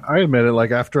 yeah, I admit it.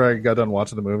 Like, after I got done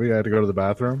watching the movie, I had to go to the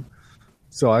bathroom.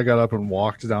 So I got up and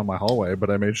walked down my hallway, but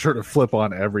I made sure to flip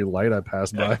on every light I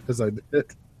passed by as I did.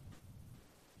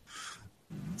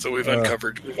 So we've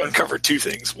uncovered two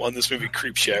things. One, this movie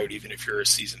creeps you out even if you're a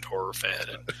seasoned horror fan.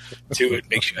 And two, it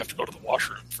makes you have to go to the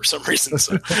washroom for some reason.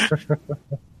 So.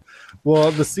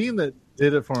 Well, the scene that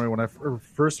did it for me when I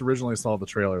first originally saw the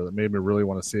trailer that made me really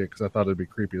want to see it, because I thought it'd be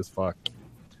creepy as fuck,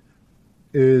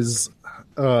 is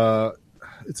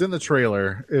it's in the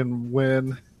trailer, and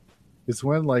when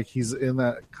like he's in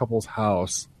that couple's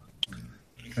house,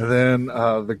 and then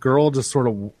the girl just sort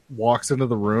of walks into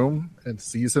the room and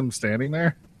sees him standing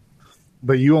there,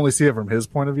 but you only see it from his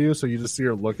point of view, so you just see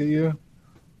her look at you,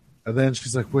 and then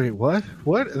she's like, wait, what,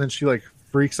 and then she, like,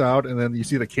 freaks out, and then you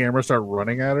see the camera start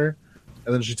running at her,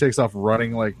 and then she takes off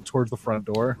running, like, towards the front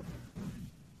door.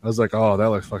 I was like, oh, that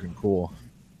looks fucking cool.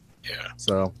 Yeah.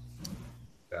 So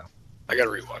I gotta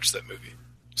rewatch that movie.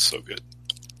 It's so good.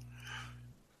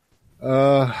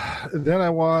 Then I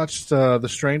watched The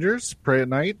Strangers, Pray at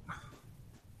Night,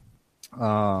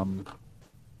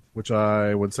 which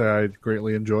I would say I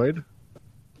greatly enjoyed.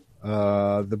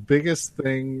 The biggest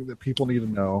thing that people need to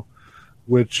know,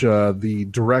 which the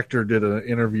director did an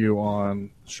interview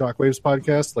on Shockwave's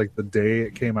podcast, like, the day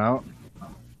it came out,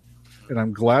 and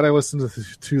I'm glad I listened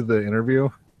to the interview,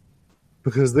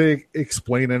 because they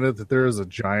explain in it that there is a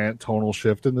giant tonal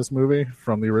shift in this movie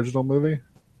from the original movie,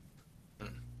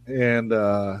 and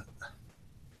that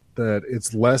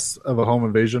it's less of a home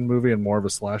invasion movie and more of a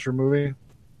slasher movie,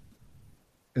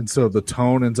 and so the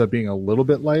tone ends up being a little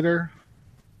bit lighter.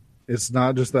 It's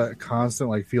not just that constant,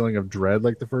 like, feeling of dread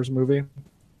like the first movie.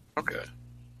 Okay.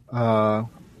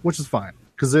 Which is fine,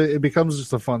 because it becomes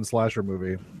just a fun slasher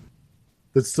movie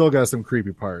that's still got some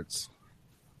creepy parts.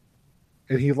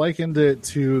 and he likened it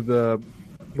to the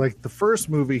first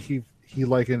movie. He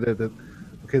likened it that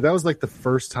that was like the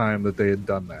first time that they had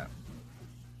done that,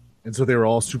 and so they were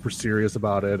all super serious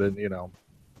about it, and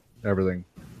everything.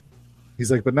 He's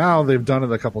like, but now they've done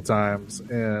it a couple times,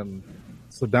 and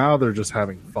so now they're just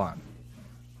having fun,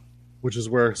 which is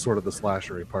where sort of the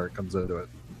slashery part comes into it.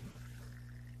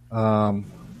 And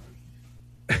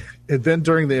then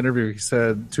during the interview, he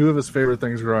said 2 of his favorite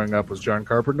things growing up was John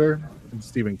Carpenter and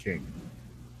Stephen King.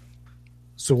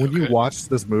 So when you watch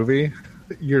this movie,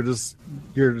 you're just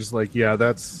like, yeah,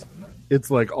 it's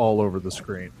like all over the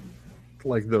screen,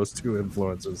 like those 2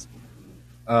 influences.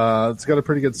 It's got a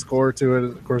pretty good score to it.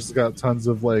 Of course, it's got tons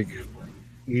of like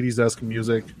 80s-esque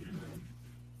music.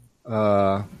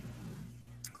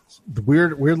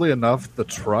 Weirdly enough, the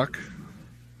truck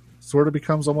sort of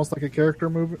becomes almost like a character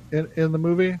movie in the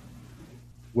movie,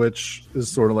 which is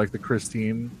sort of like the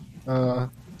Christine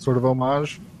sort of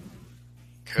homage.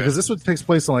 Okay. Because this one takes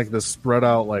place in like this spread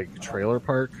out like trailer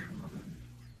park,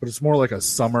 but it's more like a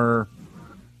summer,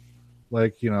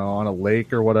 like on a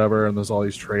lake or whatever, and there's all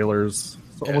these trailers.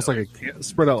 It's almost like a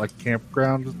spread out like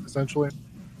campground essentially.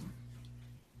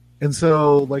 And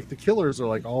so like the killers are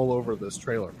like all over this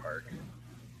trailer park,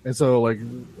 and so like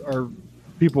our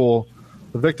people,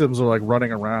 the victims are like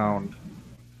running around,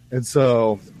 and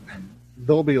so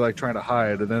they'll be like trying to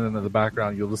hide, and then in the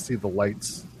background you'll just see the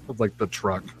lights of like the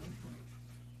truck,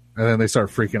 and then they start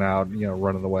freaking out,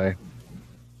 running away.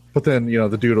 But then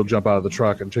the dude will jump out of the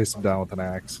truck and chase them down with an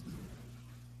axe.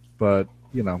 But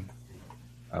I don't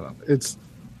know.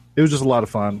 It was just a lot of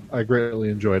fun. I greatly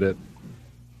enjoyed it.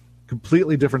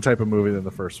 Completely different type of movie than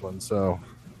the first one, so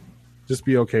just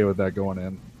be okay with that going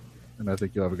in, and I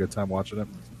think you'll have a good time watching it.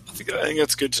 I think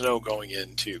that's good to know going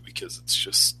in too, because it's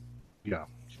just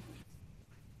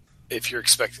if you're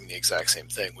expecting the exact same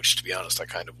thing, which to be honest I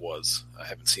kind of was. I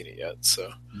haven't seen it yet,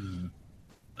 so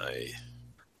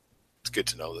it's good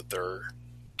to know that they're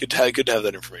good to have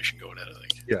that information going in. I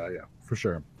think. Yeah, for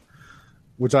sure.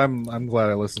 Which I'm glad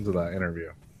I listened to that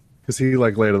interview, because he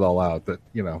like laid it all out that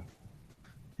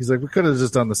he's like, we could have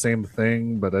just done the same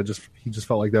thing, but he just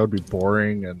felt like that would be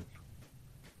boring, and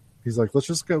he's like, let's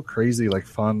just go crazy, like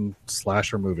fun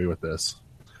slasher movie with this.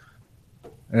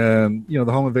 And the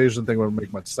home invasion thing wouldn't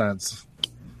make much sense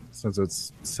since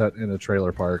it's set in a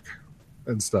trailer park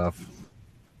and stuff.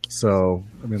 So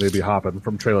I mean, they'd be hopping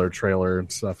from trailer to trailer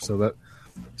and stuff. So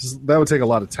that would take a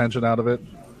lot of tension out of it.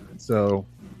 So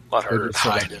a lot harder to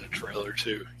hide in a trailer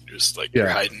too. You're just like you're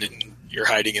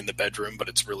hiding in the bedroom, but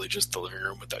it's really just the living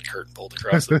room with that curtain pulled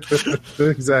across it.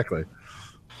 Exactly.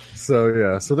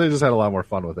 So so they just had a lot more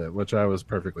fun with it, which I was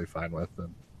perfectly fine with,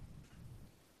 and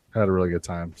had a really good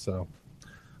time. So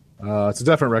it's a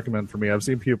definite recommend for me. I've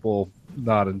seen people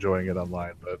not enjoying it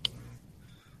online, but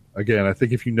again, I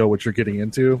think if you know what you're getting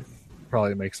into, it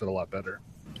probably makes it a lot better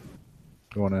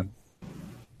going in.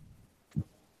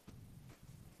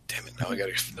 Damn it! Now I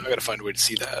gotta find a way to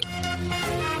see that.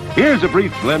 Here's a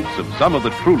brief glimpse of some of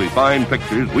the truly fine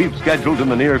pictures we've scheduled in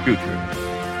the near future.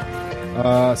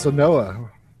 So Noah,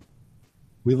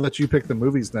 we let you pick the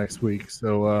movies next week.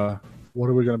 So what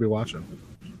are we going to be watching?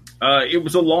 It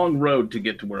was a long road to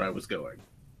get to where I was going.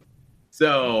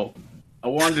 So I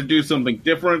wanted to do something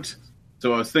different.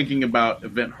 So I was thinking about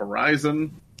Event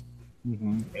Horizon.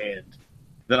 Mm-hmm. And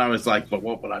then I was like, but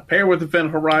what would I pair with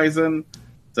Event Horizon?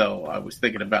 So I was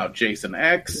thinking about Jason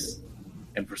X.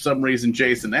 And for some reason,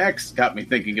 Jason X got me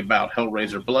thinking about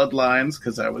Hellraiser Bloodlines,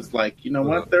 because I was like, you know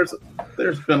what? There's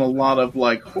been a lot of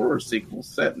like horror sequels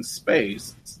set in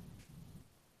space.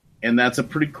 And that's a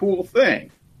pretty cool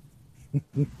thing.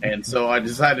 And so I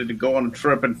decided to go on a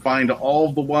trip and find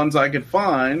all the ones I could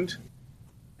find,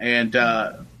 and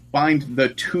find the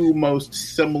 2 most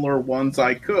similar ones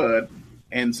I could.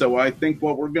 And so I think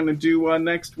what we're going to do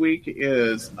next week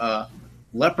is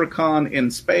Leprechaun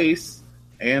in Space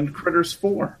and Critters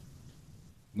 4.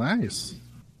 Nice.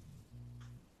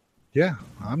 Yeah,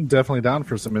 I'm definitely down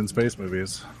for some in-space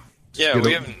movies. Yeah,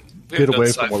 we haven't done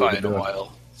sci-fi in a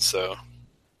while, so...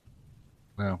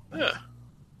 No. Yeah.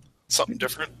 Something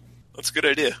different. That's a good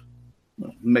idea.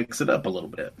 Mix it up a little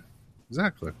bit.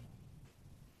 Exactly.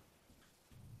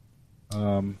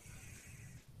 I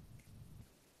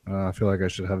feel like I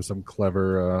should have some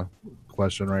clever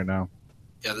question right now.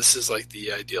 Yeah, this is like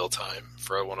the ideal time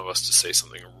for one of us to say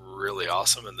something really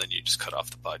awesome, and then you just cut off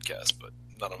the podcast, but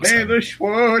none of us May the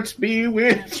Schwartz be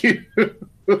with you.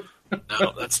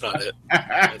 No, that's not it.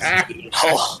 That's not it at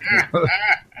all.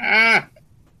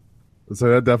 So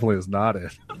that definitely is not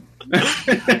it.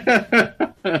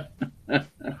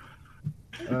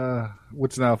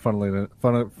 Which now,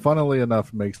 funnily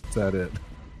enough, makes that it.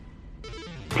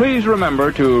 Please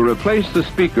remember to replace the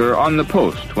speaker on the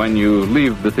post when you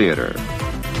leave the theater.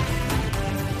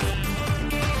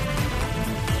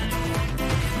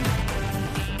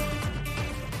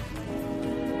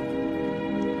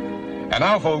 And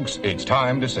now, folks, it's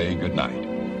time to say goodnight.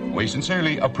 We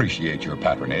sincerely appreciate your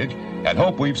patronage and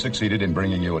hope we've succeeded in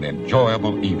bringing you an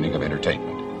enjoyable evening of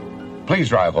entertainment. Please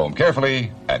drive home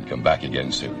carefully and come back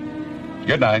again soon.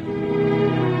 Good night.